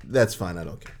feelings, that's fine. I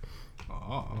don't care.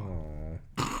 All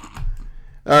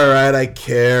right, I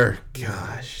care.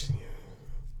 Gosh,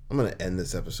 I'm gonna end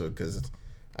this episode because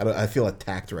I feel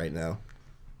attacked right now.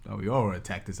 Oh, we all were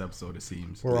attacked this episode. It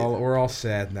seems We're all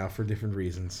sad now for different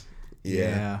reasons.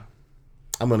 Yeah.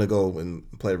 I'm gonna go and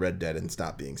play Red Dead and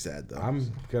stop being sad though.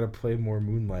 I'm gonna play more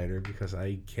Moonlighter because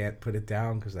I can't put it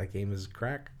down because that game is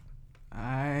crack.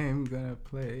 I'm gonna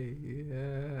play.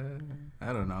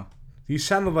 I don't know. You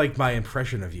sounded like my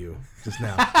impression of you just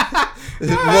now.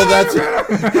 Well, that's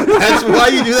why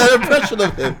you do that impression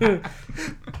of him.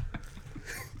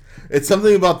 It's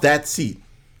something about that seat,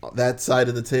 that side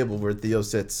of the table where Theo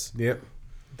sits. Yep.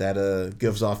 That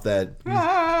gives off that.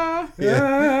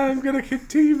 Yeah, I'm gonna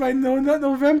continue my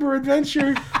November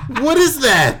adventure. What is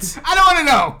that? I don't want to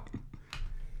know.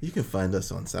 You can find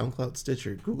us on SoundCloud,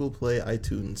 Stitcher, Google Play,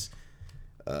 iTunes,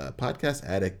 Podcast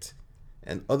Addict,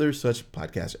 and other such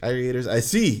podcast aggregators. I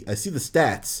see the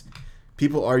stats.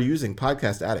 People are using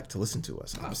Podcast Addict to listen to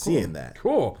us. I'm seeing that.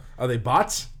 Cool. Are they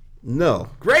bots? No.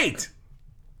 Great.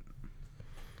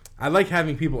 I like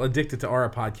having people addicted to our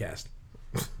podcast.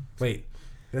 Wait,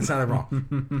 that sounded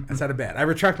wrong. That sounded bad. I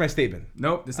retract my statement.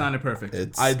 Nope, this sounded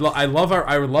perfect. I love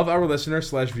our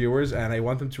listeners / viewers, and I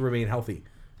want them to remain healthy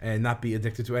and not be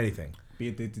addicted to anything. Be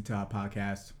addicted to our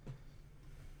podcast.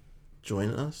 Join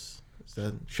us. Is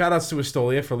that Shout outs to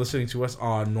Estolia for listening to us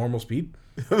on normal speed.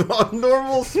 on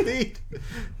normal speed?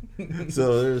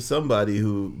 So there's somebody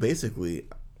who basically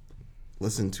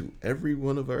listened to every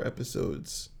one of our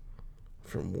episodes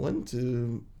from 1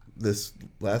 to this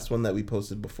last one that we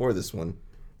posted before this one,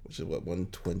 which is what,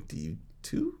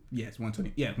 122? Yes,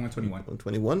 120. Yeah, 121.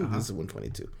 121? This is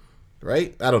 122.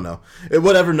 Right? I don't know.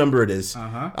 Whatever number it is.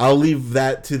 I'll leave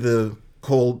that to the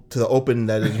open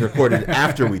that is recorded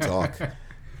after we talk.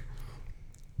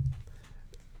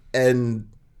 And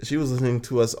she was listening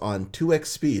to us on 2x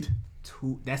speed.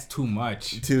 That's too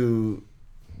much. To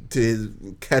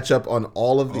catch up on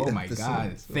all of the my episodes.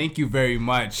 God. Thank you very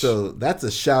much. So that's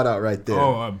a shout out right there.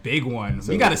 Oh, a big one.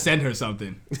 We got to send her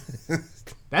something.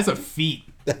 That's a feat.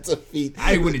 That's a feat.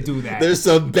 I wouldn't do that. There's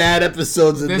some bad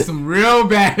episodes in There's some real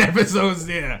bad episodes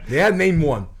there. Yeah, name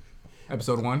one.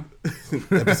 Episode 1.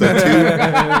 Episode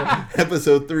 2.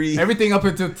 Episode 3. Everything up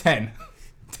until 10.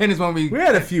 10 is when we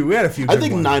had a few. I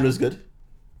think ones. 9 was good.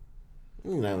 I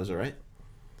think 9 was alright.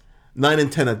 9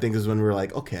 and 10, I think, is when we were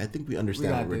like, okay, I think we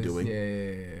understand what we're doing.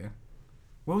 Yeah.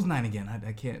 What was 9 again?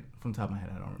 I can't, from the top of my head,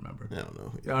 I don't remember. I don't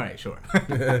know. All right, sure.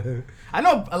 I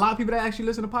know a lot of people that actually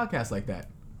listen to podcasts like that.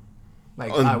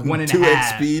 Like On 1.5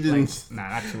 2x speed and nah,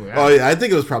 not 2x. Oh yeah, I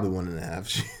think it was probably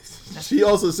 1.5. She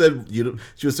also said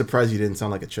she was surprised you didn't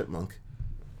sound like a chipmunk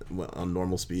on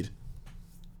normal speed.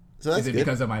 So that's Is it good.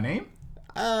 because of my name?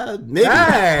 Maybe.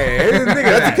 Hey, I didn't think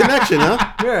of That's a that. connection,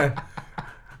 huh? Yeah.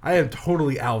 I am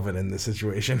totally Alvin in this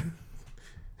situation.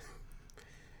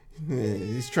 Yeah,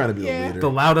 he's trying to be the leader. The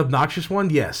loud, obnoxious one?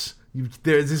 Yes.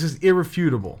 This is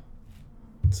irrefutable.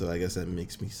 So I guess that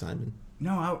makes me Simon.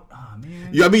 No,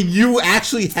 man. I mean, you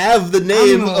actually have the I don't name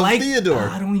even of like Theodore.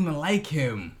 I don't even like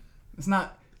him. It's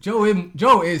not Joe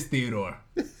is Theodore.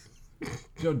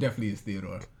 Joe definitely is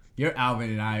Theodore. You're Alvin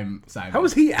and I'm Simon. How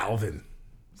is he Alvin?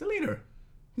 He's a leader.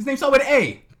 His name's starts with an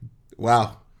A.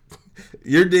 Wow.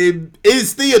 Your name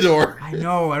is Theodore. I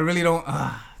know. I really don't.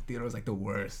 Theodore's like the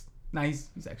worst. Nah, he's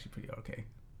actually pretty okay.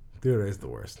 Dude, is the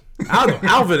worst.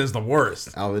 Alvin is the worst.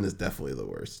 Alvin is definitely the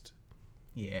worst.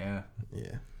 Yeah.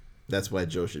 Yeah. That's why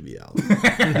Joe should be Alvin.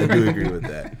 I do agree with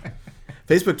that.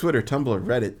 Facebook, Twitter, Tumblr,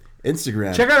 Reddit,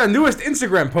 Instagram. Check out our newest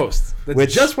Instagram post that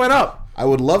Which- just went up. I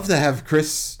would love to have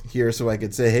Chris here so I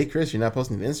could say, hey, Chris, you're not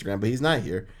posting to Instagram, but he's not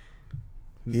here.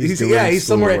 He's doing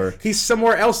schoolwork. He's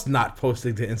somewhere else not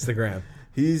posting to Instagram.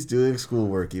 He's doing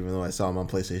schoolwork, even though I saw him on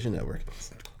PlayStation Network.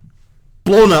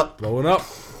 Blown up. Blowing up.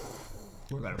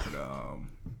 We gotta put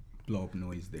blow up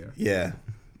noise there. Yeah.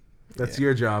 That's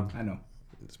your job. I know.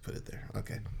 Let's put it there.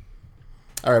 Okay.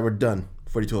 All right, we're done.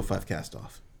 4205 cast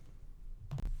off.